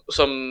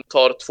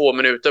tar 2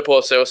 minuter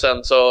på sig och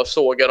sen så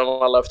sågar de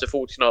alla efter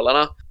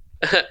fotknölarna.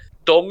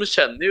 De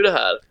känner ju det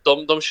här.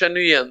 De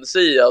känner ju igen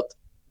sig i att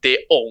det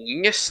är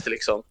ångest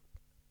liksom.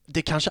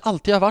 Det kanske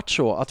alltid har varit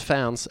så att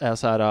fans är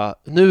så här: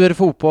 nu är det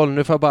fotboll,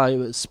 nu får jag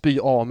bara spy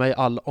av mig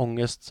all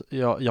ångest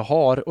jag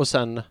har och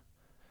sen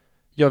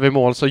gör vi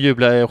mål så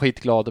jublar jag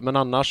skitglad, men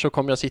annars så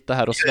kommer jag sitta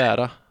här och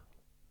svära.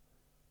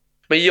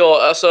 Men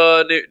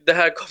alltså det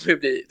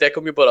här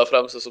kommer ju bara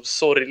framstå som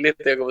sorgligt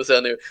det jag kommer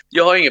säga nu.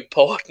 Jag har ingen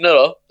partner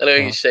då, eller jag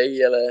har ingen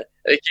tjej eller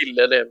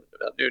kille,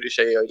 nu är det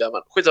tjej jag gillar,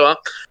 men skitsamma.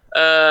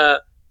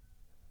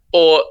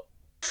 Och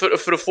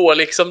för att få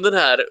liksom den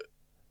här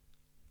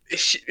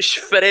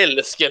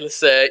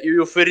förälskelse,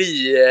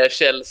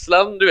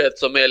 euforikänslan, du vet,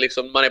 som är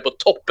liksom, man är på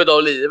toppen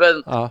av livet.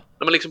 Ja.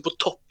 När man liksom på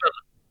toppen,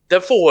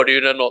 den får du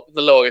ju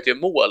när laget gör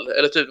mål.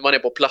 Eller typ man är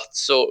på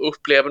plats och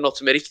upplever något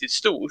som är riktigt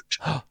stort.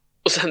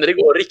 Och sen när det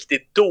går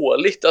riktigt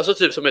dåligt, alltså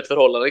typ som ett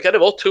förhållande, kan det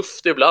vara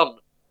tufft ibland.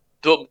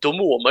 Då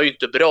mår man ju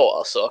inte bra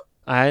alltså.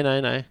 Nej.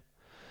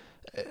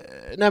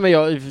 Nej,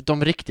 men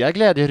de riktiga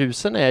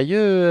glädjerusen är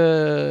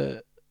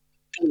ju...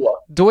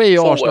 Då är ju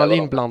Arsenal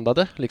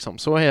inblandade liksom.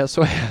 Så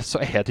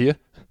är det ju.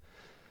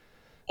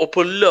 Och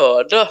på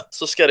lördag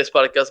så ska det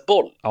sparkas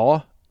boll.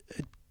 Ja,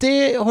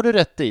 det har du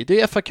rätt i.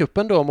 Det är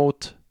FA-cupen då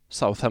mot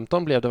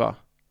Southampton blev det, va?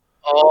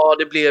 Ja,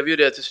 det blev ju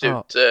det till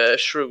slut.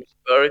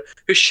 Shrewsbury.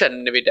 Hur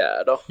känner vi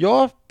där då?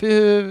 Ja,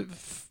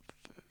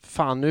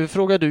 fan, nu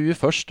frågar du ju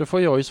först. Då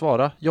får jag ju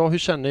svara. Ja, hur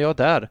känner jag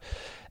där?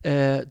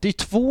 Det är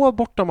 2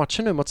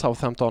 bortamatcher nu mot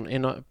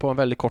Southampton på en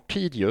väldigt kort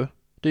tid ju.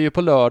 Det är ju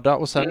på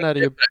lördag och sen är det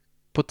ju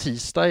på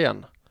tisdag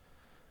igen.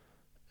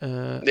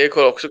 Det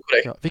är också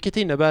korrekt. Ja, vilket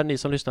innebär, ni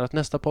som lyssnar, att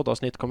nästa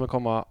poddavsnitt kommer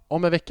komma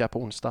om en vecka på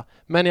onsdag.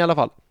 Men i alla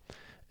fall.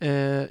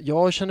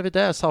 Ja, känner vi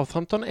det?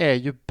 Southampton är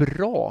ju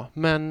bra,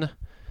 men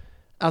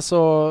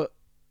alltså... Vi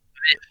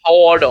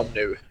har dem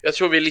nu. Jag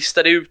tror vi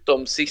listade ut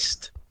dem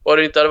sist. Och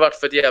det inte hade varit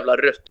för ett jävla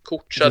rött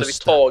kort så hade vi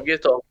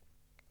tagit dem.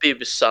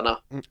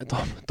 Busarna.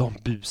 De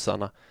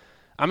busarna.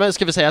 Ja, men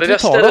ska vi säga att vi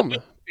tar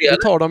dem? Vi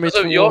tar dem i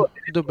 2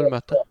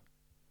 dubbelmöten.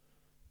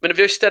 Men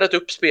vi har ju städat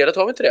upp spelet,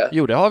 har vi inte det?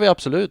 Jo, det har vi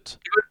absolut.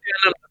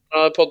 Vi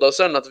har poddar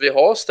sen att vi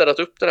har städat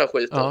upp den här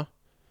skiten. Ja.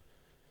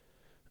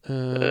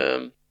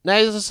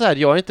 Nej, så här,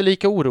 jag är inte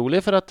lika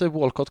orolig för att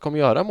Walcott kommer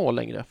göra mål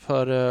längre.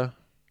 För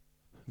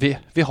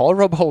vi har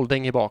Rob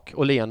Holding i bak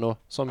och Leno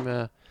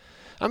som...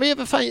 ja,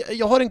 men fan,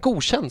 jag har en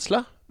god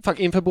känsla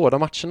inför båda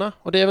matcherna.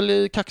 Och det är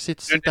väl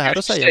kaxigt det här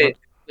att säga.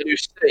 När du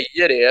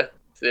säger det,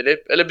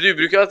 Filip, eller du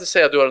brukar alltid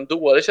säga att du har en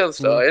dålig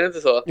känsla, är det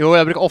inte så? Jo,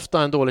 jag brukar ofta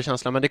ha en dålig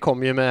känsla, men det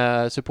kommer ju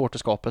med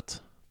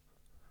supporterskapet.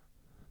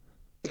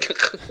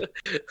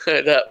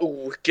 Det här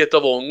oket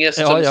av ångest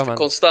som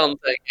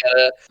konstant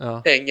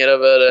hänger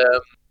över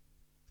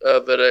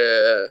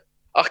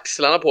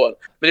axlarna på en.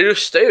 Men det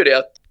lustiga är ju det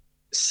att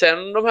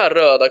sen de här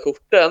röda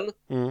korten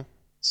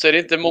så är det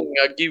inte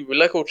många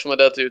gula kort som har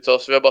delat ut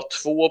oss. Vi har bara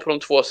 2 på de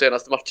 2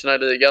 senaste matcherna i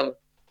ligan.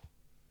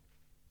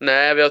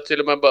 Nej, vi har till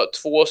och med bara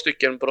 2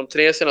 stycken på de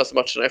 3 senaste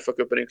matcherna,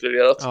 FA-cupen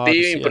inkluderat. Ja, det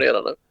är ju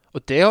imponerande.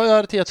 Och det har jag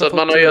Arteta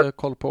fått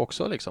koll på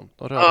också liksom.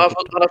 Han har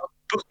fått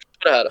bukt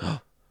på det här.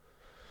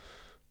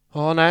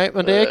 Ja, nej,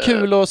 men det är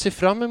kul att se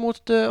fram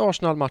emot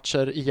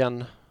Arsenal-matcher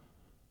igen.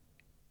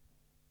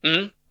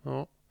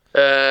 Ja.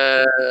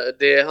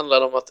 Det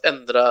handlar om att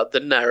ändra the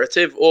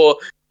narrative. Och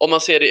om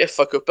man ser det i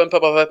FA-cupen,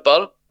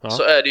 peppar,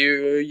 så är det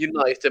ju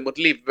United mot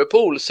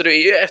Liverpool. Så det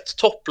är ju ett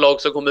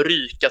topplag som kommer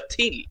ryka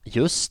till.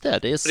 Just det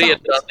är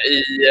sant.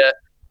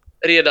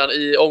 Redan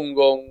i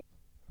omgång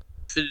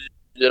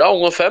 4,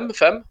 omgång 5.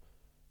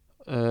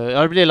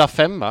 Ja, det blir hela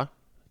 5, va?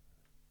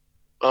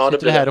 Ja, det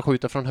blir det här och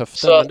skjuta från höften,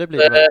 så men det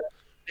blir det.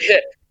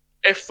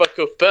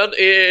 FA-cupen,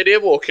 det är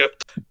vår cup.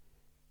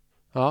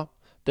 Ja,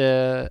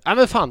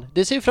 men fan,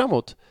 det ser vi fram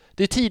emot.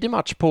 Det är tidig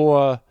match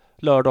på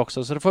lördag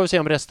också, så då får vi se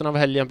om resten av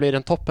helgen blir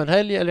en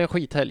toppenhelg eller en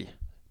skithelg.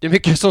 Det är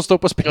mycket som står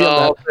på spel där.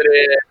 Ja,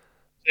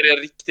 det är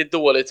en riktigt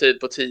dålig tid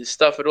på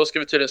tisdag, för då ska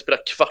vi tydligen spela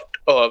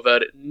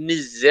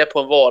 9:15 på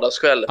en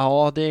vardagskväll.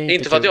 Ja, det är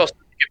inte för att jag har så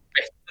mycket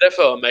bättre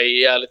för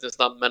mig i ärlighetens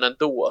namn, men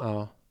ändå.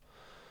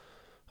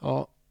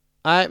 Ja.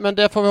 Nej, men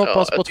det får vi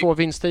hoppas Ja, på 2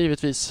 vinster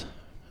givetvis.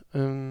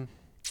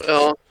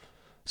 Ja,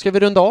 Ska vi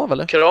runda av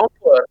eller? kram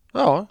på er.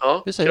 Ja,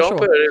 Ja, vi säger kram så.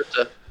 på er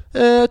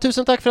ute.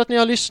 Tusen tack för att ni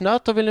har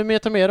lyssnat och vill ni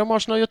veta mer om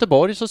Arsenal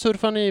Göteborg så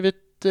surfar ni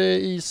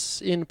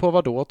givetvis in på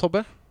vad då,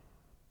 Tobbe?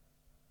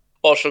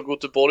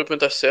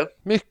 arsenalgoteborg.se.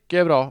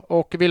 Mycket bra.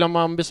 Och vill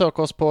man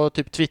besöka oss på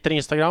typ Twitter,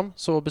 Instagram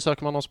så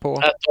besöker man oss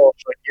på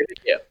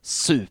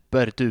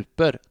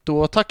superduper.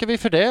 Då tackar vi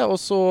för det och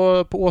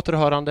så på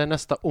återhörande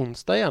nästa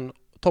onsdag igen.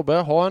 Tobbe,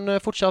 ha en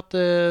fortsatt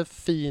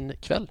fin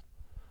kväll.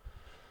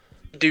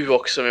 Du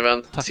också min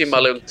vän. Tack Simma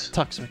lugnt.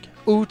 Tack så mycket.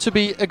 O to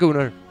be a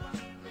gooner.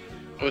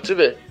 O to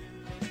be.